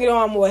just bring it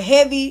on more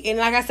heavy. And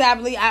like I said, I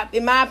believe,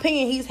 in my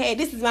opinion,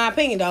 this is my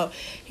opinion though,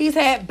 he's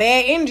had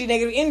bad energy,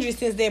 negative energy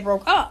since they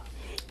broke up.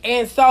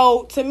 And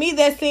so, to me,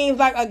 that seems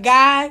like a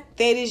guy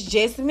that is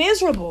just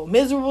misery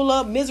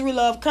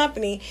love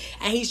company,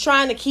 and he's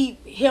trying to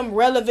keep him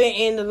relevant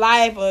in the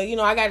life of, you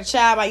know, I got a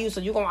child by you, so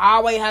you're going to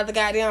always have to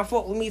goddamn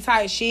fuck with me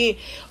type shit.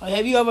 Or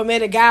have you ever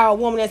met a guy or a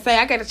woman that say,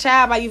 I got a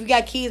child by you, if you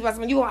got kids by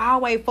someone, you're going to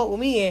always fuck with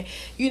me, and,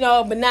 you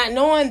know, but not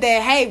knowing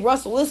that, hey,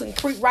 Russell Wilson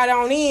creep right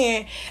on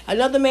in,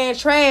 another man's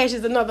trash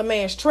is another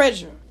man's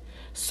treasure.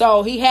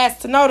 So, he has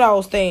to know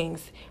those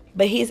things.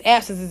 But his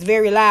absence is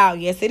very loud.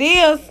 Yes, it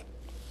is.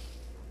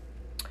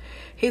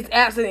 His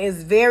absence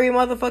is very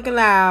motherfucking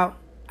loud.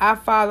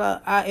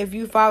 If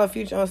you follow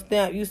Future on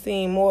Snap, you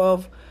seen more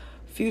of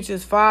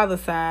Future's father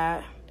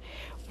side.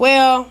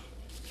 Well,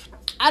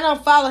 I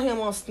don't follow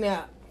him on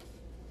Snap.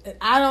 And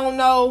I don't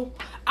know.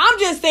 I'm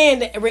just saying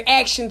the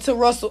reaction to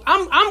Russell.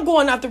 I'm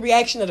going off the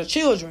reaction of the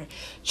children.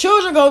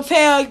 Children gonna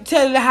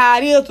tell you how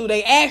it is through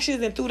their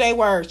actions and through their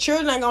words.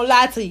 Children ain't gonna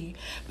lie to you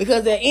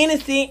because they're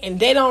innocent and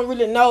they don't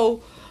really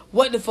know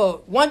what the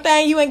fuck. One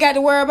thing you ain't got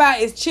to worry about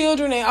is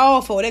children and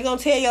all for. They're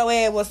gonna tell your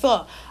ass what's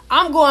up.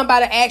 I'm going by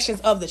the actions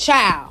of the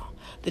child.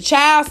 The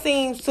child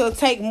seems to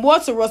take more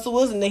to Russell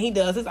Wilson than he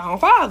does his own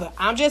father.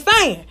 I'm just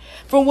saying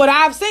from what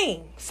I've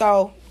seen.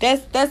 So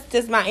that's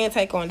just my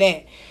intake on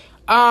that.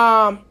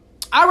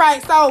 All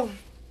right, so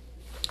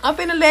I'm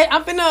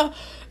finna,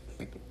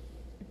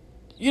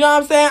 you know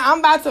what I'm saying? I'm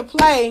about to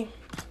play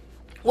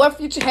what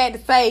Future had to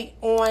say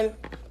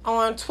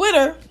on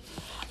Twitter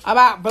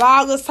about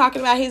bloggers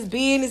talking about his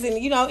business,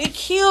 and, you know, it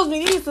kills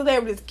me. These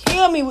celebrities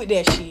kill me with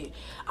that shit.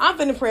 I'm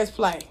finna press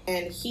play.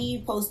 And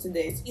he posted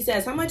this. He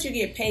says, how much you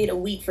get paid a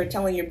week for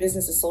telling your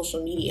business to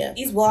social media?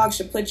 These blogs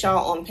should put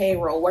y'all on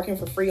payroll. Working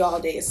for free all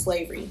day is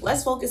slavery.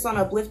 Let's focus on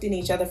uplifting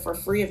each other for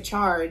free of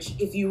charge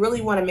if you really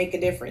want to make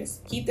a difference.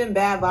 Keep them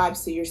bad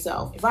vibes to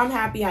yourself. If I'm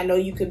happy, I know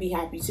you could be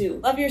happy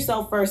too. Love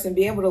yourself first and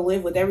be able to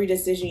live with every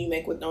decision you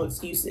make with no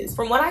excuses.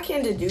 From what I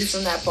can deduce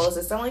from that post,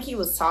 it sounded like he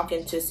was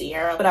talking to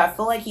Ciara, but I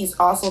feel like he's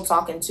also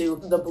talking to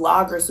the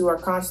bloggers who are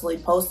constantly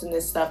posting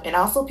this stuff, and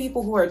also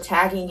people who are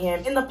tagging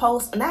him in the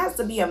post. And that has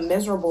to be a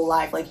miserable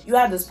life. Like, you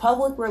have this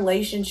public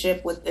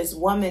relationship with this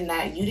woman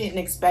that you didn't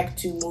expect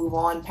to move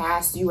on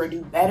past you or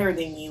do better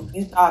than you.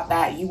 You thought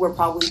that you were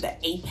probably the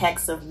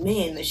apex of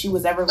men that she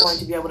was ever going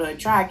to be able to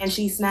attract, and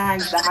she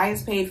snags the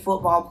highest paid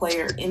football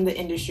player in the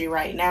industry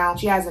right now.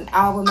 She has an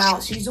album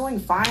out. She's doing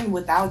fine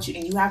without you,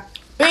 and you have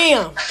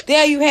bam,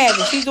 there you have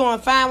it. She's doing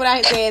fine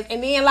without his ass.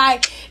 And then,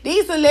 like,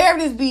 these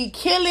celebrities be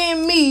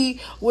killing me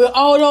with,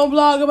 oh, don't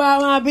blog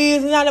about my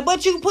business.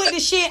 But you put the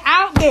shit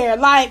out there.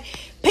 Like,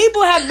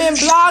 people have been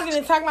blogging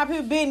and talking about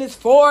people's business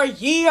for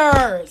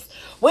years.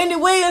 Wendy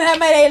Williams have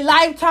made a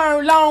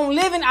lifetime long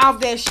living off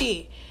that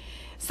shit.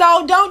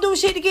 So don't do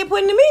shit to get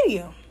put in the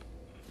media.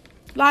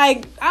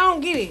 Like, I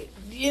don't get it.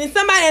 And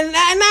somebody,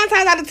 9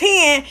 times out of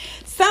 10,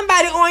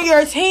 somebody on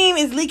your team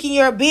is leaking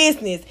your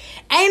business.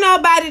 Ain't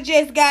nobody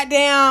just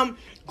goddamn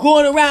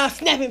going around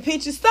snapping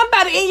pictures.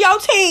 Somebody in your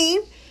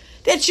team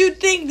that you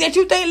think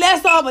less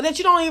of, but that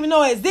you don't even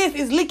know exists,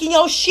 is leaking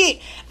your shit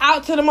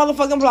out to the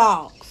motherfucking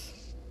blogs.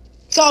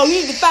 So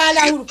you need to find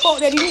out who the fuck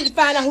that is. You need to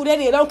find out who that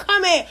is. Don't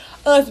come at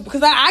us,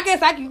 because I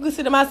guess I can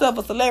consider myself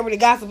a celebrity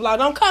gossip blogger.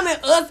 Don't come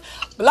at us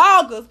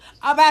bloggers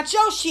about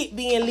your shit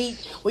being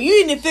leaked when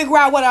you need to figure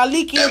out what our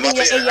leak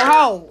is in your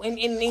hole, in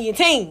your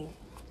team.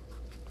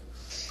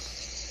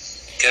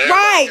 Can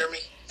everybody hear me?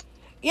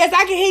 Yes,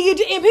 I can hear you.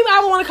 And people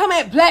always want to come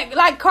at black,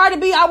 like Cardi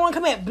B, I want to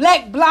come at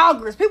black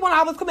bloggers. People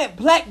always come at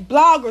black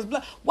bloggers.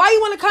 Why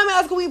you want to come at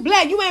us because we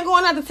black? You ain't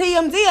going out to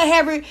TMZ or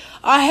Harry,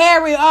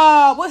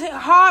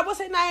 what's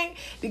his name?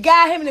 The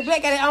guy, him and the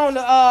black guy that on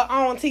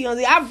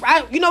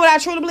TMZ. You know what I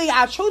truly believe?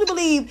 I truly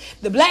believe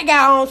the black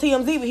guy on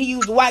TMZ, but he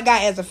used the white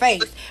guy as a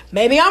face.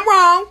 Maybe I'm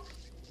wrong.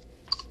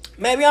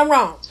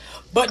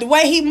 But the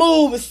way he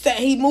moves,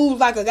 he moves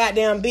like a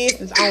goddamn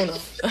business owner.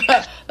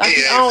 Like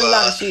he owns a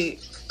lot of shit.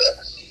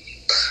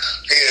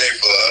 He ain't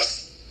for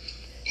us.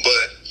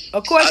 But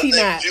of course he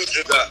not.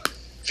 Future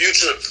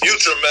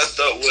messed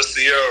up with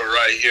Ciara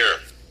right here.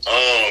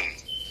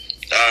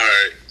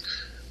 Alright.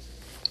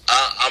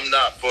 I'm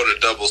not for the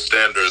double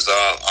standards.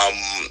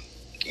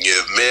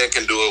 If men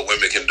can do it,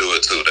 women can do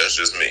it too. That's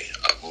just me.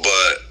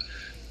 But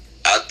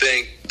I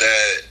think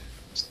that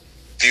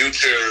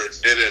Future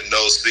didn't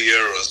know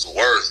Ciara's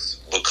worth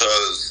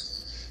because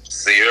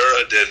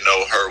Ciara didn't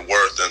know her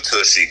worth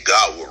until she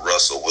got with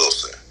Russell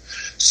Wilson.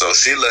 So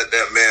she let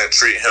that man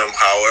treat him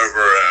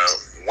however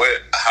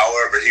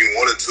he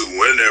wanted to,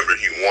 whenever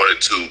he wanted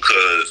to,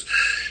 because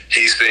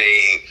he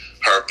seen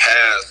her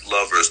past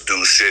lovers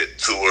do shit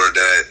to her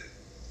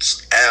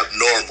that's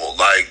abnormal.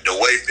 Like, the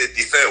way 50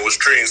 Cent was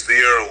treating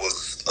Ciara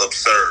was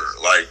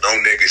absurd. Like,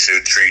 no nigga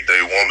should treat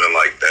a woman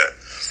like that.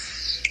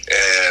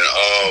 And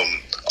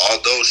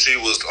although she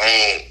was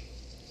on,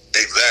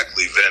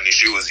 exactly, Vanny,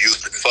 she was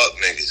used to fuck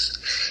niggas.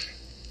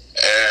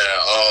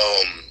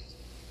 And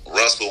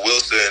Russell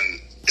Wilson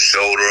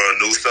showed her a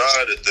new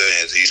side of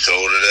things. He showed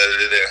her that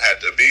it didn't have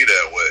to be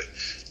that way.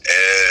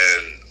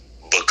 And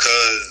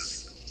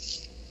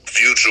because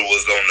Future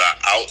was on the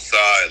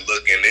outside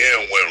looking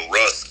in when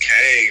Russ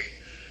came,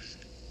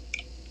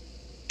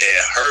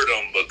 it hurt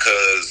him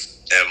because,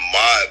 in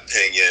my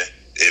opinion,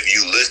 if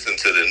you listen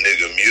to the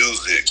nigga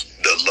music,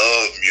 the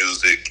love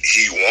music,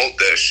 he want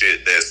that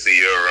shit that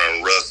Ciara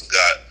and Russ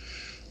got,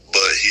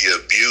 but he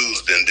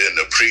abused and didn't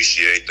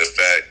appreciate the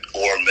fact,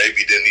 or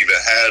maybe didn't even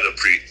have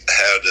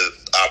the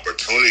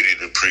opportunity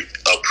to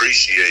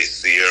appreciate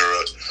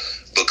Ciara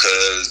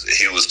because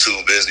he was too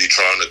busy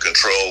trying to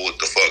control what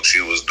the fuck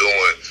she was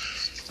doing,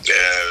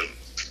 and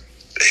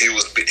he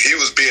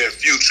was being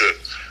Future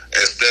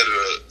instead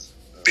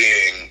of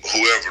being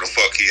whoever the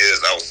fuck he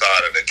is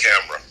outside of the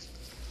camera.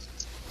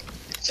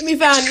 Let me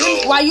find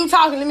while you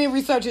talking. Let me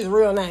research his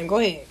real name. Go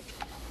ahead.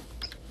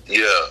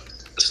 Yeah,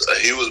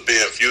 he was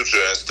being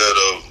Future instead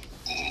of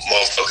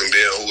motherfucking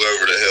being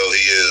whoever the hell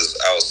he is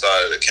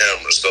outside of the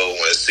camera. So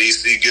when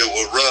CC get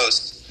with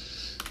Russ,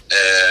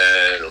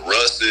 and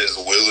Russ is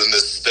willing to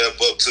step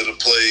up to the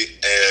plate,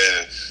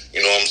 and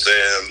you know what I'm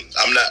saying,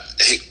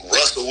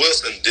 Russell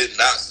Wilson did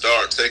not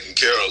start taking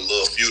care of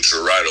Lil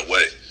Future right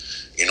away.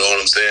 You know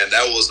what I'm saying?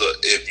 That was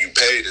if you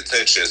paid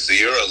attention,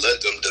 Ciara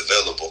let them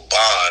develop a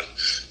bond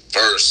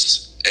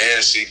first,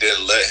 and she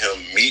didn't let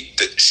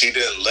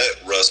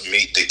Russ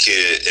meet the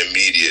kid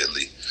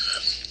immediately.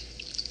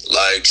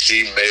 Like,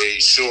 she made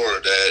sure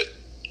that,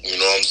 you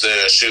know what I'm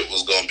saying, shit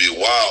was gonna be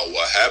wild.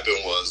 What happened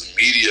was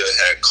media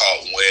had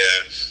caught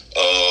wind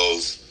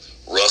of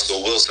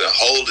Russell Wilson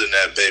holding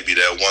that baby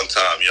that one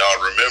time.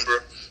 Y'all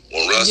remember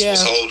when Russ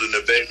was holding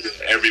the baby?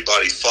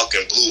 Everybody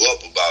fucking blew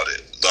up about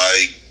it.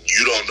 Like,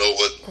 you don't know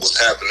what was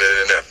happening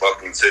in that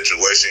fucking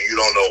situation. You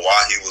don't know why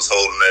he was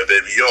holding that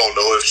baby. You don't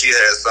know if she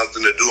had something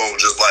to do and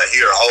was just like,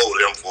 here,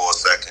 hold him for a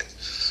second.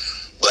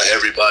 But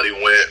everybody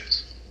went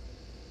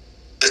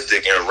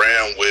and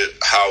ran with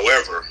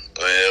however.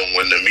 And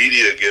when the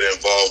media get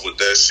involved with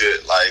that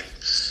shit, like,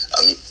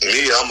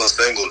 I'm a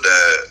single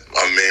dad.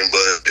 I mean,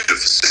 but if the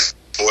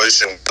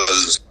situation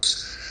was,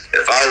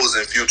 if I was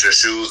in Future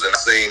shoes and I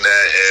seen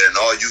that, and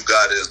all you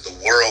got is the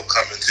world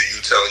coming to you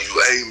telling you,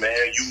 hey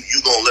man, you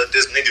gonna let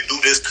this nigga do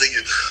this to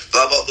you,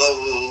 blah blah blah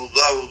blah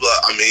blah blah blah.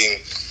 I mean,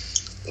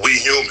 we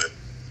human.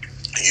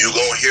 You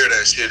gonna hear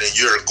that shit and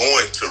you're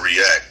going to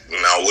react.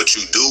 Now, what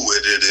you do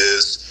with it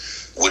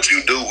is what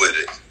you do with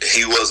it.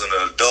 He wasn't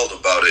an adult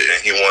about it, and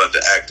he wanted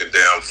to act a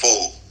damn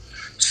fool.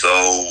 So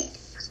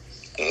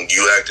when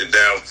you act a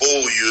damn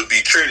fool, you'd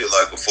be treated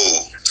like a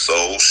fool.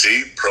 So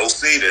she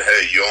proceeded,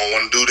 hey, you don't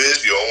want to do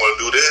this, you don't want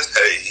to do this,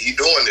 hey, he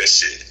doing this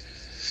shit.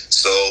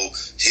 So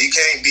he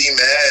can't be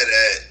mad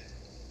at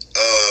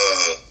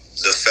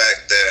the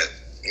fact that,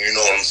 you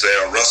know what I'm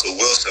saying, Russell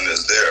Wilson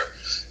is there.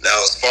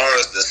 Now, as far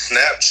as the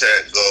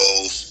Snapchat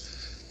goes,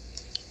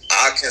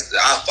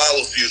 I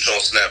follow Future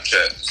on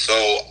Snapchat. So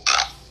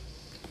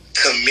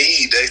to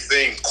me, they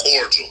seem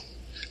cordial.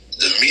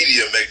 The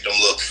media make them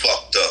look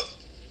fucked up.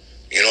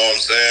 You know what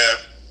I'm saying?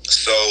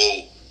 So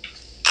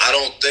I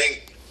don't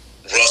think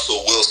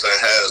Russell Wilson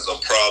has a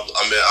problem.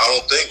 I mean, I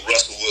don't think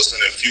Russell Wilson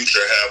and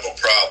Future have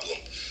a problem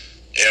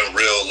in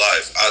real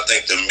life. I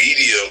think the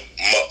media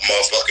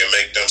motherfucking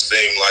make them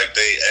seem like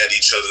they at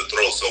each other's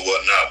throats or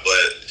whatnot.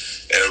 But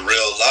in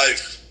real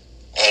life,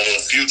 on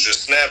Future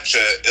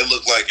Snapchat, it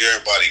looked like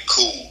everybody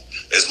cool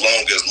as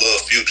long as Lil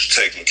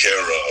Future taken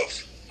care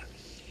of.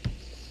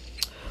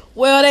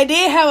 Well, they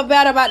did have a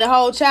battle about the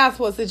whole child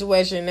support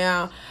situation.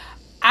 Now,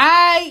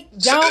 I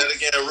don't... Say that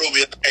again,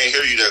 Ruby. I can't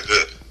hear you that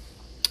good.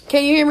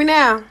 Can you hear me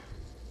now?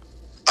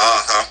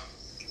 Uh-huh.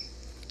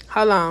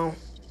 Hold on.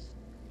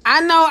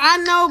 I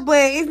know, but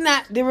it's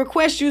not... The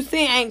request you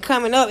sent ain't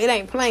coming up. It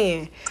ain't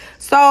playing.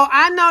 So,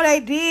 I know they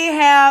did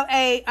have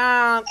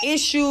a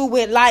issue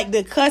with, like,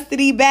 the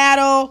custody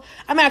battle.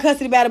 I mean, not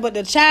custody battle, but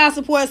the child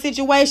support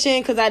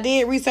situation, because I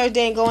did research that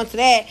and go into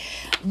that.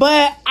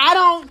 But I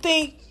don't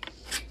think...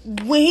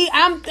 When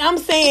I'm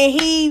saying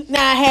he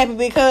not happy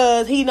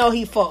because he know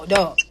he fucked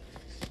up.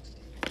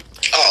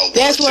 Oh,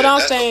 that's what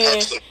I'm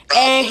saying.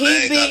 And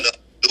he got nothing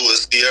to do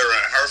with Ciara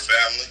and her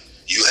family.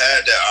 You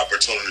had that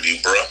opportunity,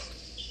 bro.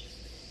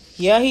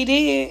 Yeah, he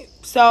did.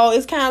 So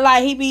it's kind of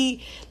like he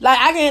be like,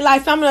 I can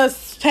like some of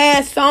the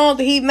past songs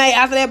that he made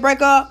after that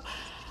breakup.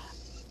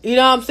 You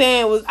know what I'm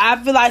saying?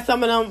 I feel like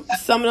some of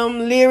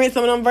them lyrics,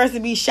 some of them verses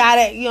be shot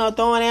at, you know,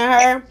 throwing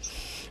at her.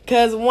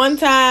 Cause one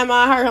time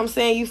I heard him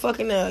saying, "You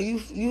fucking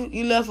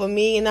you left a $1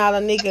 million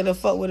nigga to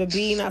fuck with a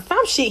B." Now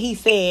some shit he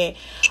said,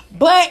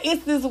 but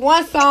it's this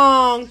one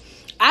song.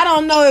 I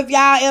don't know if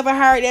y'all ever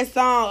heard that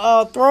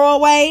song,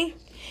 "Throwaway."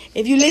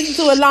 If you listen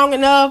to it long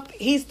enough,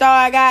 he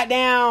started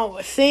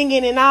goddamn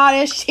singing and all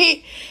that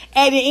shit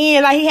at the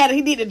end, like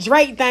he did the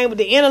Drake thing with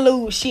the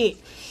interlude shit,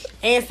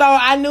 and so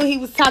I knew he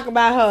was talking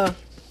about her.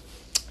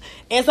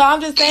 And so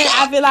I'm just saying,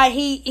 I feel like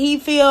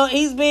he's been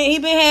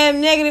having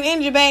negative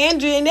energy, bad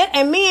energy, and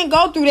men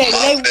go through that.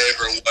 My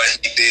favorite what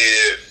he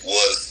did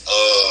was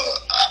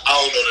I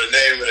don't know the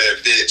name of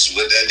that bitch,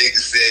 but that nigga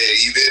said,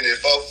 even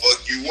if I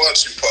fuck you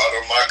once, you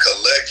part of my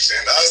collection.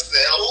 I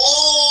said,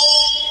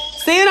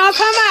 ooh. See what I'm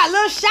talking about?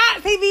 Little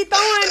shots he be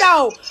throwing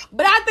though.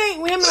 But I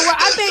think with him,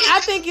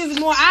 I think it's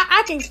more.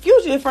 I can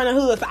Future in front of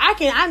hood, so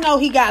I know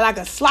he got like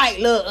a slight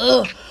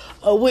little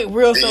with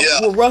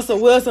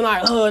Russell Wilson,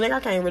 like, nigga, I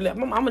can't really,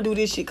 I'm gonna do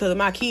this shit because of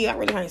my kid. I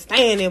really can't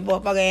stand that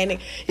motherfucker ass nigga.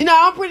 You know,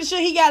 I'm pretty sure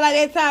he got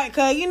like that time,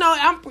 cause you know,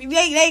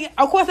 they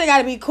of course they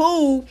gotta be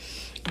cool,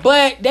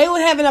 but they were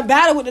having a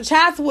battle with the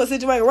child support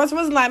situation. Russell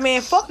Wilson like,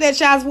 man, fuck that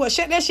child support,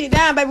 shut that shit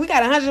down, baby. We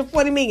got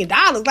 $140 million.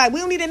 Like, we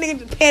don't need that nigga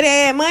to pay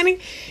that ass money.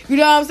 You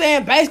know what I'm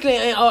saying? Basically,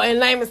 in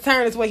layman's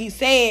terms, is what he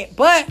said.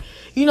 But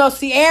you know,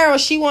 Ciara,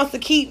 she wants to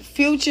keep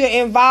Future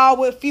involved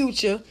with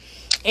Future.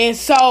 And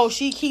so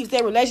she keeps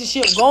their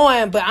relationship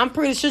going. But I'm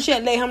pretty sure she'll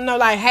let him know,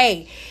 like,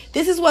 hey,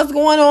 this is what's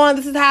going on.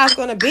 This is how it's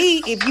going to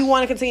be if you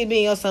want to continue to be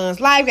in your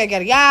son's life.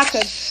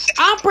 Because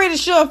I'm pretty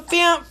sure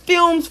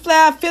feelings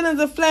are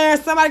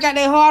flaring. Somebody got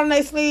their heart on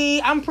their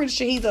sleeve. I'm pretty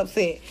sure he's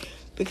upset.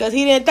 Because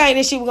he didn't think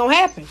this shit was going to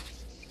happen.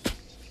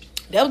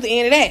 That was the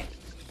end of that.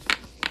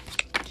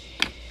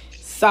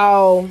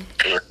 So,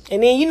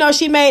 and then, you know,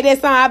 she made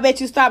that song, I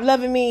Bet You Stop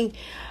Loving Me.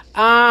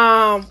 When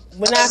I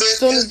first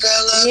saw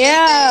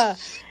her.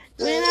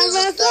 And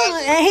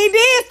he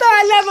did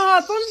start loving her.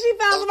 As soon as she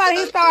found somebody,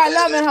 he started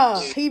loving her.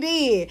 He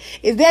did.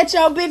 Is that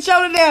your bitch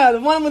over there? The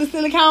one with the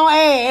silicone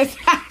ass.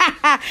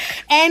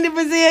 And the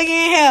Brazilian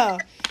hair.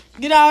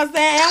 You know what I'm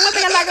saying? And one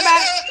thing I like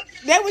about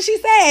that's what she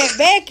said,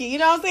 Becky. You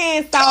know what I'm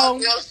saying?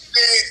 So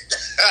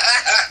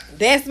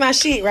that's my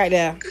shit right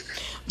there.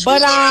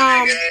 But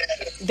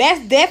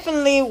that's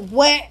definitely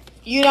what,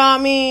 you know what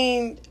I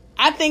mean?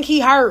 I think he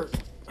hurt.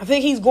 I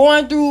think he's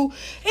going through,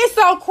 it's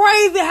so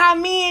crazy how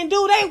men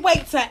do. They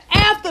wait till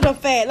after the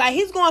fact. Like,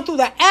 he's going through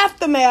the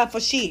aftermath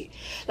for shit.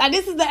 Like,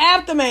 this is the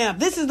aftermath.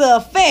 This is the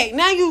effect.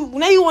 Now you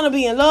want to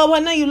be in love with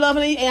her. Now you love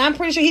her. And I'm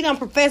pretty sure he done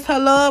professed her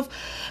love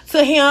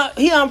to him.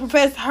 He done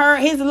professed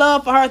his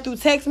love for her through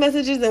text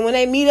messages. And when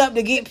they meet up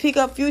to pick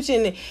up Future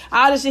and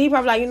all this shit, he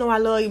probably like, you know, I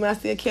love you, but I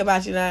still care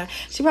about you now.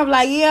 She probably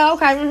like, yeah,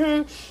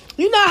 okay,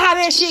 You know how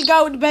that shit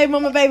go with the baby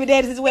mama, baby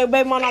daddy situation.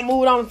 Baby mama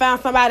moved on and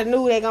found somebody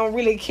new that gonna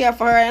really care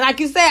for her. And like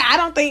you said, I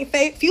don't think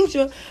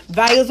Future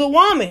values a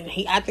woman.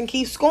 I think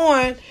he's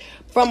scorned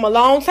from a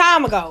long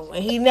time ago,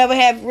 and he never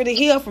have really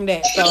healed from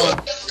that. So,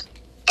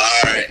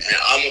 all right, and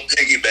I'm gonna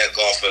piggyback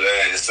off of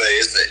that and say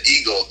it's an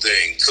ego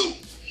thing too.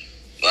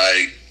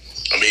 Like,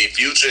 I mean,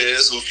 Future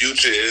is who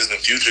Future is, and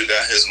Future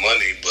got his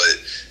money,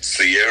 but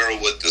Ciara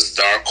with the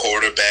star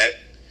quarterback,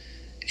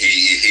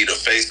 he the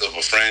face of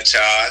a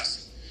franchise.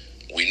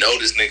 We know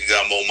this nigga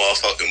got more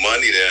motherfucking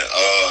money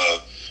than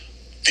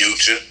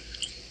Future.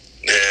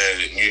 And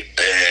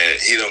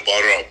he done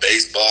bought her a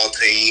baseball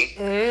team.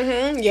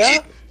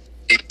 Yeah.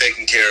 He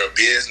taking care of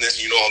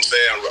business, you know what I'm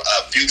saying?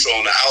 Future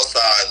on the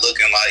outside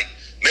looking like,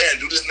 man,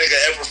 do this nigga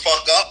ever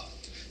fuck up?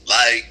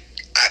 Like,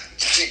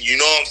 you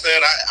know what I'm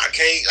saying? I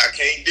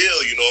can't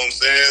deal, you know what I'm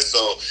saying?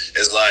 So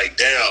it's like,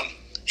 damn,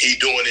 he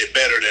doing it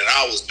better than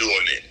I was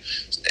doing it.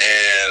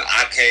 And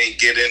I can't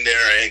get in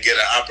there and get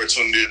an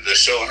opportunity to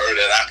show her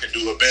that I can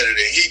do it better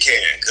than he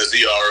can, because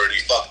he already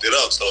fucked it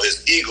up. So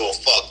his ego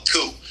fucked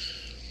too.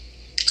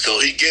 So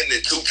he getting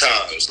it 2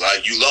 times.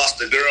 Like, you lost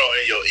the girl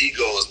and your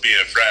ego is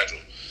being fragile.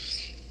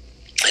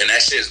 And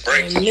that shit's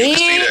breaking. You can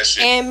see that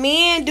shit. And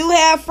men do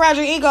have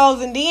fragile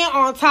egos. And then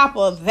on top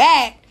of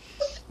that,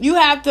 you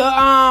have to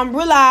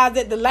realize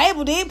that the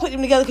label did put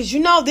them together, because you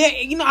know all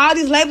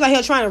these labels out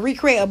here trying to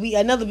recreate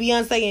another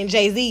Beyonce and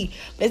Jay-Z.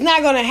 But it's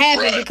not gonna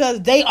happen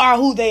because they are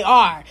who they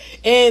are,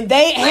 and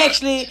they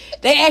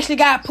actually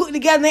got put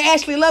together. They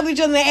actually love each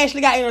other. They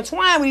actually got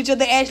intertwined with each other.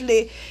 They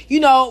actually,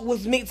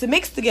 was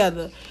mixed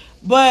together.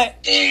 But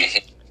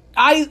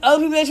all these other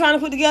people they're trying to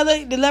put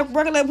together, the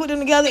record label put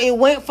them together, it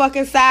went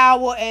fucking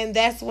sour, and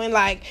that's when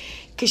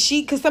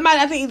Cause somebody,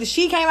 I think either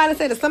she came out and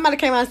said, or somebody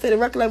came out and said the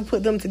record label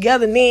put them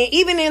together. And then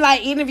even in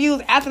like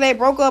interviews after they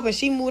broke up and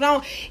she moved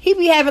on, he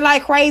be having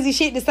like crazy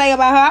shit to say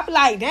about her. I be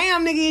like,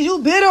 damn, nigga, is you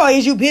bitter or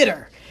is you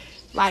bitter?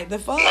 Like, the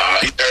fuck? Nah,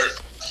 he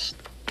hurt.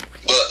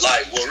 But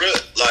like, really,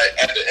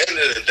 like, at the end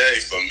of the day,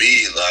 for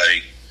me,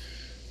 like,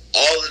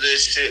 all of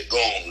this shit go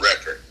on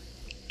record.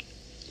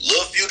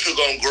 Lil Future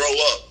gonna grow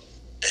up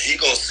and he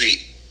gonna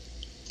see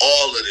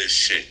all of this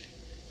shit.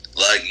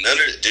 Like, none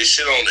of this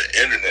shit on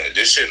the internet,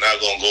 this shit not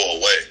gonna go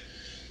away.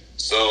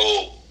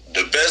 So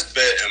the best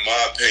bet, in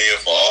my opinion,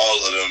 for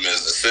all of them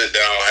is to sit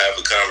down, have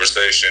a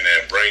conversation,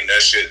 and bring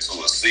that shit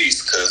to a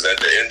cease. Because at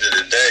the end of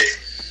the day,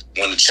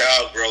 when the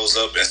child grows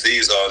up and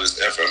sees all this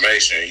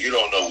information, you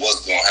don't know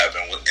what's gonna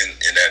happen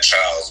in that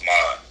child's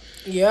mind.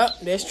 Yep,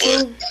 that's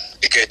true.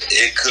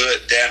 It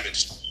could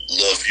damage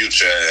Lil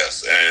Future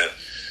ass, and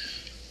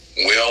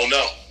we don't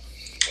know.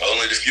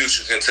 Only the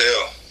future can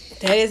tell.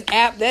 That is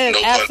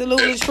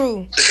absolutely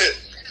true.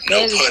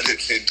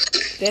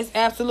 That's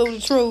absolutely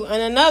true.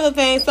 And another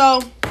thing, so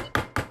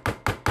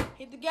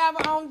hit the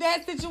gavel on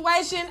that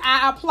situation.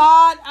 I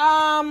applaud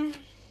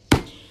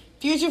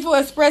Future for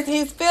expressing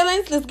his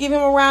feelings. Let's give him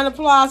a round of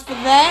applause for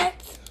that.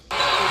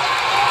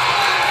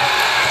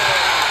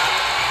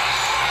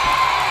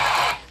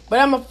 But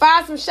I'm gonna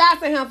fire some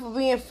shots at him for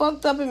being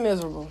fucked up and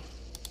miserable.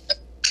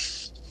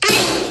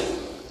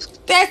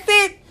 That's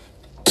it.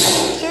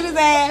 Shoot his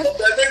ass.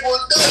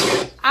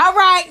 All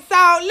right,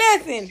 so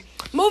listen.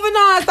 moving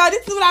on. So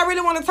this is what I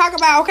really want to talk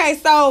about. Okay,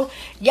 so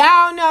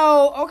y'all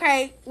know.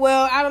 Okay,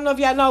 well, I don't know if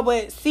y'all know,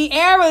 but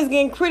Ciara is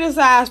getting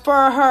criticized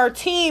for her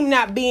team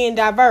not being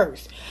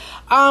diverse.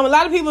 A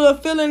lot of people are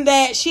feeling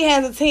that she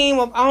has a team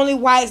of only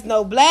whites,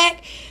 no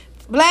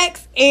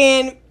blacks,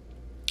 and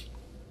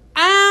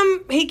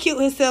he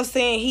killed himself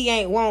saying he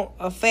ain't want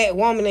a fat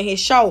woman in his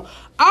show.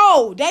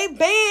 Oh, they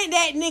banned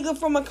that nigga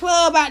from a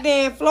club out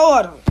there in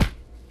Florida.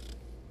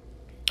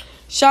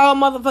 Sure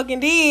motherfucking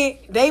did.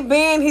 They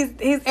banned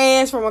his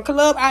ass from a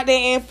club out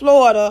there in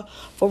Florida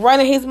for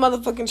running his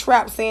motherfucking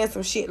trap, saying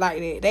some shit like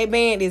that. They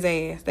banned his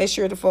ass. They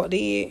sure the fuck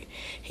did.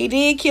 He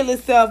did kill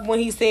himself when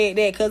he said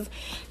that, because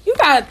you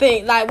gotta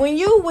think, like, when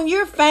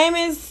you're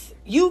famous,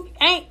 you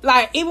ain't,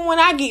 like, even when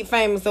I get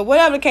famous or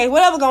whatever the case,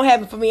 whatever gonna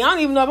happen for me, I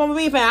don't even know if I'm gonna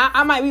be famous.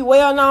 I might be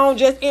well known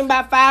just in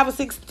about 5 or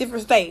 6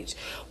 different states.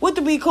 What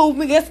to be cool for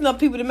me? That's enough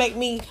people to make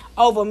me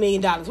over $1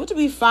 million. What to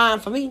be fine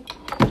for me?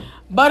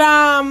 But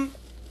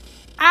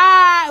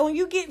when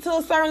you get to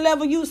a certain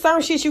level,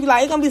 certain shit you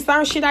like, it's gonna be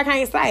certain shit I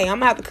can't say. I'm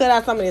gonna have to cut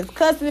out some of this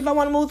cussing if I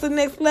want to move to the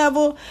next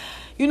level.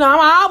 You know, I'm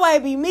gonna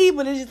always be me,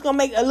 but it's just gonna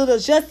make a little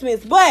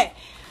adjustments. But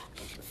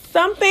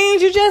some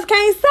things you just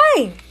can't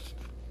say.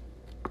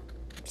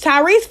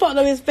 Tyrese fucked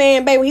up his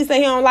fan base when he said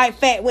he don't like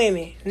fat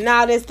women and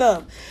all this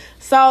stuff.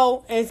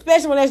 So, and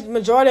especially when that's the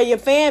majority of your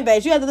fan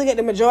base, you have to look at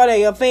the majority of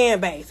your fan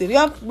base. If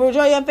your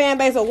majority of your fan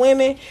base are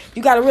women,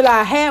 you got to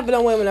realize half of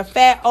them women are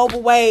fat,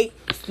 overweight,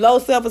 low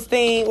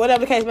self-esteem,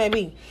 whatever the case may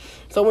be.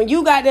 So when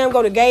you got them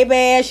go to gay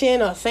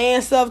bashing or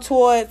saying stuff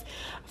towards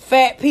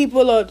fat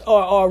people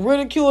or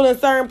ridiculing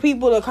certain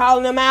people or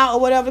calling them out or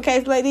whatever the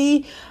case may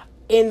be,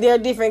 in their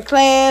different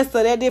class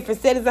or their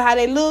different settings of how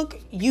they look,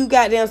 you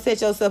goddamn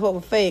set yourself up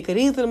for failure. Because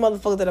these are the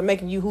motherfuckers that are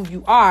making you who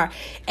you are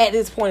at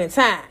this point in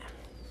time.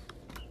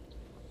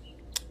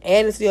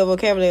 Adding to your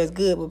vocabulary is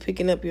good, but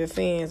picking up your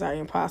fans are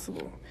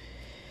impossible.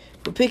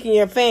 But picking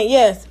your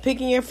fans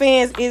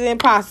is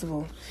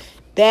impossible.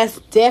 That's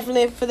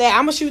definitely for that.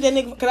 I'm gonna shoot that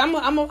nigga because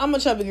I'm a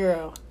chubby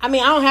girl. I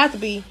mean, I don't have to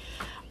be,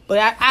 but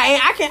I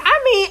can.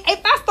 I mean,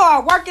 if I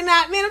start working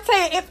out, man, I'm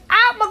telling you, if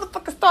I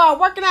motherfucker start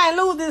working out and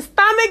lose this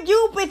stomach,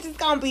 you bitches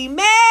gonna be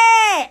mad.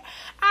 I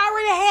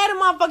already had a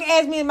motherfucker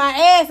ask me if my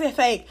ass is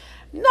fake.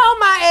 No,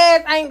 my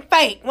ass ain't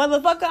fake,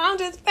 motherfucker. I'm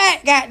just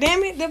fat.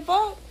 Goddamn it, the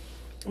fuck.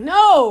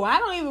 No, I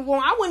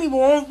wouldn't even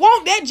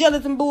want that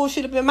gelatin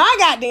bullshit up in my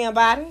goddamn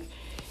body.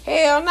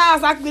 Hell nah,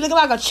 so I could be looking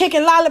like a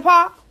chicken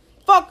lollipop.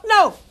 Fuck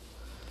no.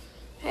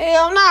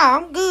 Hell nah,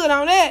 I'm good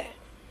on that.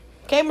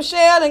 K.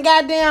 Michelle and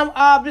goddamn,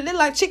 look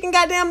like chicken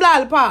goddamn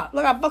lollipop.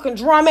 Look how fucking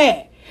drum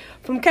at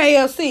from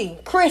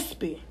KFC.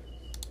 Crispy.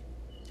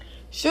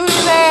 Shoot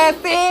his ass,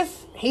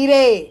 sis. He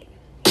dead.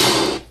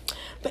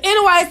 But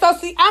anyway, so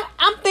see,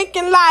 I'm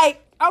thinking like,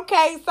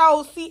 okay,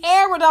 so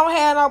Ciara don't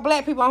have no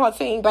black people on her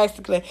team,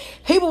 basically.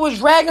 People was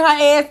dragging her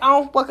ass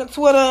on fucking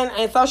Twitter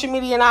and social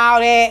media and all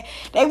that.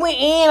 They went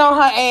in on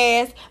her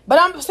ass. But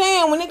I'm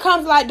saying, when it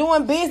comes to, like,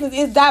 doing business,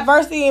 is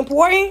diversity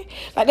important?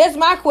 Like, that's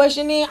my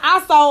question. Then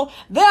also,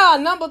 there are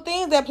a number of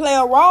things that play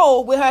a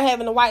role with her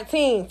having a white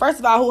team. First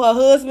of all, who her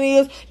husband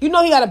is. You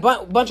know he got a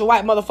bunch of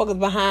white motherfuckers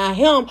behind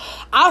him.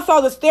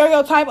 Also, the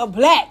stereotype of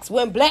blacks.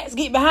 When blacks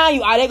get behind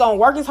you, are they going to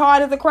work as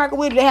hard as a cracker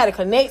with? Do they have to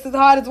connect as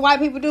hard as white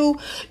people do?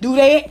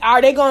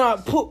 Are they gonna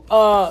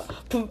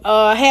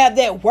have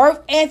that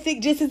work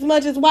ethic just as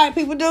much as white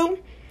people do?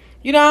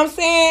 You know what I'm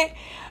saying?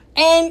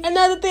 And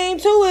another thing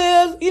too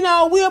is, you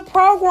know, we're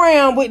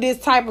programmed with this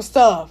type of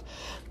stuff.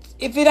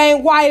 If it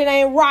ain't white, it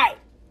ain't right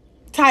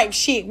type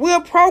shit.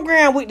 We're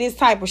programmed with this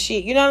type of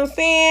shit. You know what I'm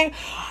saying?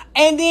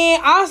 And then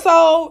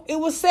also, it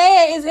was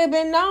said, it's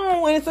been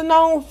known, and it's a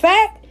known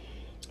fact,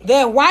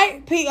 that a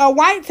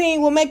white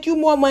team will make you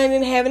more money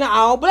than having an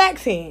all black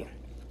team.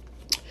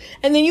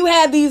 And then you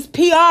have these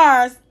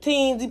PRs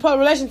teams, the public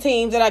relations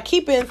teams that are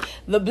keeping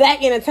the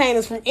black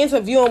entertainers from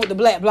interviewing with the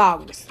black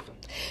bloggers.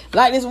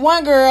 Like this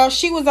one girl,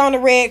 she was on the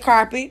red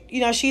carpet.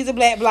 You know, she's a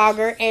black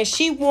blogger, and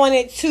she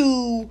wanted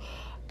to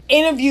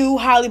interview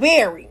Halle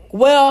Berry.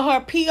 Well,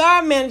 her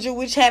PR manager,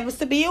 which happens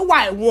to be a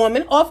white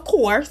woman, of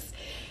course,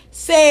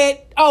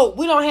 said, oh,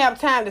 we don't have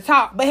time to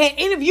talk, but had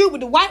interviewed with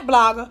the white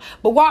blogger,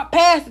 but walked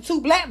past the two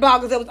black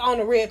bloggers that was on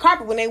the red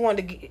carpet when they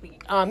wanted to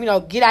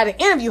get out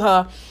and interview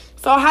her.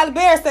 So Halle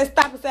Berry said,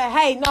 stop and said,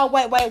 hey, no,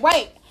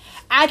 wait.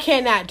 I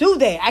cannot do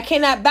that. I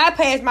cannot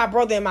bypass my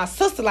brother and my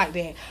sister like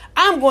that.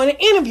 I'm going to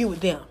interview with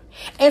them.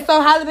 And so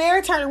Halle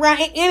Berry turned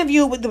around and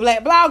interviewed with the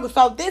black blogger.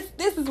 So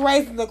this is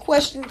raising the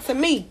question to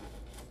me.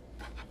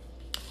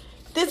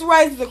 This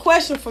raises a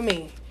question for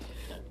me.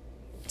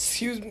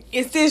 Excuse me.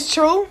 Is this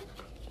true?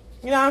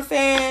 You know what I'm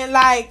saying?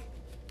 Like,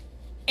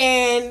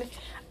 and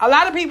a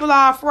lot of people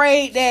are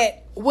afraid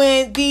that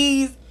when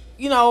these,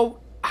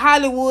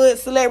 Hollywood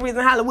celebrities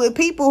and Hollywood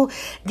people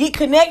get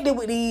connected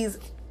with these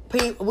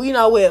people, with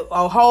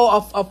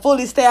a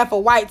fully staffed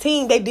white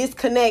team, they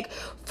disconnect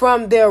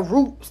from their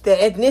roots, their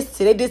ethnicity.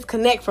 They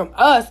disconnect from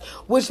us,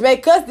 which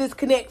make us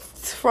disconnect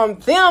from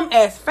them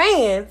as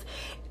fans.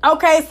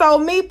 Okay, so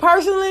me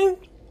personally,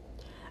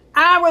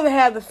 I'd rather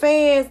have the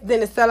fans than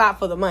to sell out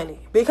for the money.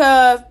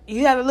 Because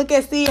you have to look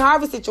at Steve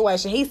Harvey's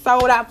situation. He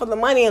sold out for the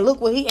money and look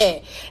where he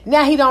at.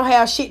 Now he don't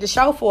have shit to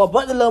show for it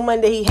but the little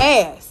money that he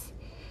has.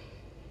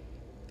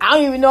 I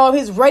don't even know if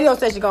his radio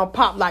station gonna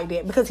pop like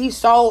that because he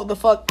sold the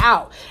fuck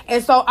out.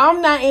 And so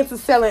I'm not into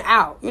selling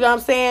out. You know what I'm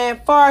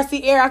saying? Far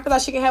Sierra, I feel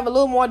like she can have a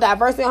little more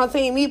diversity on her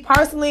team. Me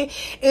personally,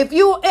 if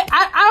you,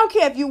 I don't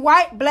care if you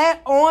white,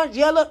 black, orange,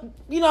 yellow,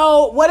 you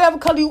know, whatever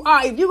color you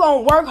are. If you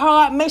gonna work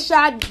hard, make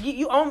sure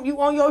you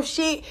on your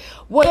shit.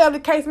 Whatever the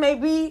case may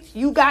be,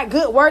 you got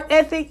good work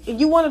ethic. If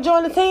you want to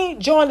join the team,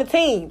 join the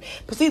team.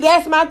 But see,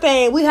 that's my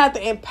thing. We have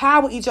to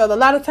empower each other. A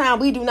lot of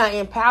times we do not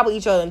empower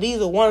each other. And these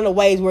are one of the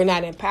ways we're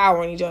not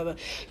empowering each other.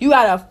 You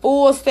got a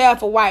full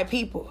staff of white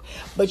people.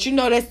 But you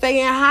know, they say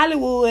in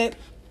Hollywood,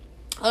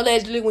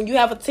 allegedly, when you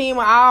have a team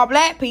of all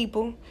black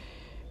people,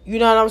 you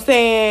know what I'm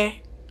saying?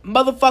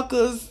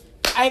 Motherfuckers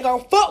ain't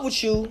gonna fuck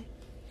with you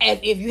as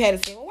if you had a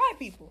team of white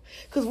people.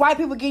 Because white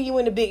people get you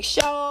in the big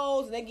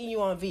shows, and they get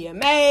you on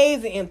VMAs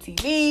and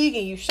MTV,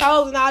 get you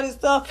shows and all this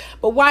stuff.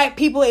 But white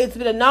people, it's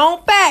been a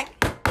known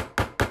fact.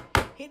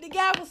 Hit the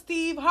guy with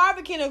Steve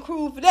Harvey can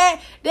accrue for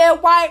that.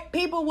 That white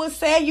people will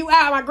sell you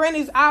out. My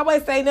grannies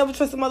always say, never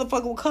trust a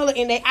motherfucker with color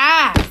in their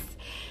eyes.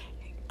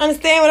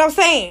 Understand what I'm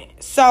saying?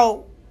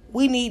 So,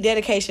 we need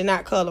dedication,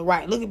 not color.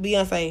 Right. Look at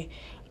Beyonce.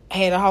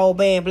 Had a whole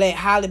band black.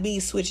 Halle B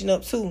switching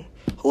up too.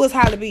 Who is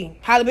Halle B?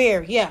 Halle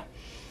Berry, yeah.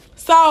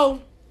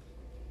 So,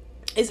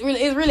 it's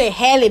really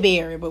Halle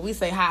Berry, but we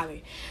say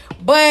Halle.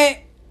 But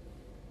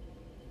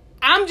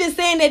I'm just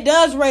saying that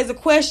does raise a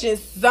question.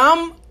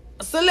 Some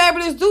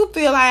celebrities do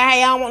feel like,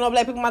 hey, I don't want no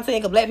black people on my team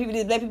because black people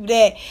this, black people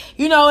that.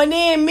 You know, and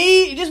then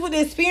me, just with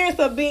the experience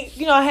of being,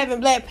 you know, having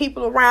black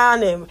people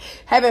around and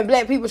having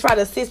black people try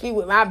to assist me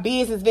with my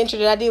business venture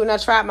that I did when I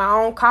tried my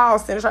own call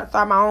center, tried to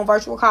start my own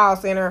virtual call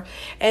center.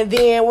 And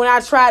then when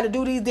I tried to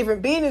do these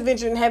different business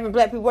ventures and having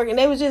black people working,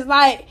 they was just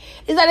like,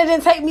 it's like they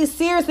didn't take me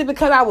seriously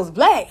because I was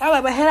black. I was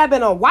like, but had I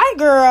been a white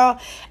girl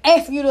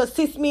asking you to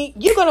assist me,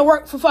 you're going to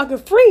work for fucking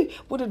free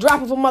with a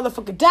drop of a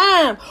motherfucking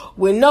dime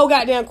with no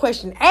goddamn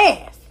question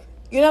asked.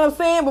 You know what I'm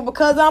saying? But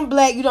because I'm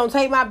black, you don't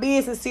take my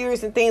business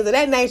serious and things of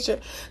that nature.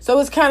 So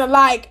it's kind of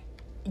like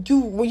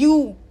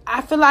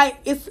I feel like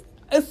it's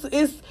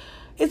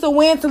a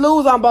win to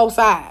lose on both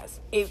sides.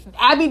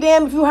 I be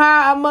damned if you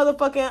hire a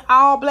motherfucking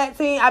all black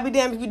team. I be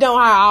damned if you don't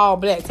hire an all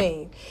black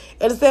team.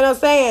 You understand what I'm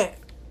saying?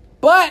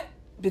 But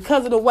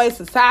because of the way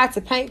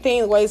society paint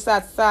things, the way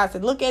society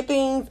look at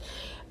things,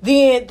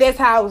 then that's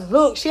how it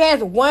looks. She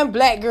has one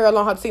black girl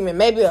on her team and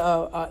maybe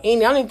a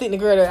Indian. I don't even think the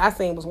girl that I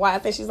seen was white. I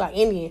think she's like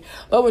Indian.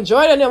 But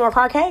majority of them are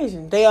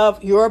Caucasian. They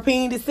of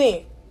European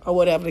descent or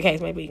whatever the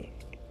case may be.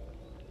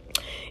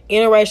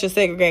 Interracial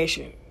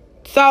segregation.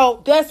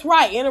 So that's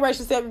right,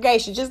 interracial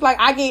segregation. Just like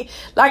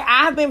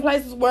I've been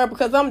places where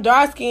because I'm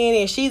dark skinned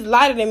and she's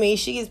lighter than me,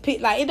 she gets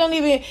picked. Like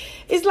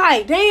it's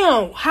like,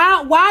 damn,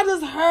 why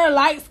does her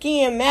light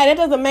skin matter? It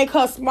doesn't make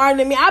her smarter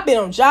than me. I've been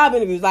on job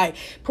interviews like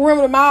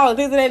Perimeter Mall and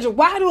things of that nature.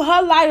 Why do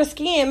her lighter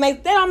skin they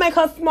don't make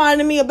her smarter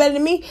than me or better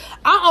than me?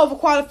 I'm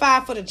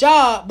overqualified for the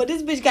job, but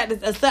this bitch got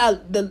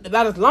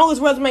about as long as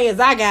resume as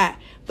I got,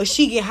 but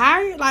she get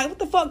hired? Like, what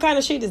the fuck kind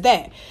of shit is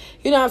that?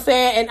 You know what I'm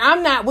saying? And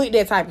I'm not with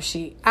that type of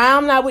shit.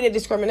 I'm not with that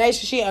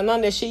discrimination shit or none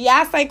of that shit.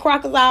 Yeah, I say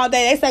crackers all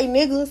day. They say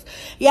niggas.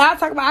 Yeah,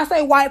 I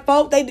say white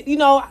folk. They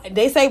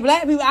say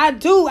black people. I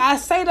do. I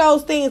say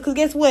those things because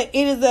guess what?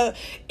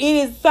 It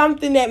is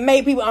something that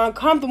makes people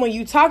uncomfortable when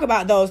you talk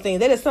about those things.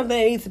 That is something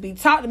that needs to be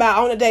talked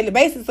about on a daily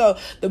basis. So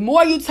the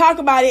more you talk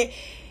about it,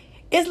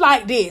 it's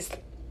like this.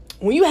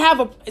 When you have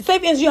say for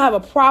instance, you have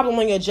a problem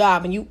on your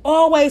job and you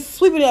always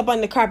sweep it up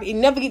under the carpet, it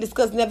never get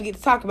discussed, never get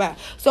to talk about.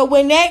 So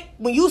when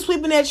you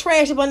sweeping that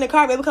trash up under the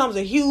carpet, it becomes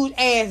a huge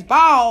ass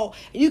ball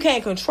and you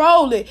can't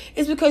control it.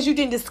 It's because you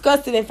didn't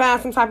discuss it and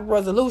find some type of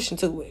resolution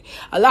to it.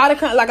 A lot of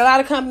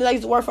companies I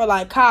used to work for,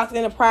 like Cox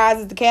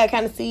Enterprises, the Cal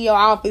County CEO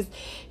office,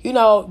 you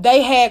know,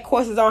 they had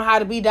courses on how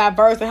to be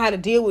diverse and how to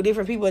deal with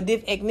different people,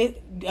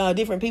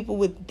 different people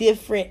with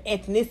different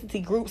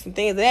ethnicity groups and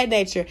things of that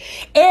nature.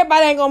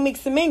 Everybody ain't gonna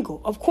mix and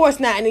mingle. Of course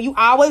not. And then you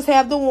always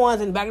have the ones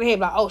in the back of the head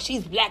like, oh,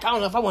 she's black. I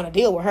don't know if I want to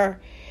deal with her.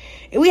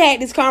 And we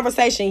had this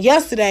conversation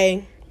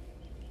yesterday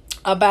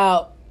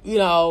about, you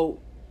know,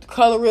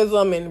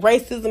 colorism and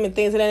racism and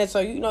things of that nature. So,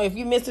 you know, if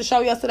you missed the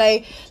show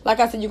yesterday, like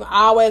I said, you can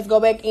always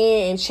go back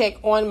in and check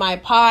on my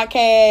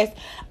podcast.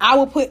 I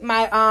will put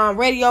my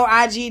radio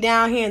IG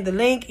down here in the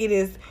link. It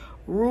is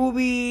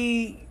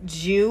Ruby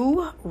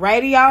Jew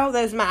Radio.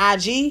 That's my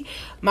IG,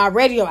 my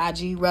radio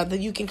IG rather.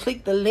 You can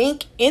click the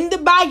link in the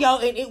bio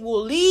and it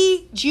will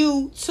lead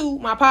you to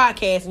my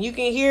podcast and you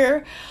can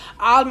hear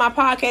all of my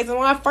podcasts. And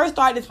when I first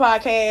started this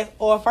podcast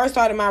or first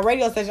started my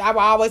radio station, I would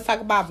always talk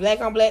about black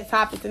on black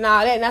topics and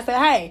all that. And I said,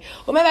 hey,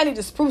 well, maybe I need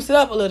to spruce it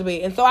up a little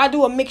bit. And so I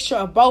do a mixture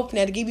of both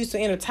now to give you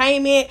some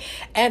entertainment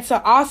and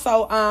to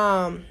also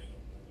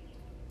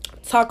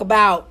talk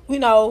about, you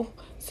know,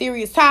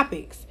 serious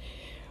topics.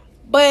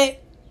 But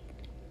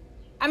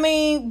I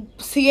mean,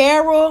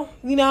 Sierra,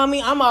 you know what I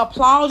mean? I'm going to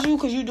applaud you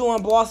because you're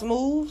doing boss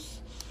moves.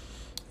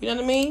 You know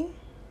what I mean?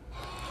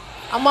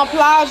 I'm gonna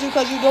applaud you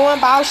because you're doing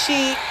boss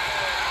shit.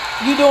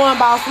 You doing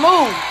boss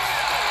moves.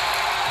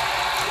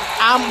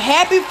 I'm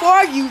happy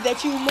for you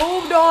that you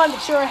moved on,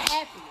 that you're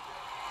happy.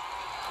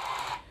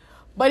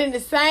 But in the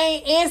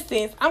same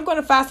instance, I'm going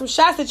to fire some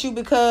shots at you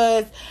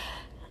because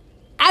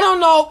I don't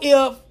know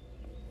if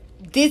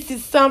this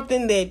is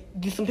something that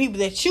some people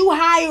that you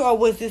hire or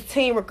was this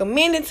team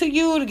recommended to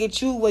you to get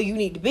you where you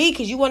need to be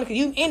because you want to.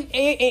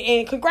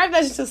 And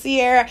congratulations to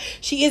Ciara.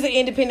 She is an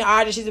independent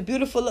artist. She's a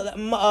beautiful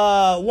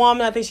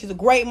woman. I think she's a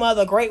great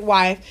mother, a great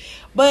wife.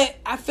 But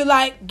I feel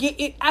like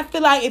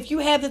if you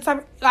have the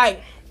time,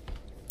 like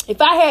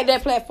if I had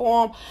that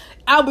platform,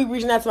 I'll be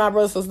reaching out to my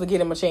brothers and sisters to get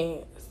them a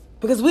chance.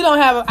 Because we don't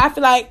have I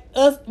feel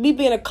like me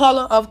being a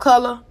color, I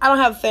don't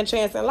have a fair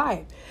chance in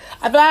life.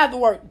 I feel like I have to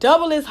work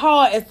double as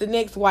hard as the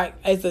next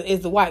as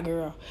the white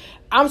girl.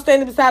 I'm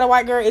standing beside a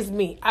white girl, it's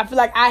me. I feel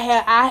like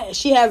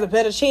she has a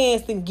better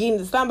chance than getting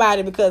to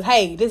somebody because,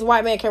 hey, this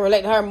white man can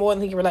relate to her more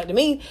than he can relate to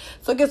me.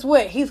 So guess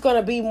what? He's going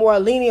to be more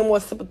lenient, more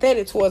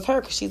sympathetic towards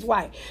her because she's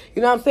white.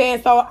 You know what I'm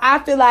saying? So I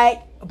feel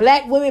like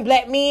black women,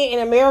 black men in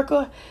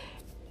America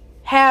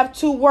have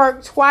to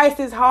work twice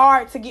as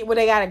hard to get where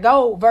they gotta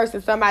go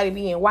versus somebody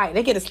being white.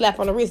 They get a slap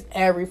on the wrist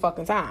every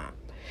fucking time.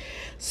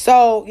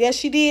 So, yes,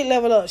 she did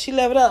level up. She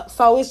leveled up.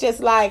 So, it's just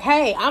like,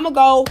 hey, I'm gonna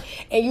go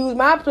and use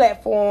my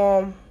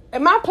platform.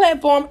 And my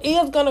platform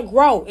is gonna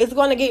grow. It's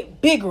gonna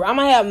get bigger. I'm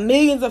gonna have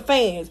millions of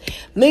fans,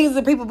 millions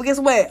of people. But guess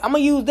what? I'm gonna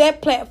use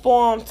that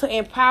platform to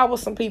empower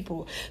some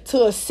people,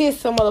 to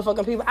assist some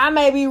motherfucking people. I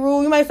may be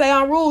rude. You may say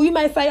I'm rude. You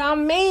may say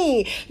I'm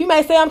mean. You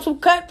may say I'm too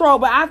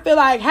cutthroat. But I feel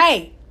like,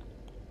 hey,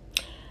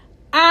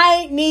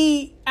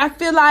 I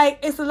feel like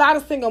it's a lot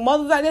of single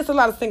mothers out there. It's a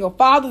lot of single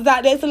fathers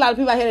out there. It's a lot of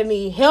people out here that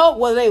need help,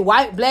 whether they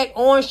white, black,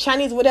 orange,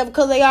 Chinese, whatever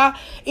color they are.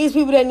 It's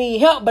people that need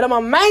help, but I'm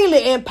going to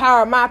mainly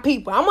empower my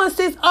people. I'm going to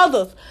assist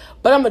others,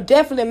 but I'm going to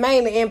definitely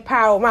mainly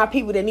empower my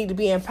people that need to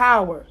be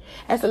empowered.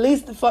 That's the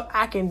least the fuck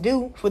I can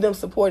do for them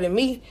supporting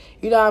me.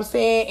 You know what I'm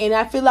saying? And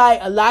I feel like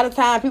a lot of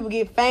times people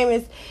get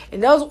famous,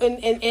 and I'm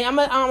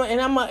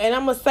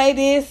gonna say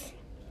this,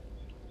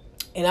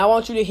 and I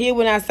want you to hear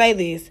when I say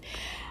this.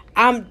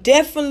 I'm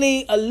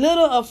definitely a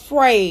little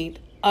afraid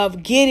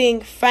of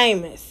getting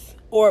famous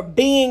or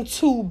being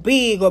too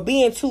big or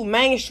being too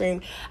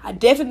mainstream. I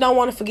definitely don't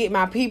want to forget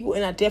my people,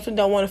 and I definitely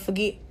don't want to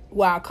forget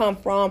where I come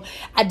from.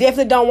 I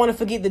definitely don't want to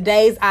forget the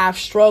days I've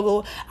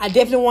struggled. I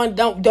definitely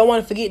don't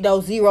want to forget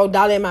those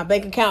 $0 in my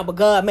bank account, but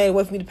God made a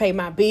way for me to pay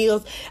my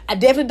bills. I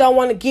definitely don't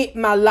want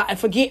to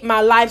forget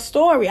my life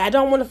story. I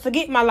don't want to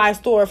forget my life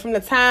story from the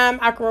time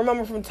I can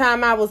remember, from the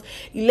time I was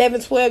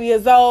 11, 12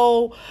 years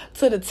old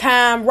to the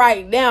time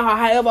right now,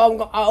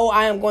 however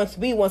I am going to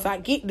be once I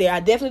get there. I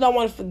definitely don't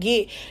want to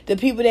forget the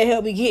people that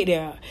helped me get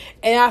there.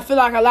 And I feel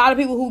like a lot of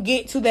people who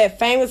get to that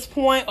famous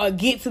point or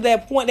get to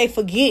that point, they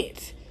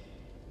forget.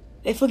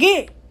 They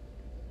forget.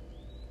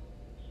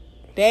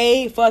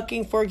 They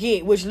fucking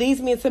forget. Which leads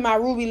me into my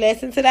Ruby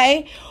lesson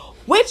today,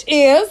 which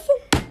is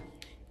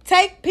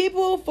take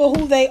people for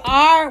who they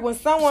are. When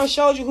someone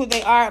shows you who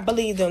they are,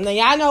 believe them. Now,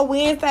 y'all know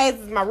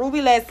Wednesdays is my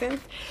Ruby lessons.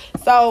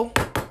 So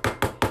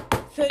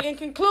in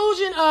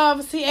conclusion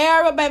of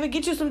Ciara, baby,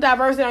 get you some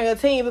diversity on your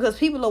team because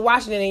people are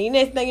watching it, and the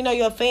next thing you know,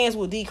 your fans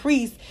will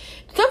decrease.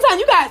 Sometimes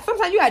you got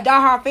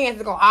diehard fans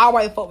that go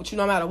always fuck with you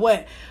no matter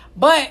what.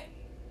 But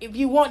if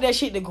you want that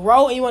shit to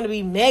grow and you want to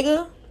be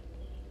mega,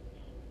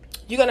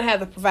 you're going to have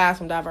to provide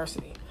some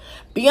diversity.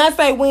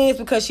 Beyonce wins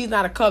because she's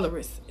not a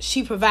colorist.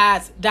 She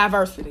provides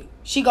diversity.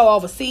 She go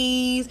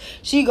overseas.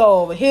 She go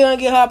over here and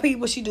get her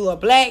people. She do a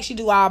black. She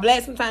do all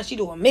black. Sometimes she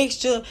do a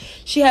mixture.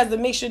 She has a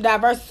mixture of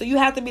diversity. So you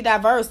have to be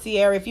diverse,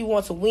 Ciara, if you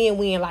want to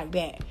win like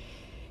that.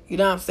 You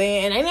know what I'm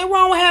saying? And ain't nothing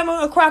wrong with having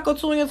a crack or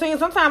two in your team.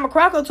 Sometimes a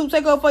crack or two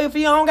take over for you for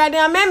your own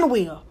goddamn memory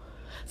wheel.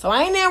 So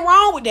ain't nothing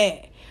wrong with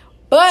that.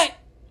 But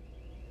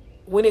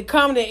when it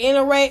comes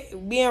to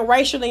being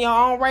racial in your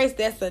own race,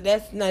 that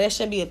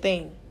shouldn't be a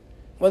thing.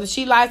 Whether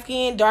she light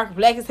skinned, dark,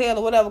 black as hell,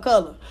 or whatever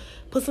color,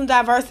 put some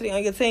diversity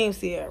on your team,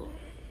 Ciara.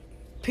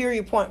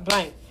 Period, point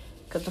blank.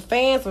 Because the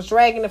fans was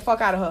dragging the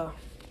fuck out of her.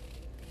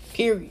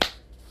 Period.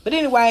 But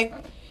anyway,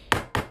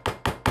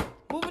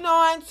 moving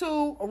on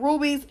to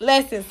Ruby's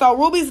lesson. So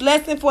Ruby's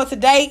lesson for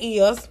today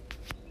is,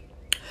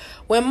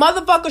 when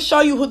motherfuckers show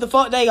you who the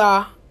fuck they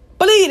are,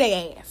 believe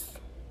they ass.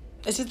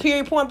 It's just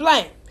period, point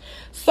blank.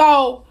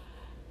 So,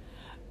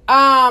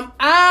 how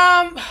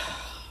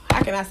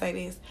can I say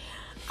this?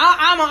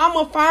 I'm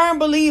a firm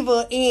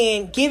believer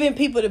in giving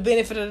people the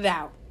benefit of the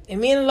doubt. And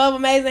me and Love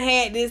Amazing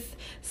had this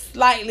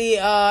slightly,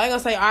 I ain't gonna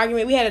say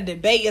argument. We had a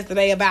debate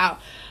yesterday about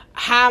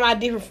how am I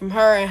different from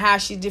her and how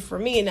she's different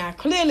from me. And I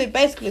clearly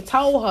basically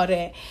told her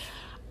that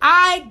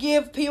I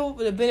give people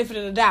the benefit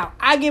of the doubt.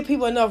 I give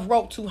people enough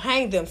rope to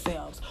hang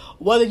themselves.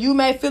 Whether you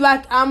may feel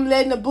like I'm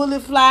letting a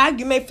bullet fly,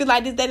 you may feel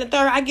like this, that, and the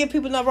third. I give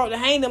people enough rope to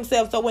hang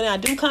themselves. So when I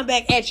do come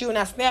back at you and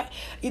I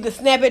either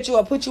snap at you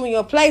or put you in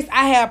your place,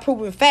 I have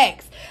proven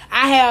facts.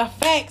 I have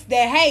facts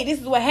that, hey,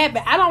 this is what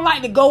happened. I don't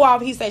like to go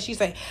off he say, she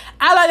say.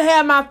 I like to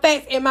have my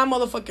facts and my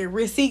motherfucking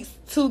receipts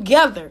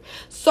together.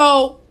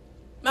 So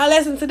My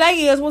lesson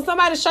today is when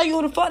somebody show you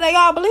who the fuck they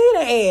are, believe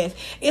their ass.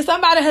 If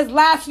somebody has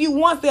lied to you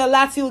once, they'll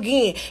lie to you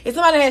again. If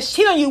somebody has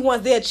cheated on you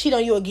once, they'll cheat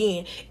on you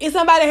again. If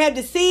somebody has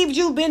deceived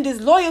you, been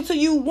disloyal to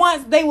you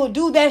once, they will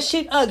do that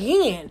shit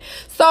again.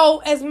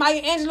 So, as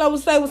Maya Angelou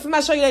would say, when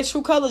somebody show you their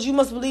true colors, you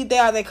must believe they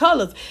are their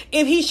colors.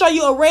 If he show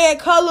you a red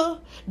color,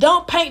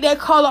 don't paint that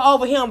color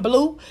over him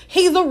blue.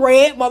 He's a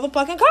red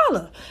motherfucking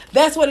color.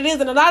 That's what it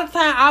is. And a lot of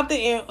time out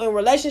there in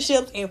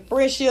relationships, in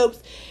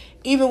friendships,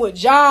 even with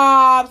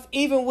jobs,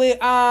 even with,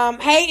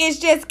 hey, it's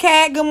just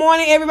Cat. Good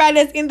morning, everybody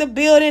that's in the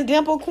building.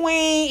 Dimple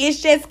Queen,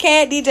 it's just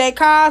Cat. DJ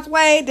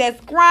Causeway, that's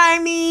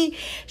Grimy.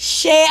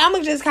 Shed, I'm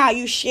going to just call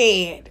you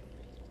Shed.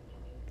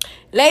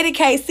 Lady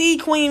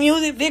KC, Queen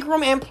Music,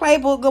 Vikram, and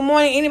Playbook. Good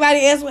morning,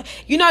 anybody else?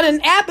 You know,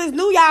 the app is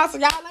new, y'all, so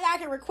y'all know y'all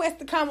can request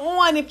to come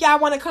on if y'all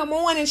want to come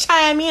on and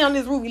chime in on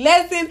this Ruby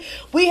lesson.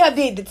 We have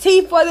did the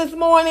tea for this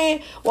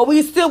morning. Well,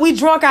 we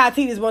drunk our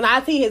tea this morning.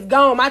 Our tea is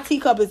gone. My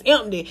teacup is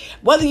empty.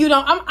 Whether you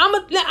don't, I'm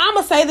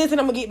gonna say this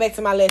and I'm gonna get back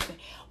to my lesson.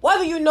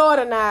 Whether you know it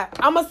or not,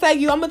 I'm gonna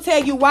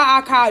tell you why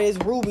I call this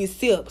Ruby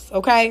Sips,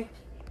 okay?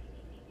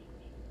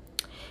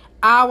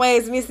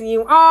 Always missing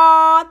you.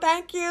 Oh,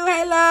 thank you.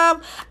 Hey,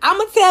 love. I'm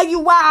going to tell you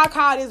why I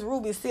call this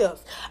Ruby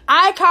Sips.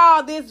 I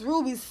call this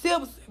Ruby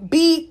Sips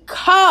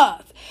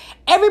because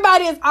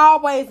everybody is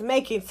always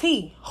making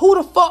tea. Who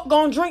the fuck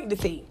gonna drink the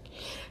tea?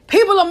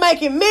 People are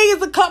making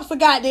millions of cups of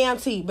goddamn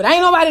tea, but ain't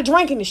nobody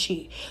drinking the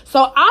shit.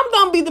 So I'm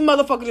gonna be the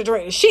motherfucker to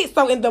drink the shit.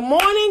 So in the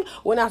morning,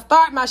 when I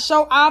start my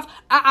show off,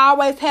 I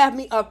always have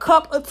me a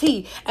cup of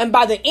tea. And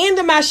by the end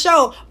of my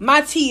show, my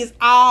tea is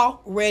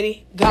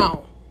already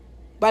gone.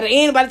 By the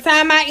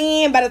time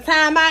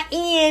I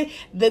end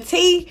the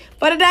tea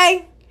for the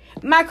day,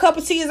 my cup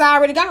of tea is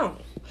already gone.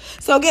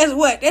 So guess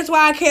what? That's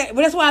why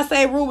I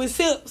say Ruby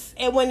Sips.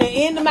 And when the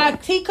end of my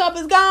teacup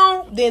is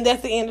gone, then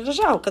that's the end of the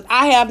show. Because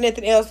I have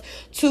nothing else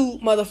to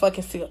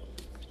motherfucking sip.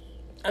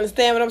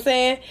 Understand what I'm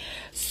saying?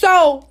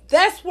 So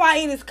that's why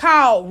it is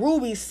called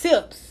Ruby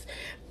Sips.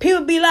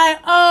 People be like,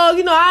 oh,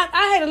 you know,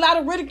 I had a lot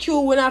of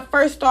ridicule when I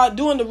first started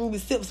doing the Ruby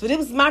Sips. But it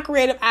was my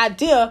creative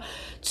idea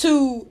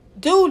to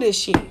do this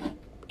shit.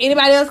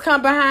 Anybody else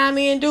come behind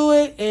me and do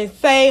it and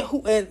say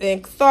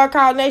and start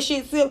calling that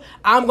shit sip,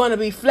 I'm going to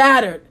be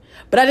flattered.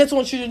 But I just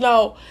want you to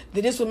know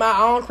that this was my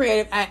own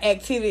creative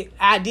activity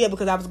idea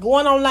because I was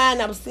going online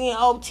and I was seeing,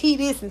 oh, tea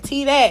this and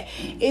tea that.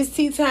 It's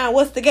tea time.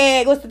 What's the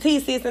gag? What's the tea,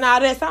 sis? And all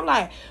that. So I'm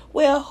like,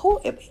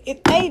 well,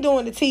 if they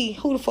doing the tea,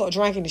 who the fuck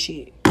drinking the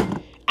shit?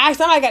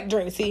 Somebody got to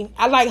drink the tea.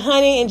 I like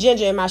honey and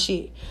ginger in my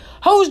shit.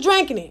 Who's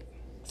drinking it?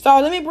 So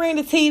let me bring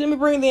the tea. Let me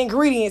bring the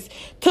ingredients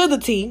to the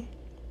tea.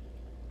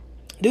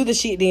 Do the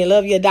shit then.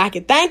 Love your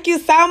docket. Thank you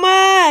so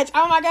much.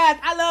 Oh my God.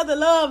 I love the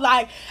love.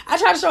 Like, I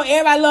try to show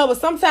everybody love, but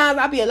sometimes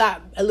I be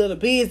a little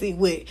busy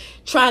with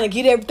trying to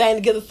get everything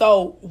together.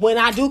 So when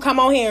I do come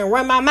on here and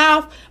run my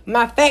mouth,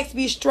 my facts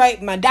be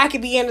straight. My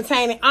docket be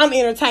entertaining. I'm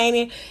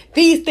entertaining.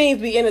 These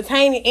things be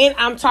entertaining. And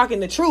I'm talking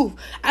the truth.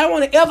 I don't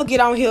want to ever get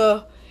on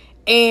here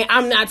and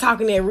I'm not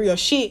talking that real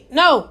shit.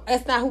 No,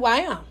 that's not who I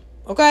am.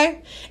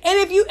 Okay? And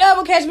if you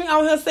ever catch me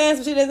on here saying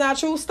some shit that's not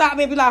true, stop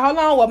me and be like, hold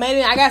on, well,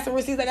 maybe I got some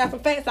receipts, I got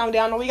some facts on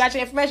there. I don't know where you got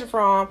your information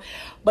from,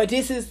 but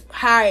this is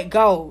how it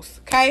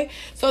goes. Okay?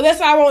 So that's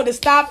why I wanted to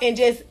stop and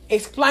just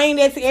explain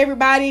that to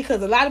everybody,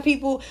 because a lot of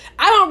people,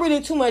 I don't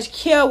really too much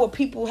care what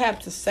people have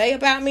to say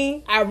about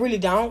me. I really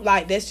don't.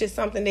 Like, that's just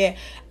something that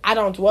I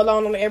don't dwell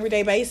on an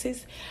everyday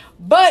basis.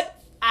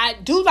 But I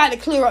do like to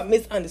clear up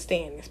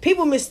misunderstandings.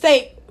 People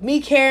mistake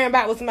me caring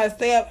about what somebody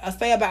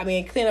say about me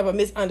and clean up a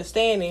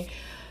misunderstanding.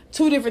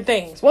 Two different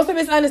things. Once a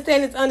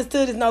misunderstanding is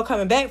understood, there's no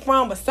coming back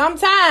from. But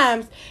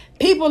sometimes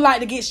people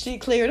like to get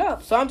shit cleared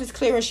up. So I'm just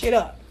clearing shit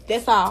up.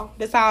 That's all.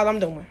 That's all I'm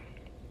doing.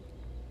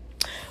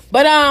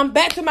 But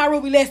back to my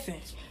Ruby lesson.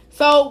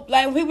 So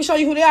like when people show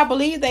you who they are,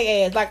 believe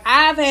they ass. Like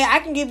I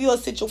can give you a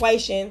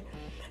situation,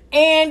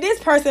 and this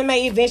person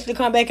may eventually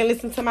come back and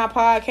listen to my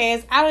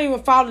podcast. I don't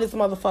even follow this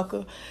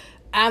motherfucker.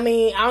 I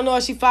mean, I don't know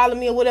if she followed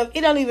me or whatever.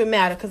 It don't even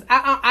matter because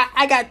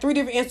I got 3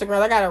 different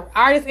Instagrams. I got an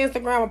artist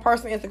Instagram, a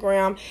personal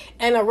Instagram,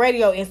 and a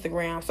radio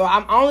Instagram. So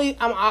I'm always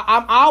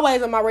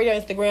on my radio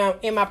Instagram,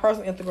 in my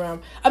personal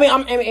Instagram. I mean,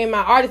 I'm in my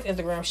artist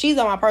Instagram. She's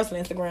on my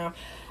personal Instagram.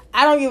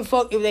 I don't give a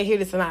fuck if they hear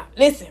this or not.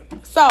 Listen,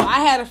 so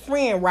I had a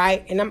friend,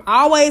 right? And I'm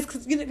always,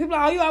 because people are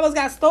like, oh, you always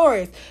got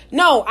stories.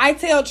 No, I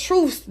tell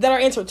truths that are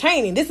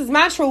entertaining. This is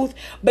my truth,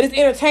 but it's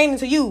entertaining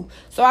to you.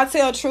 So I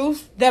tell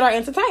truths that are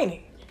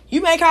entertaining. You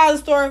may call it a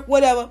story,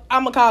 whatever.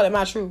 I'm going to call it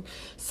my truth.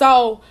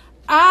 So,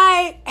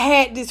 I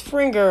had this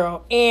friend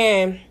girl,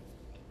 and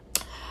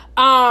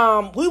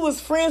we was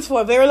friends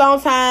for a very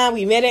long time.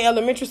 We met in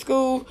elementary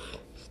school.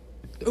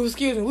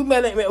 Excuse me. We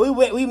met in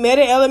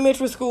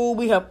elementary school.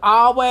 We have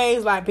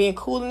always, like, been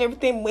cool and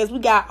everything. As we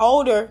got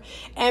older,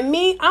 and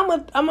me,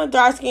 I'm a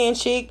dark-skinned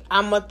chick.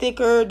 I'm a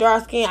thicker,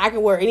 dark-skinned. I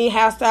can wear any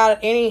hairstyle,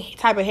 any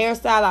type of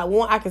hairstyle I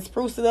want. I can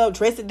spruce it up,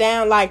 dress it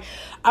down. Like,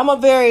 I'm a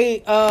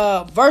very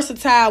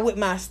versatile with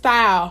my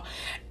style.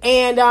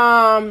 And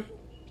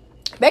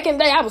back in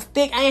the day, I was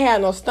thick. I ain't had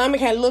no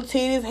stomach, had little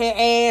titties, had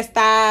ass,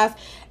 thighs.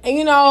 And,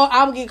 you know,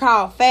 I would get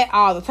called fat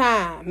all the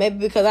time. Maybe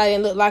because I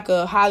didn't look like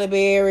a Halle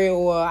Berry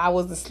or I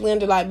wasn't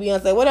slender like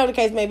Beyonce, whatever the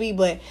case may be.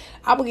 But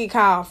I would get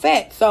called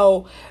fat.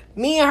 So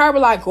me and her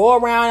would like go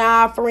around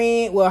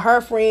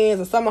her friends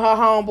or some of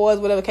her homeboys,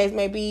 whatever the case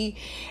may be.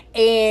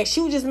 And she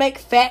would just make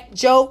fat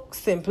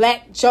jokes and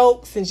black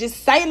jokes and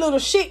just say little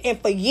shit. And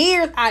for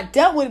years I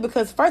dealt with it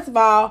because, first of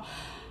all,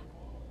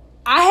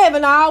 I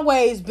haven't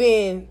always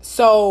been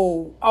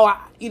so,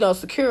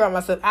 secure on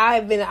myself.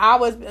 I've been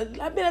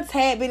a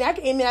tad bit, I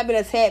can admit I've been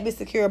a tad bit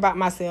secure about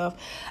myself.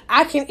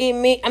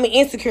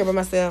 Insecure about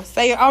myself.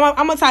 I'm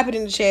going to type it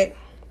in the chat.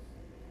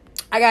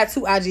 I got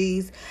 2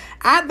 IGs.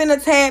 I've been a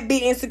tad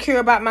bit insecure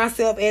about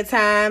myself at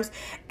times.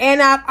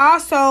 And I've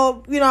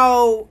also,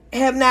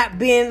 have not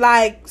been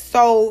like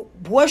so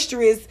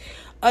boisterous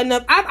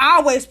enough. I've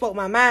always spoke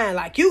my mind.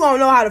 Like, you gonna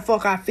know how the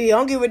fuck I feel. I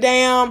don't give a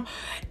damn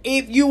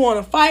if you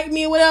want to fight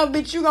me or whatever,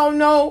 bitch, you gonna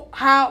know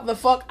how the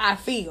fuck I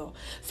feel.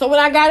 So when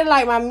I got in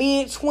like my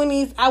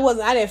mid-20s,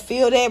 I didn't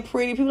feel that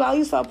pretty. People like, oh,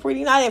 you so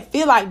pretty. I didn't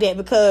feel like that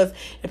because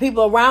the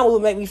people around me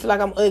would make me feel like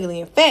I'm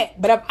ugly and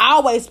fat. But I've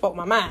always spoke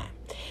my mind.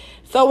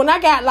 So when I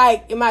got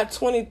like in my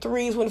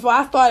 23s, 24,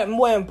 I started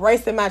more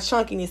embracing my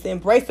chunkiness,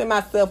 embracing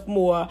myself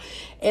more.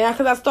 And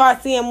because I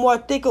started seeing more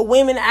thicker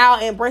women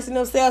out embracing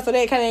themselves, so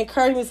they kind of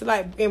encouraged me to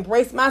like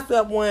embrace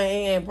myself more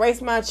and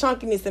embrace my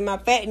chunkiness and my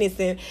fatness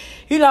and,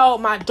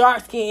 my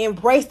dark skin,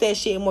 embrace that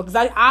shit more. Because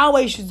I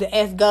always used to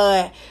ask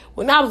God,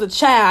 when I was a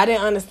child, I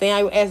didn't understand.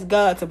 I would ask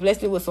God to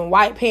bless me with some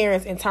white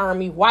parents and turn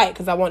me white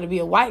because I wanted to be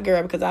a white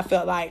girl because I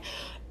felt like,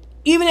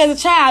 even as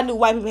a child, I knew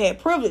white people had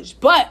privilege.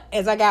 But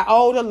as I got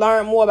older,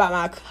 learned more about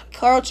my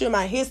culture,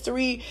 my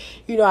history,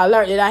 I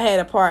learned that I had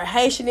a part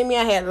Haitian in me.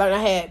 I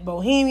had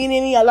Bohemian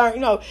in me. I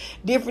learned,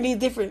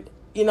 different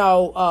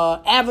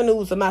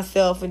avenues of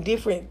myself and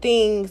different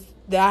things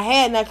that I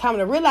had. And I come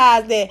to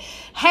realize that,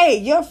 hey,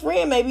 your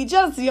friend may be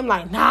jealous of you. I'm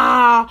like,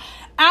 nah,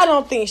 I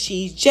don't think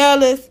she's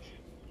jealous.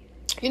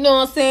 You know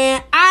what I'm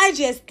saying? I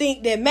just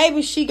think that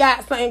maybe she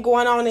got something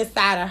going on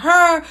inside of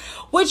her,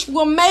 which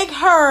will make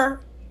her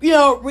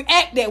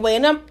react that way.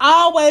 And I'm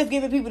always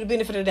giving people the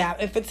benefit of the doubt.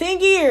 And for 10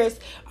 years,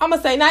 I'm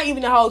going to say, not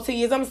even the whole 10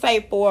 years, I'm going to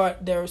say for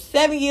the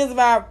 7 years of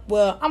I'm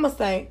going to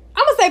say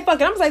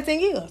 10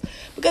 years.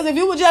 Because if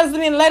you were jealous of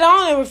me later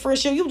on in the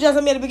friendship, you were jealous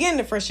of me at the beginning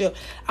of the friendship.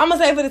 I'm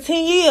going to say for the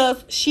 10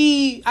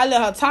 years, I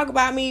let her talk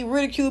about me,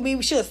 ridicule me.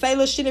 She'll say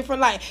little shit in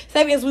front, like,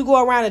 say as we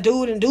go around a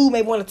dude, and dude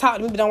may want to talk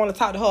to me, but don't want to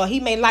talk to her.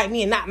 He may like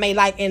me and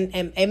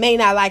may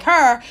not like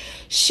her.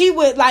 She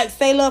would, like,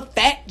 say little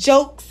fat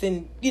jokes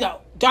and,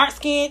 dark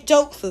skin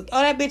jokes. Oh,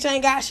 that bitch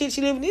ain't got shit.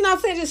 She living, I'm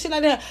saying, just shit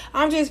like that.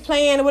 I'm just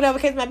playing or whatever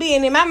case might be.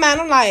 And in my mind,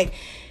 I'm like,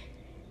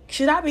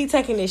 should I be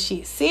taking this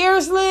shit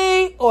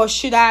seriously or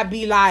should I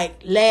be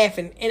like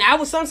laughing? And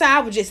sometimes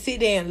I would just sit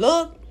there and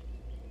look,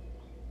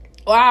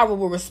 or I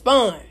would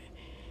respond.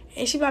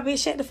 And she like,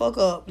 bitch, shut the fuck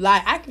up.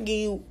 Like, I can give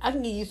you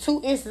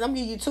 2 instances. I'm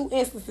giving you 2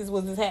 instances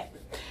where this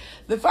happened.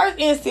 The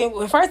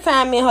first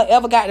time me and her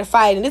ever got to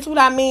fight, and this is what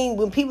I mean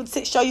when people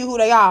show you who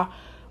they are.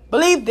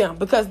 Believe them,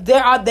 because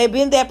they've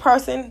been that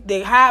person.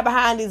 They hide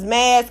behind these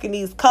masks and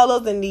these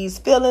colors and these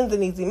feelings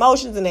and these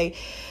emotions, and they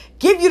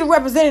give you the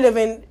representative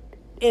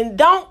and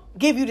don't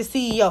give you the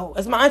CEO.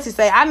 As my auntie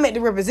say, I met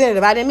the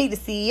representative. I didn't meet the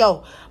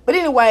CEO. But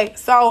anyway,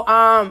 so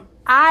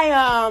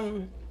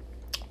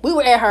we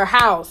were at her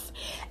house,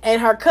 and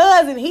her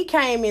cousin, he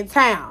came in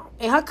town.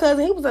 And her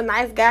cousin, he was a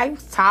nice guy. He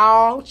was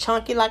tall,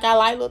 chunky like I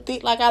like, little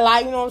thick like I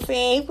like, you know what I'm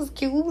saying? He was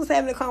cute. We was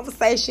having a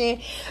conversation,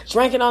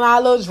 drinking on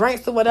our little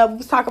drinks or whatever. We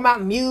was talking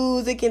about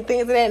music and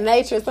things of that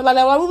nature and stuff like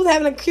that. We was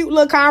having a cute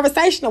little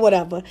conversation or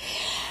whatever.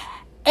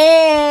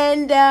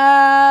 And her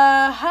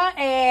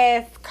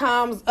ass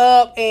comes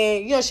up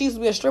and, she used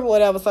to be a stripper or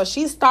whatever. So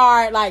she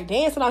started, like,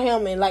 dancing on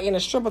him in a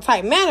stripper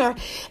type manner.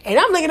 And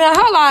I'm looking at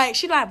her like,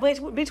 she like,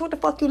 bitch, what the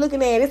fuck you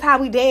looking at? This is how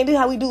we dance. This is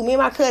how we do. Me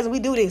and my cousin, we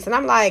do this. And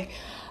I'm like,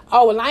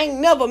 oh, well, I ain't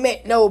never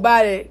met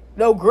nobody,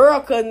 no girl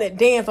cousin that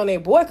dance on their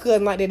boy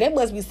cousin like that. That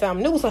must be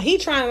something new. So he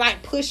trying to,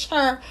 like, push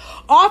her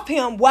off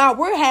him while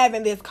we're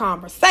having this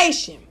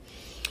conversation.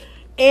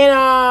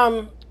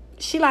 And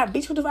she like,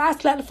 bitch, what the fuck? I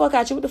slapped the fuck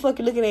out you. What the fuck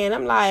you looking at? And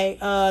I'm like,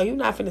 you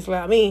not finna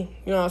slap me.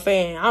 You know what I'm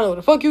saying? I don't know what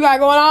the fuck you got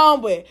going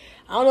on, but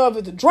I don't know if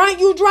it's a drink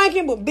you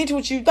drinking, but bitch,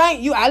 what you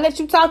think? I let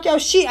you talk your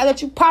shit. I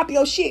let you pop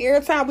your shit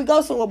every time we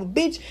go somewhere, but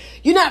bitch,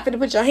 you not finna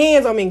put your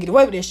hands on me and get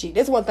away with this shit.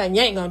 That's one thing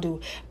you ain't gonna do.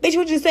 Bitch,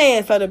 what you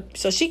saying?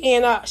 So she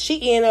end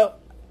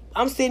up,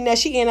 I'm sitting there,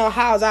 she end up,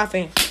 how's I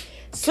fin?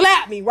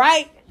 Slap me,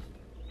 right?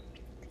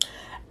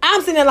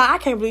 I'm sitting there like, I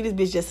can't believe this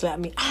bitch just slapped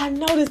me. I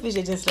know this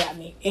bitch just slapped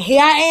me. And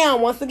here I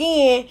am, once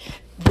again,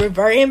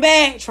 reverting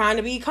back, trying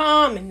to be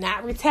calm and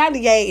not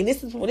retaliate. And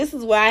this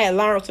is where I had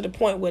learned to the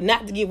point where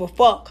not to give a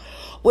fuck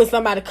when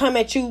somebody come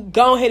at you.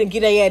 Go ahead and get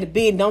their ass to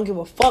bed. Don't give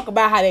a fuck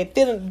about how they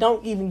feeling.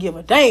 Don't even give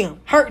a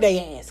damn. Hurt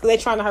their ass because they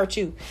trying to hurt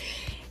you.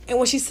 And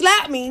when she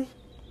slapped me,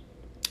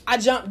 I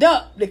jumped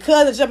up. The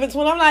cousin jumped in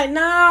between. I'm like,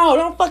 no,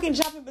 don't fucking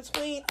jump in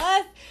between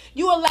us.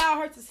 You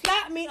allow her to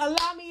slap me.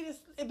 Allow me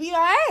to beat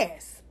her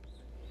ass.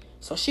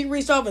 So she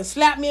reached over and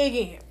slapped me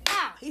again.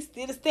 Ah! He's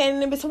still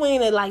standing in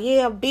between us like,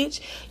 yeah,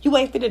 bitch, you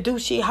ain't finna do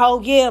shit,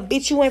 ho. Yeah,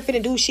 bitch, you ain't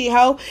finna do shit,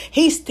 ho.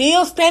 He's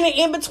still standing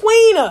in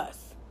between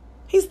us.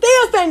 He's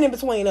still standing in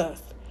between us.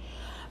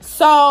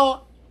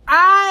 So,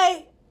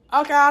 I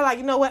was like,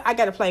 you know what? I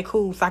gotta play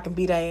cool so I can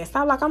beat her ass. So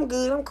I'm like, I'm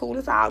good, I'm cool,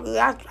 it's all good.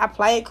 I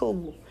played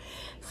cool.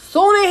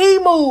 Soon as he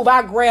moved,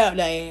 I grabbed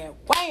her ass.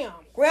 Wham!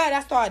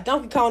 I started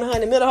Donkey Konging her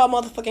in the middle of her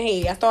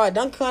motherfucking head. I started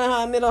Donkey Konging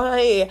her in the middle of her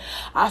head.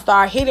 I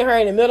started hitting her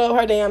in the middle of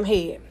her damn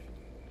head.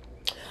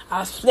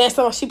 I snatched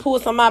some. She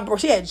pulled some of my.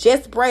 She had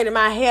just braided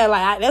my hair.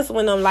 That's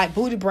when them like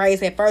booty braids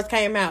had first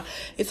came out.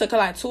 It took her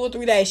like 2 or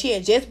 3 days. She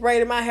had just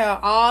braided my hair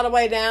all the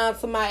way down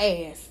to my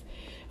ass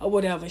or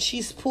whatever.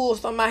 She pulled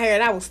some of my hair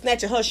and I was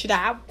snatching her shit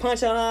out. I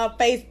punching her in her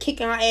face,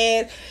 kicking her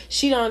ass.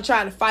 She done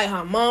tried to fight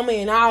her mama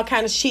and all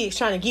kind of shit,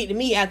 trying to get to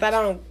me after I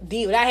done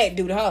did what I had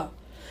to do to her.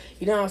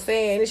 You know what I'm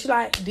saying? And she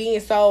like, then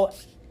so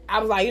I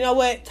was like, you know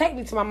what? Take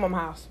me to my mama's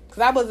house. Cause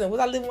I living with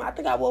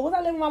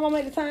my mama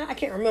at the time? I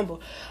can't remember.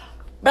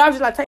 But I was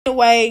just like, take it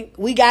away.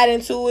 We got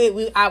into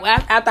it.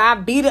 After I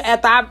beat her,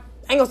 I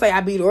ain't gonna say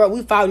I beat her up.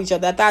 We fought each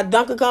other. After I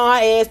dunked her on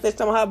her ass, snatched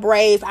some of her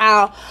braids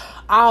out,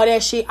 all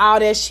that shit.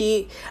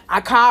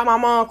 I called my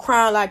mom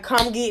crying, like,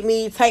 come get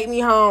me, take me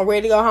home,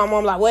 ready to go home.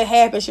 I'm like, what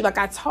happened? She like,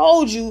 I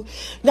told you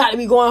not to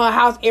be going to her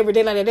house every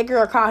day like that. That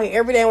girl called here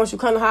every day when she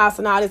come to her house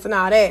and all this and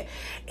all that.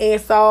 And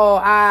so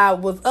I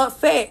was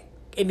upset.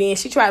 And then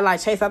she tried to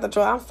like chase out the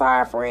truck. I'm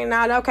sorry, friend.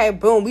 Now, okay,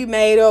 boom, we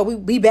made up.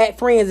 We back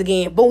friends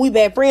again. Boom, we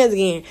back friends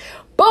again.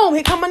 Boom,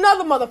 here come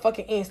another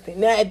motherfucking instant.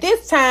 Now, at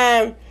this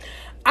time,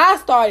 I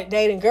started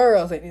dating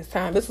girls at this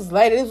time. This was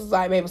later. This was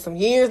like maybe some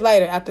years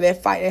later after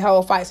that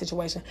whole fight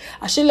situation.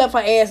 I should left her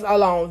ass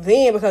alone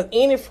then, because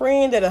any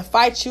friend that'll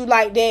fight you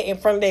like that in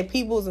front of their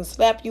peoples and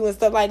slap you and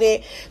stuff like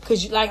that,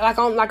 because you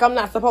I'm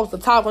not supposed to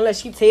talk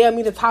unless she tell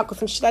me to talk or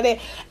some shit like that.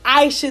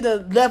 I should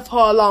have left her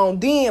alone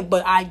then,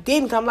 but I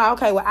didn't. I'm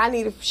like, okay,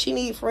 well, she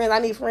need friends. I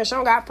need friends. She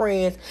don't got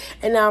friends,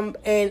 and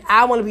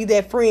I want to be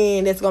that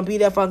friend that's gonna be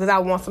there for her because I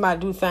want somebody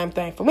to do the same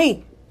thing for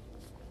me.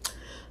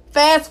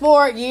 Fast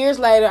forward years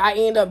later, I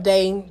end up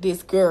dating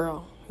this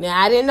girl. Now,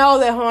 I didn't know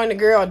that her and the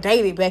girl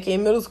dated back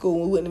in middle school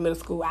when we went to middle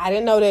school. I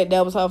didn't know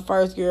that was her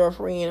first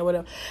girlfriend or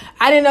whatever.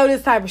 I didn't know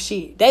this type of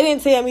shit. They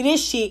didn't tell me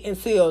this shit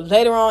until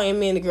later on in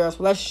me and the girl's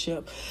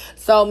relationship.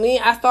 So,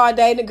 I started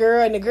dating the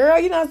girl, and the girl,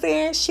 you know what I'm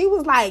saying, she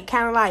was like,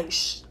 kind of like,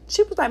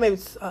 she was like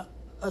maybe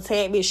a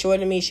tad bit shorter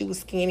than me. She was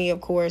skinny, of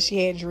course.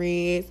 She had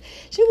dreads.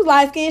 She was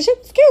light skinned. She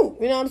was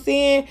cute. You know what I'm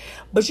saying?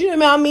 But you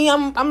know what I mean?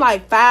 I'm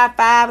like 5'5".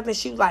 I think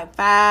she was like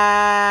 5.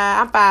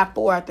 I'm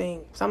 5'4", I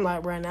think. Something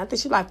like around there. I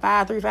think she was like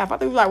 5'3", 5'4". I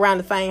think we was like around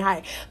the same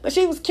height. But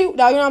she was cute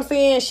though. You know what I'm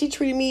saying? She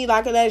treated me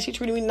like a lady. She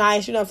treated me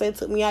nice. You know what I'm saying?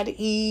 Took me out to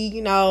eat.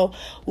 You know,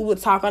 we would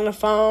talk on the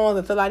phone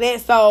and stuff like that.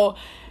 So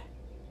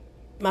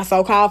my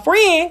so-called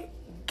friend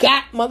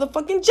got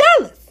motherfucking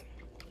jealous.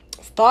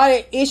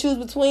 Started issues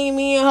between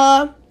me and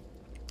her.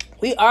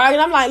 We argued.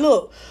 I'm like,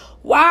 look,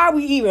 why are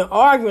we even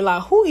arguing?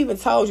 Like, who even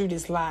told you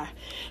this lie?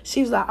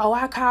 She was like, oh,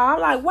 I called. I'm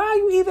like, why are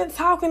you even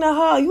talking to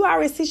her? You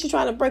already see she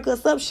trying to break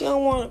us up. She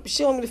don't want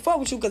me to fuck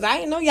with you because I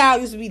didn't know y'all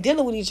used to be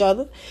dealing with each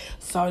other.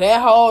 So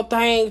that whole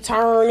thing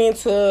turned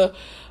into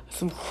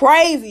some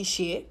crazy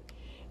shit.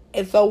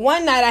 And so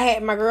one night I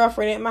had my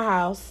girlfriend at my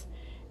house,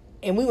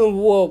 and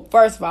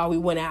first of all, we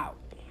went out.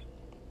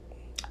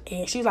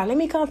 And she was like, let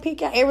me come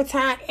pick you up every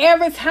time.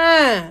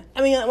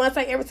 I mean, when I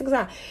say every single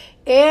time.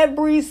 And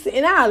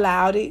I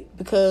allowed it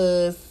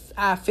because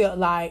I felt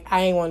like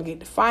I ain't want to get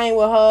defined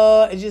with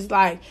her. It's just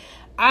like,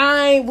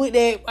 I ain't with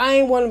that. I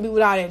ain't want to be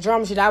with all that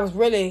drama shit. I was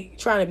really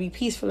trying to be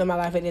peaceful in my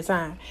life at that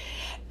time.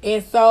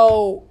 And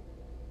so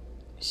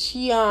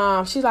she's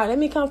like, let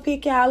me come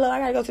pick y'all up. I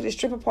gotta go to the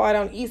stripper party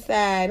on the east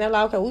side. And I'm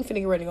like, okay, we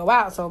finna get ready to go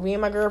out. So me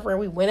and my girlfriend,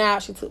 we went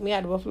out. She took me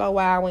out to Buffalo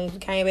Wild Wings. We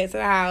came back to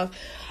the house.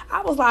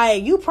 I was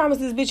like, you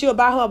promised this bitch you'll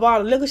buy her a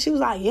bottle of liquor? She was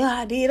like, yeah,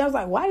 I did. I was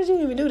like, why did you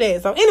even do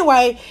that? So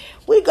anyway,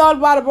 we go to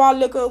buy the bottle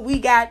of liquor. We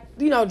got,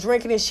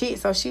 drinking and shit.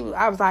 So she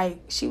was like,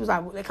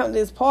 they come to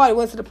this party,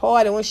 went to the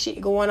party, when shit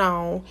going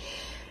on.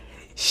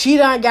 She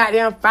done got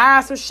them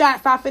fired some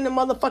shots off in the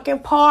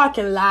motherfucking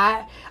parking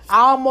lot. I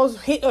almost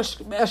hit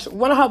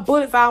one of her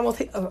bullets. I almost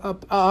hit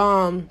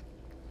an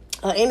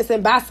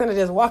innocent bystander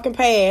just walking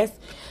past.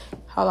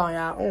 Hold on,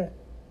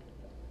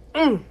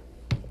 y'all.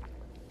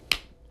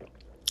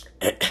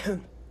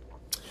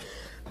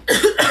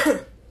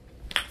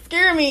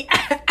 Scare me.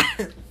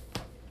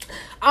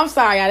 I'm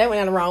sorry, y'all. That went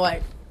down the wrong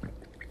way.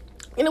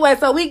 Anyway,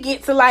 so we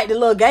get to like the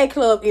little gay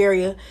club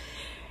area,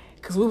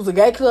 because we was a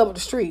gay club up the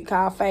street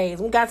called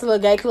Phase. We got to the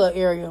little gay club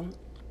area,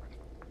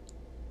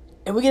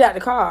 and we get out the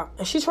car,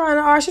 and she's trying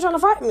to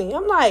fight me.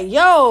 I'm like,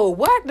 yo,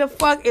 what the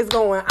fuck is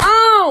going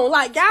on?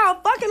 Like, y'all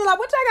fucking, like,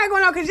 what y'all got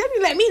going on? Because you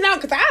let me know,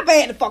 because I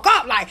bad the fuck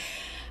up. Like,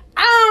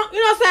 you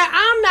know what I'm saying?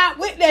 I'm not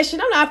with that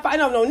shit. I'm not fighting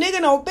no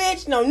nigga, no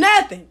bitch, no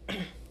nothing.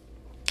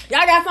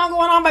 Y'all got something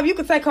going on, baby. You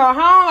can take her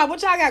home. Like,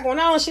 what y'all got going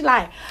on? She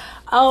like,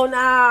 oh,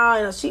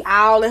 no. And she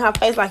all in her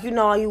face like, you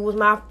was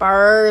my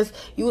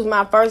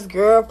first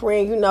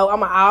girlfriend.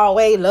 I'ma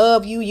always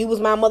love you. You was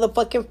my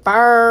motherfucking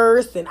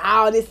first and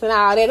all this and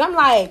all that. And I'm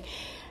like,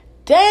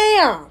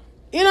 damn.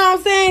 You know what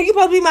I'm saying? You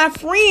supposed to be my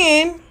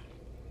friend.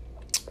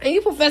 And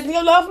you professing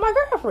your love for my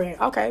girlfriend.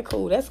 Okay,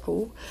 cool. That's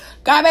cool.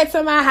 Got back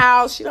to my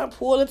house. She done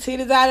pulled the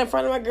titties out in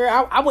front of my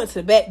girl. I went to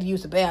the back to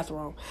use the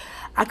bathroom.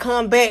 I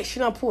come back. She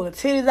done pulled the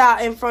titties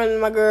out in front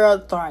of my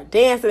girl. Started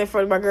dancing in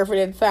front of my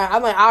girlfriend at the time.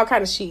 I'm like, all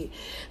kind of shit.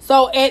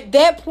 So at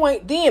that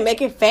point then,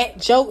 making fat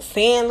jokes,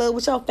 saying, look,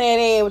 with your fat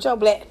ass, with your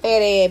black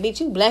fat ass, bitch,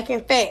 you black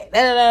and fat.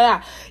 Da, da, da,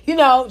 da. You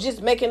know,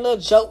 just making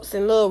little jokes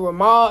and little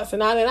remarks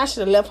and all that. I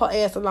should have left her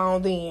ass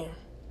alone then.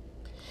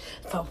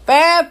 So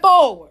fast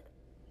forward.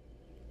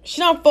 She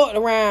done fucked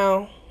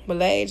around.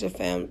 Malaysia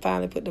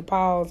finally put the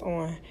pause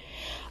on.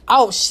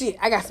 Oh shit,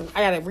 I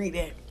gotta read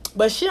that.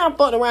 But she done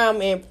fucked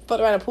around and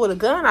pulled a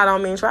gun out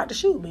on me and tried to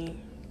shoot me.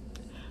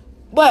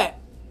 But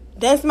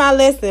that's my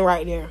lesson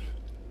right there.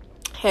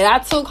 Had I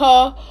took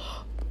her,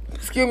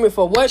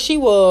 for what she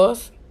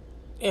was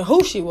and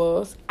who she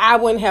was, I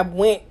wouldn't have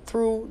went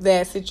through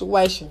that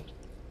situation.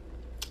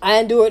 I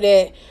endured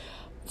that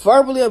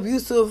verbally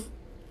abusive,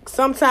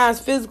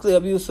 sometimes physically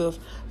abusive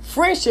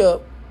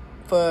friendship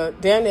for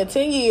damn near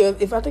 10 years,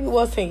 if I think it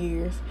was 10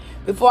 years,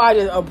 before I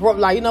just abrupt,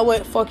 like, you know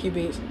what, fuck you,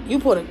 bitch.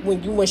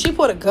 When she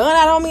put a gun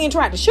out on me and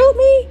tried to shoot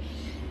me,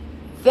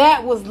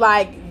 that was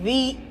like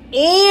the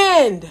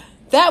end.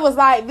 That was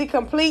like the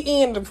complete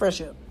end of the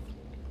friendship.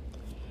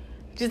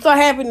 Just so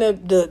happened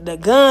the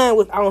gun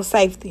was on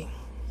safety.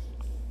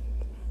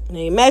 Now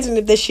imagine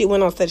if this shit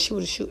went on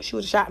safety, she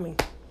would have shot me.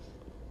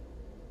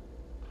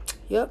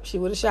 Yep, she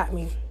would have shot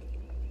me.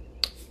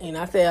 And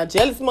I said, a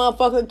jealous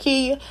motherfucker kill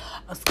you.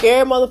 A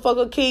scared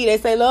motherfucker kill you. They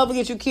say love will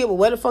get you killed, but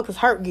where the fuck is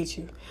hurt get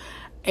you?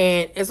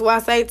 And that's why I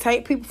say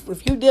take people,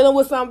 if you dealing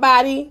with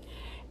somebody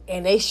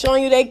and they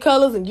showing you their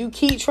colors and you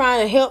keep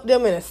trying to help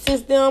them and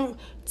assist them,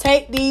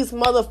 take these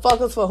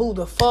motherfuckers for who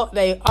the fuck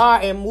they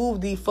are and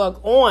move the fuck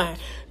on.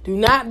 Do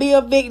not be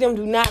a victim.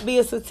 Do not be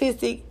a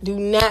statistic. Do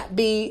not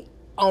be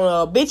on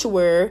an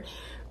obituary.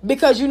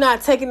 Because you're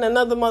not taking a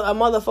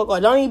motherfucker, or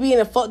don't even be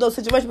in a fucked up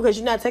situation because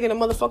you're not taking a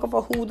motherfucker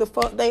for who the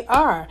fuck they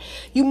are.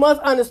 You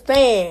must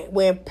understand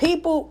when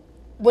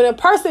a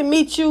person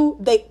meets you,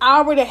 they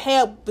already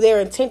have their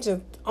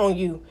intentions on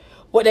you,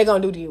 what they're gonna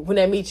do to you when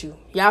they meet you.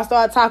 Y'all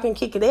start talking,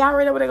 kicking, they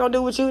already know what they're gonna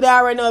do with you. They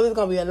already know if it's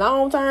gonna be a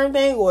long-term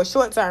thing or a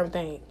short-term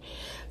thing.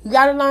 You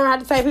gotta learn how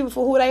to take people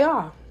for who they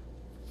are.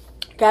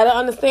 Gotta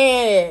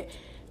understand that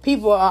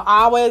people are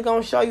always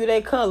gonna show you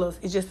their colors.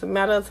 It's just a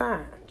matter of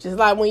time. Just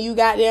like when you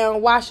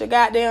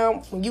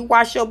when you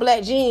wash your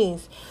black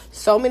jeans,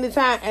 so many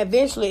times,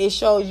 eventually it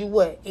shows you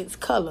what? Its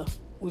color,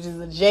 which is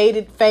a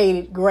jaded,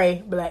 faded,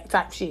 gray, black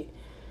type shit.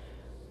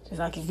 Just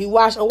like if you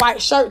wash a white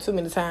shirt too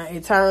many times,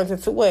 it turns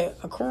into what?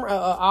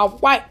 A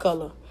white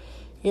color.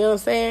 You know what I'm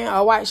saying?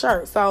 A white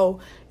shirt.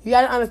 So you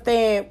got to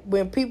understand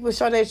when people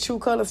show their true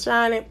colors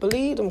shining,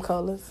 believe them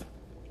colors.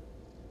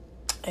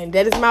 And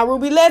that is my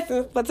Ruby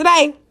lesson for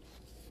today.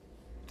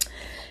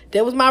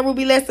 That was my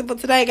Ruby lesson for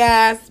today,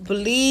 guys.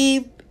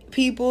 Believe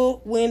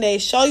people when they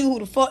show you who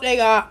the fuck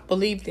they are.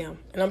 Believe them.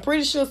 And I'm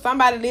pretty sure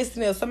somebody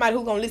listening or somebody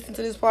who's going to listen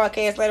to this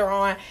podcast later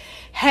on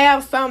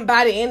have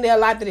somebody in their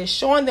life that is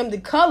showing them the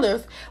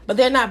colors, but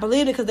they're not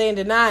believing because they're in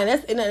denial.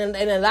 And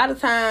a lot of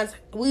times,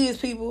 we as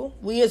people,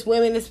 we as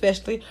women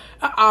especially,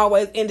 are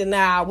always in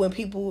denial when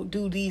people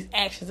do these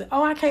actions.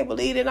 Oh, I can't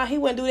believe it. No, he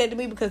wouldn't do that to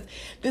me because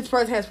this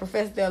person has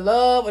professed their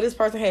love or this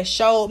person has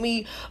showed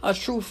me a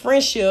true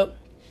friendship.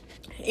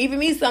 Even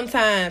me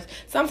sometimes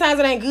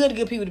it ain't good to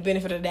give people the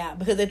benefit of the doubt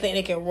because they think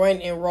they can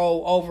run and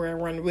roll over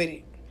and run with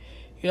it.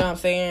 You know what I'm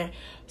saying?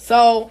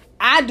 So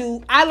I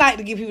like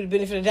to give people the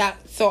benefit of the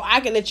doubt so I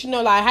can let you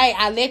know, like, hey,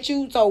 I let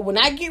you. So when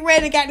I get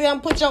ready to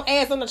goddamn put your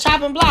ass on the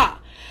chopping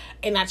block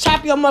and I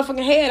chop your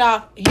motherfucking head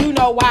off, you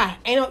know why.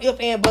 Ain't no if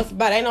and buts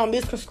about it. Ain't no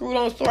misconstrued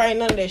on the story. Ain't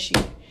none of that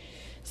shit.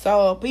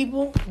 So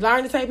people,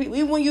 learn to take people,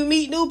 even when you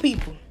meet new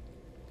people.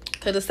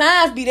 Because the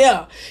signs be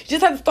there. You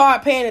just have to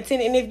start paying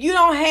attention. And if you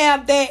don't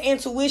have that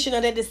intuition or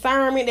that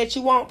discernment that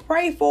you want,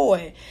 pray for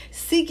it.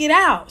 Seek it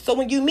out. So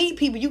when you meet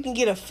people, you can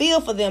get a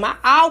feel for them. I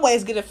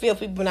always get a feel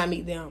for people when I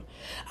meet them.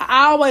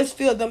 I always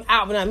feel them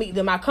out when I meet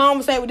them. I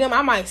conversate with them.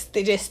 I might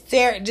just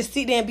stare, just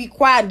sit there and be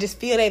quiet and just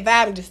feel their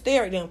vibe and just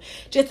stare at them.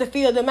 Just to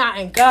feel them out.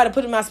 And God to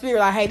put in my spirit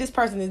like, hey, this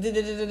person is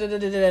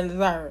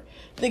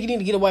I think you need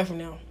to get away from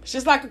them. It's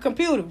just like a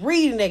computer,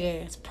 reading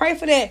their ass. Pray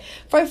for that.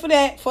 Pray for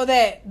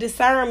that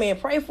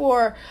discernment. Pray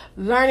for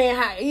learning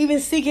how,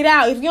 even seek it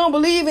out. If you don't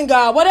believe in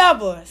God,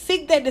 whatever,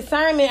 seek that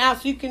discernment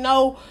out so you can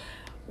know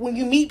when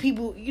you meet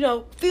people, you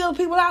know, feel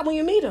people out when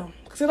you meet them.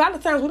 Because a lot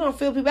of times we don't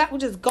feel people out. We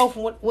just go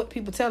for what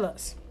people tell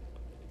us.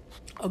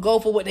 Or go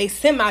for what they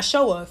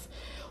semi-show us,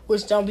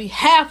 which don't be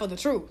half of the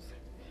truth.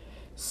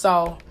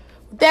 So,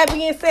 with that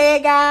being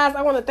said, guys,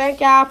 I want to thank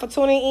y'all for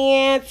tuning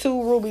in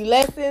to Ruby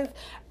Lessons.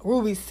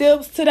 Ruby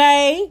Sips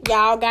today.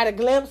 Y'all got a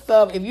glimpse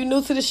of, if you're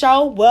new to the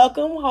show,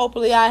 welcome.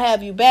 Hopefully I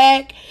have you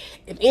back.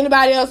 If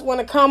anybody else want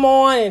to come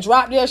on and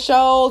drop their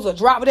shows or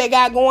drop what they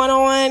got going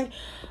on,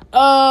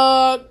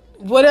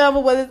 whatever,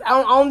 whether it's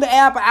on the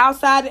app or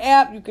outside the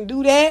app, you can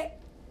do that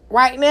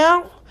right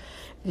now.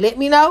 Let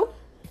me know.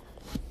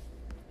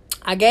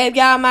 I gave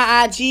y'all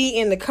my IG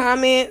in the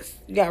comments.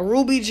 You got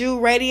Ruby Jew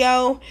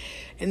Radio.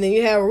 And then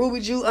you have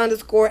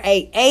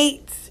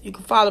RubyJew_88. You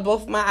can follow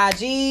both of my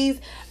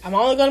IGs. I'm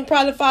only going to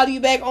probably follow you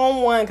back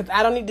on one because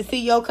I don't need to see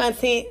your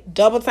content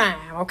double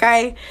time,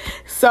 okay?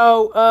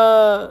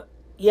 So,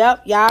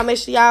 yep, y'all make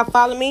sure y'all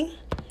follow me.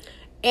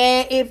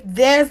 And if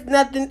there's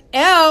nothing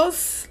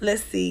else,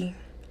 let's see.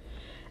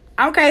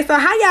 Okay, so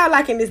how y'all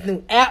liking this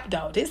new app,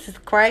 though? This is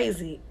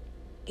crazy.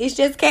 It's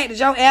just cat. Did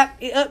your app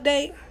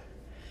update?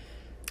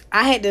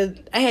 I had to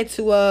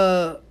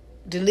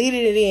delete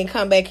it and then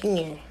come back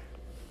in.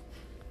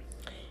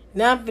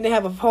 Now I'm finna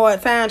have a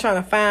hard time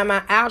trying to find my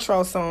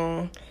outro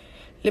song.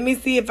 Let me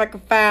see if I can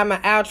find my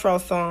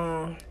outro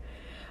song.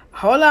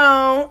 Hold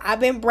on. I've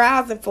been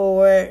browsing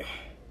for it.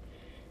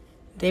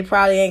 They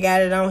probably ain't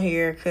got it on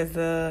here because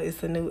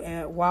it's a new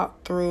app.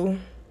 Walk through.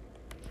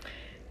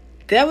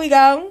 There we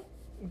go.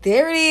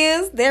 There it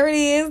is. There it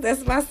is.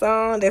 That's my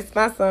song. That's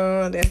my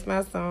song. That's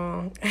my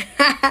song.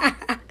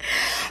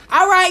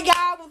 All right,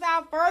 y'all.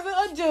 Without further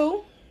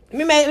ado,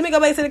 let me go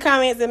back to the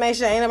comments and make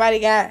sure ain't nobody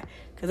got.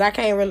 Because I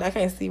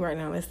can't see right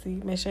now. Let's see.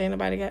 Make sure ain't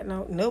nobody got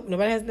nope.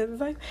 Nobody has nothing to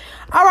say.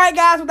 All right,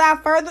 guys.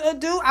 Without further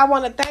ado, I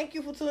want to thank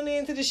you for tuning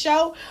in to the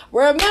show.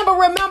 Remember,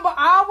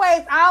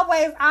 always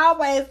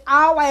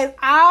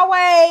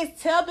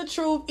tell the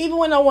truth, even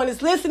when no one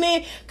is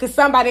listening. Because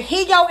somebody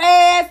hear your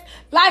ass.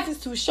 Life is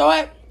too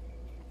short.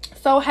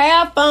 So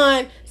have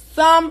fun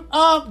some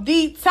of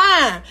the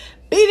time.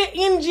 Be the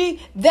energy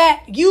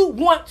that you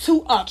want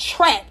to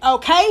attract,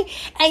 okay?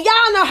 And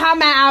y'all know how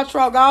my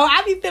outro go.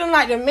 I be feeling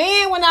like the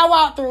man when I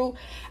walk through.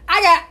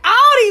 I got all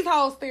these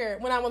hoes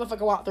staring when I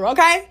motherfucking walk through,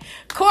 okay?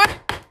 Court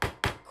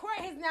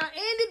has now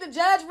ended. The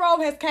judge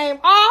robe has came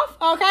off,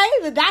 okay?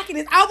 The docket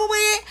is over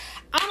with.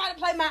 I'm about to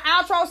play my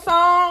outro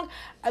song.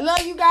 I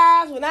love you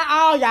guys. Well, not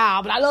all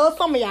y'all, but I love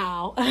some of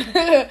y'all.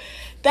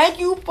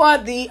 Thank you for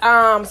the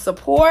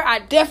support. I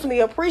definitely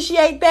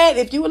appreciate that.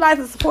 If you would like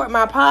to support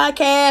my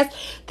podcast,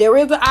 there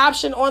is an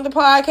option on the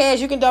podcast.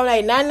 You can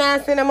donate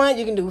 99 cents a month.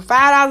 You can do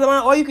 $5 a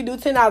month, or you can do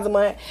 $10 a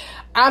month.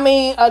 I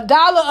mean,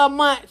 $1 a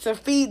month to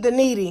feed the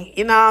needy.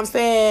 You know what I'm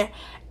saying?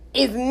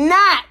 It's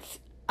not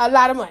a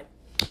lot of money.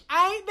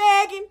 I ain't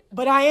begging,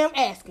 but I am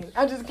asking.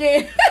 I'm just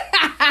kidding.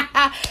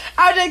 I'm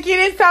just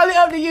kidding. It's totally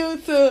up to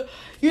you to,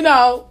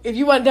 if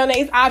you want to donate,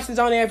 it's options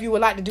on there if you would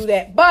like to do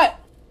that. But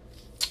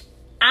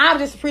I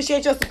just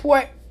appreciate your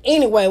support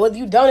anyway, whether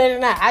you donate or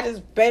not. I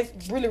just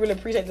really, really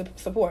appreciate the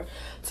support.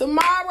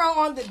 Tomorrow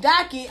on the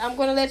docket, I'm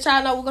going to let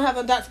y'all know we're going to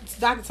have a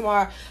docket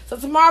tomorrow. So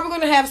tomorrow we're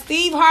going to have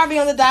Steve Harvey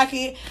on the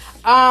docket.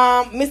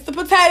 Mr.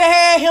 Potato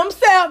Head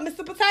himself, Mr.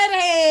 Potato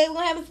Head. We're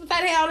going to have Mr.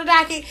 Potato Head on the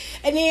docket.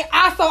 And then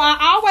also,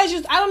 I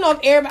don't know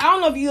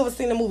if you ever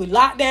seen the movie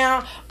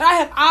Lockdown, but I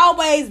have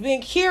always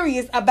been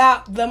curious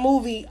about the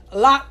movie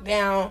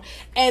Lockdown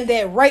and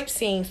that rape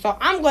scene. So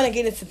I'm going to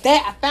get into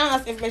that. I found out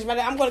some information about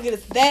that. I'm going to get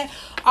into that.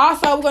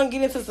 Also, we're going to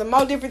get into some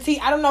more different tea.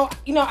 I don't know,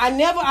 I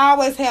never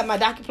always have my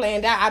docket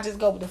planned out. I just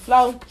go with the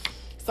flow.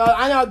 So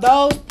I know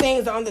those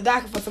things are on the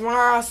docket for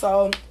tomorrow.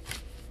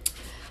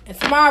 And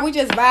tomorrow we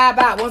just vibe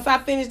out. Once I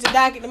finish the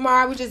docket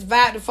tomorrow, we just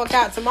vibe the fuck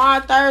out.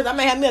 Tomorrow, Thursday, I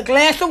may have me a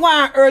glass of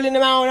wine early in the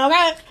morning,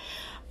 okay?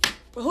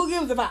 But who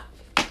gives a fuck?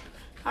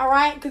 All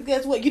right? Because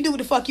guess what? You do what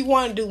the fuck you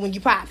want to do when you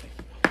popping.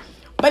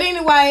 But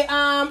anyway,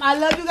 I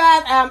love you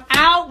guys. I'm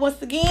out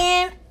once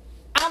again.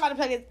 I'm about to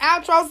play this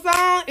outro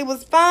song. It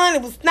was fun.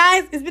 It was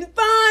nice. It's been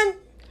fun.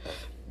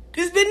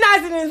 It's been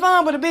nice and it's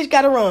fun, but the bitch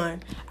got to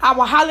run. I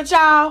will holler at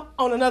y'all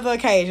on another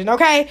occasion,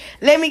 okay?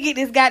 Let me get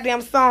this goddamn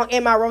song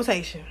in my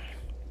rotation.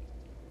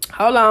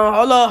 Hold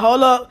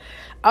up.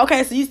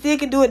 Okay, so you still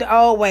can do it the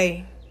old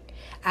way.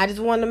 I just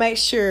wanted to make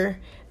sure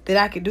that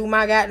I could do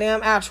my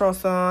goddamn outro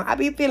song. I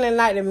be feeling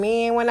like the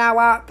man when I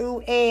walk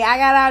through. Hey, I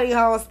got all these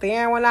hoes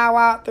staring when I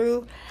walk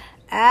through.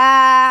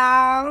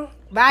 Bye,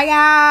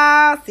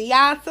 y'all. See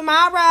y'all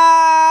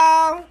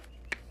tomorrow.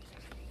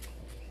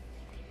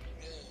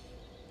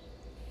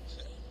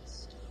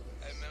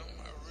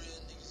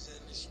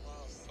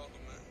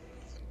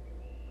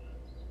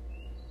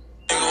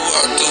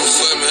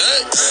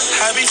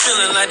 I be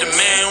feeling like the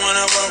man when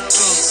I walk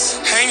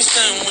through. I ain't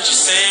saying what you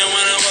saying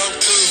when I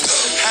walk through.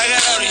 I got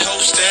all these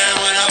hoes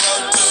staring when I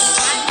walk through.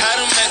 I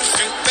done met a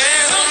few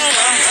bands on the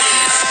walk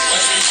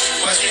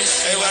through. Watch me,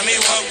 hey, why me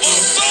walk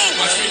through?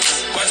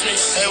 Watch me,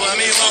 hey, why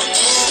me walk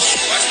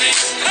through? Watch me,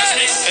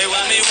 hey,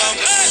 why me walk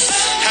through?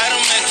 I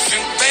done met a few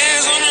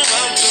bands on the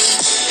walk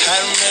through. I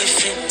done met a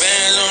few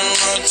bands on the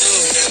walk through.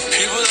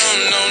 People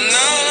don't know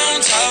now,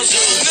 don't talk to.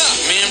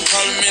 Me and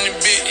Problem in the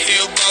big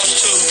hill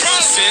boss too.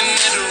 Sitting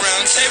at the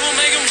round table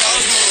making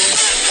boss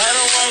moves. I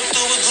done walk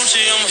through with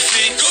Gucci on my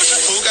feet.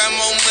 Who got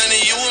more money,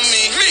 you or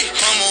me?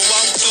 I'ma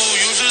walk through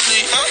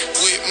usually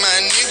with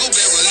my nigga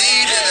Beverly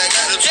that I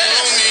got a tool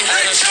on me.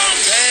 And I jump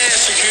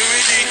past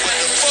security. What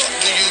the fuck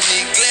do you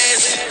need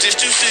glasses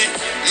just to see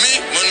me?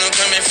 When I'm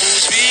coming full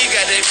speed,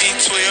 got that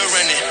V12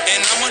 running,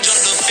 and I'ma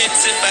jump the 50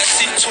 X if I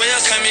see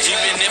 12 coming.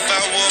 Even if I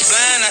were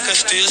blind, I could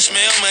still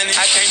smell money.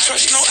 I can't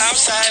trust no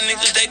outside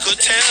niggas, they could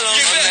tell on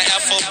me. I'm the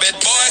alphabet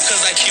boy,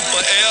 cause I keep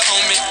a L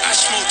on me. I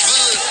smoke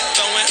good,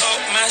 throwing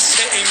up my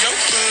set in your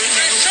hood.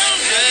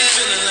 Yeah,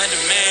 feeling like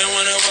the man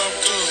when I walk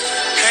through.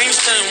 Can't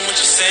stand what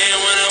you're saying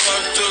when I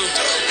walk through.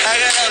 I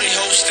got all these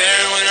hoes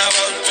staring when I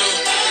walk through.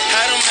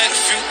 I done made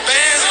a few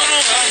bands on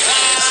them walk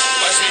through.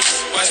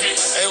 Watch me,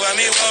 hey, why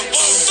me walk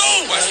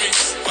through?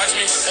 Watch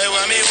me, hey,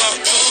 why me walk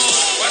through?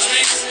 Watch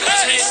me,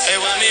 hey,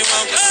 why me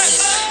walk through?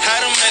 I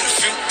done made a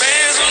few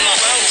bands on them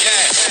walk through.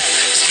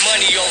 It's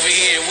money over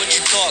here, what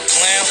you thought,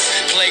 clown?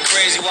 Play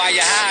crazy while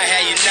you high,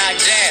 had you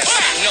knocked down.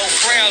 No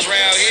frowns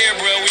round here,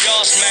 bro, we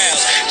all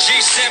smiles.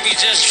 G7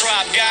 just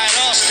dropped, got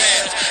all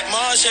stabs.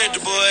 Marsh had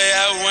the boy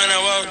out when I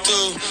walk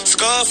through.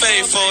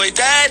 Scarface 4, he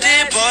died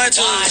in part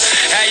 2.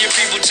 How your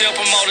people tell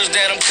promoters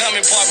that I'm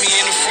coming, park me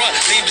in the front,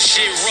 leave the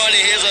shit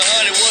running, here's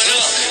 100, what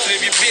up?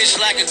 Flip your bitch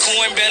like a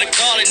coin, better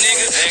call it,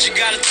 nigga. She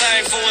got a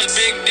thing for us,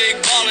 big dick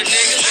baller,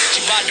 nigga.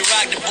 She bout to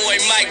rock the boy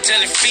Mike, tell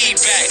it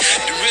feedback.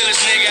 The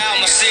realest nigga out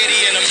my city,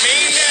 and I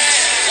mean that.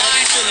 I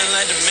be feeling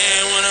like the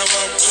man when I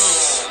walk through.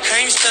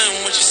 Can't stand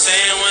what you're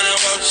saying when I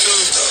walk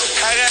through.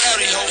 I got all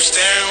these hoes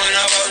staring when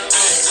I walk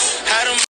through.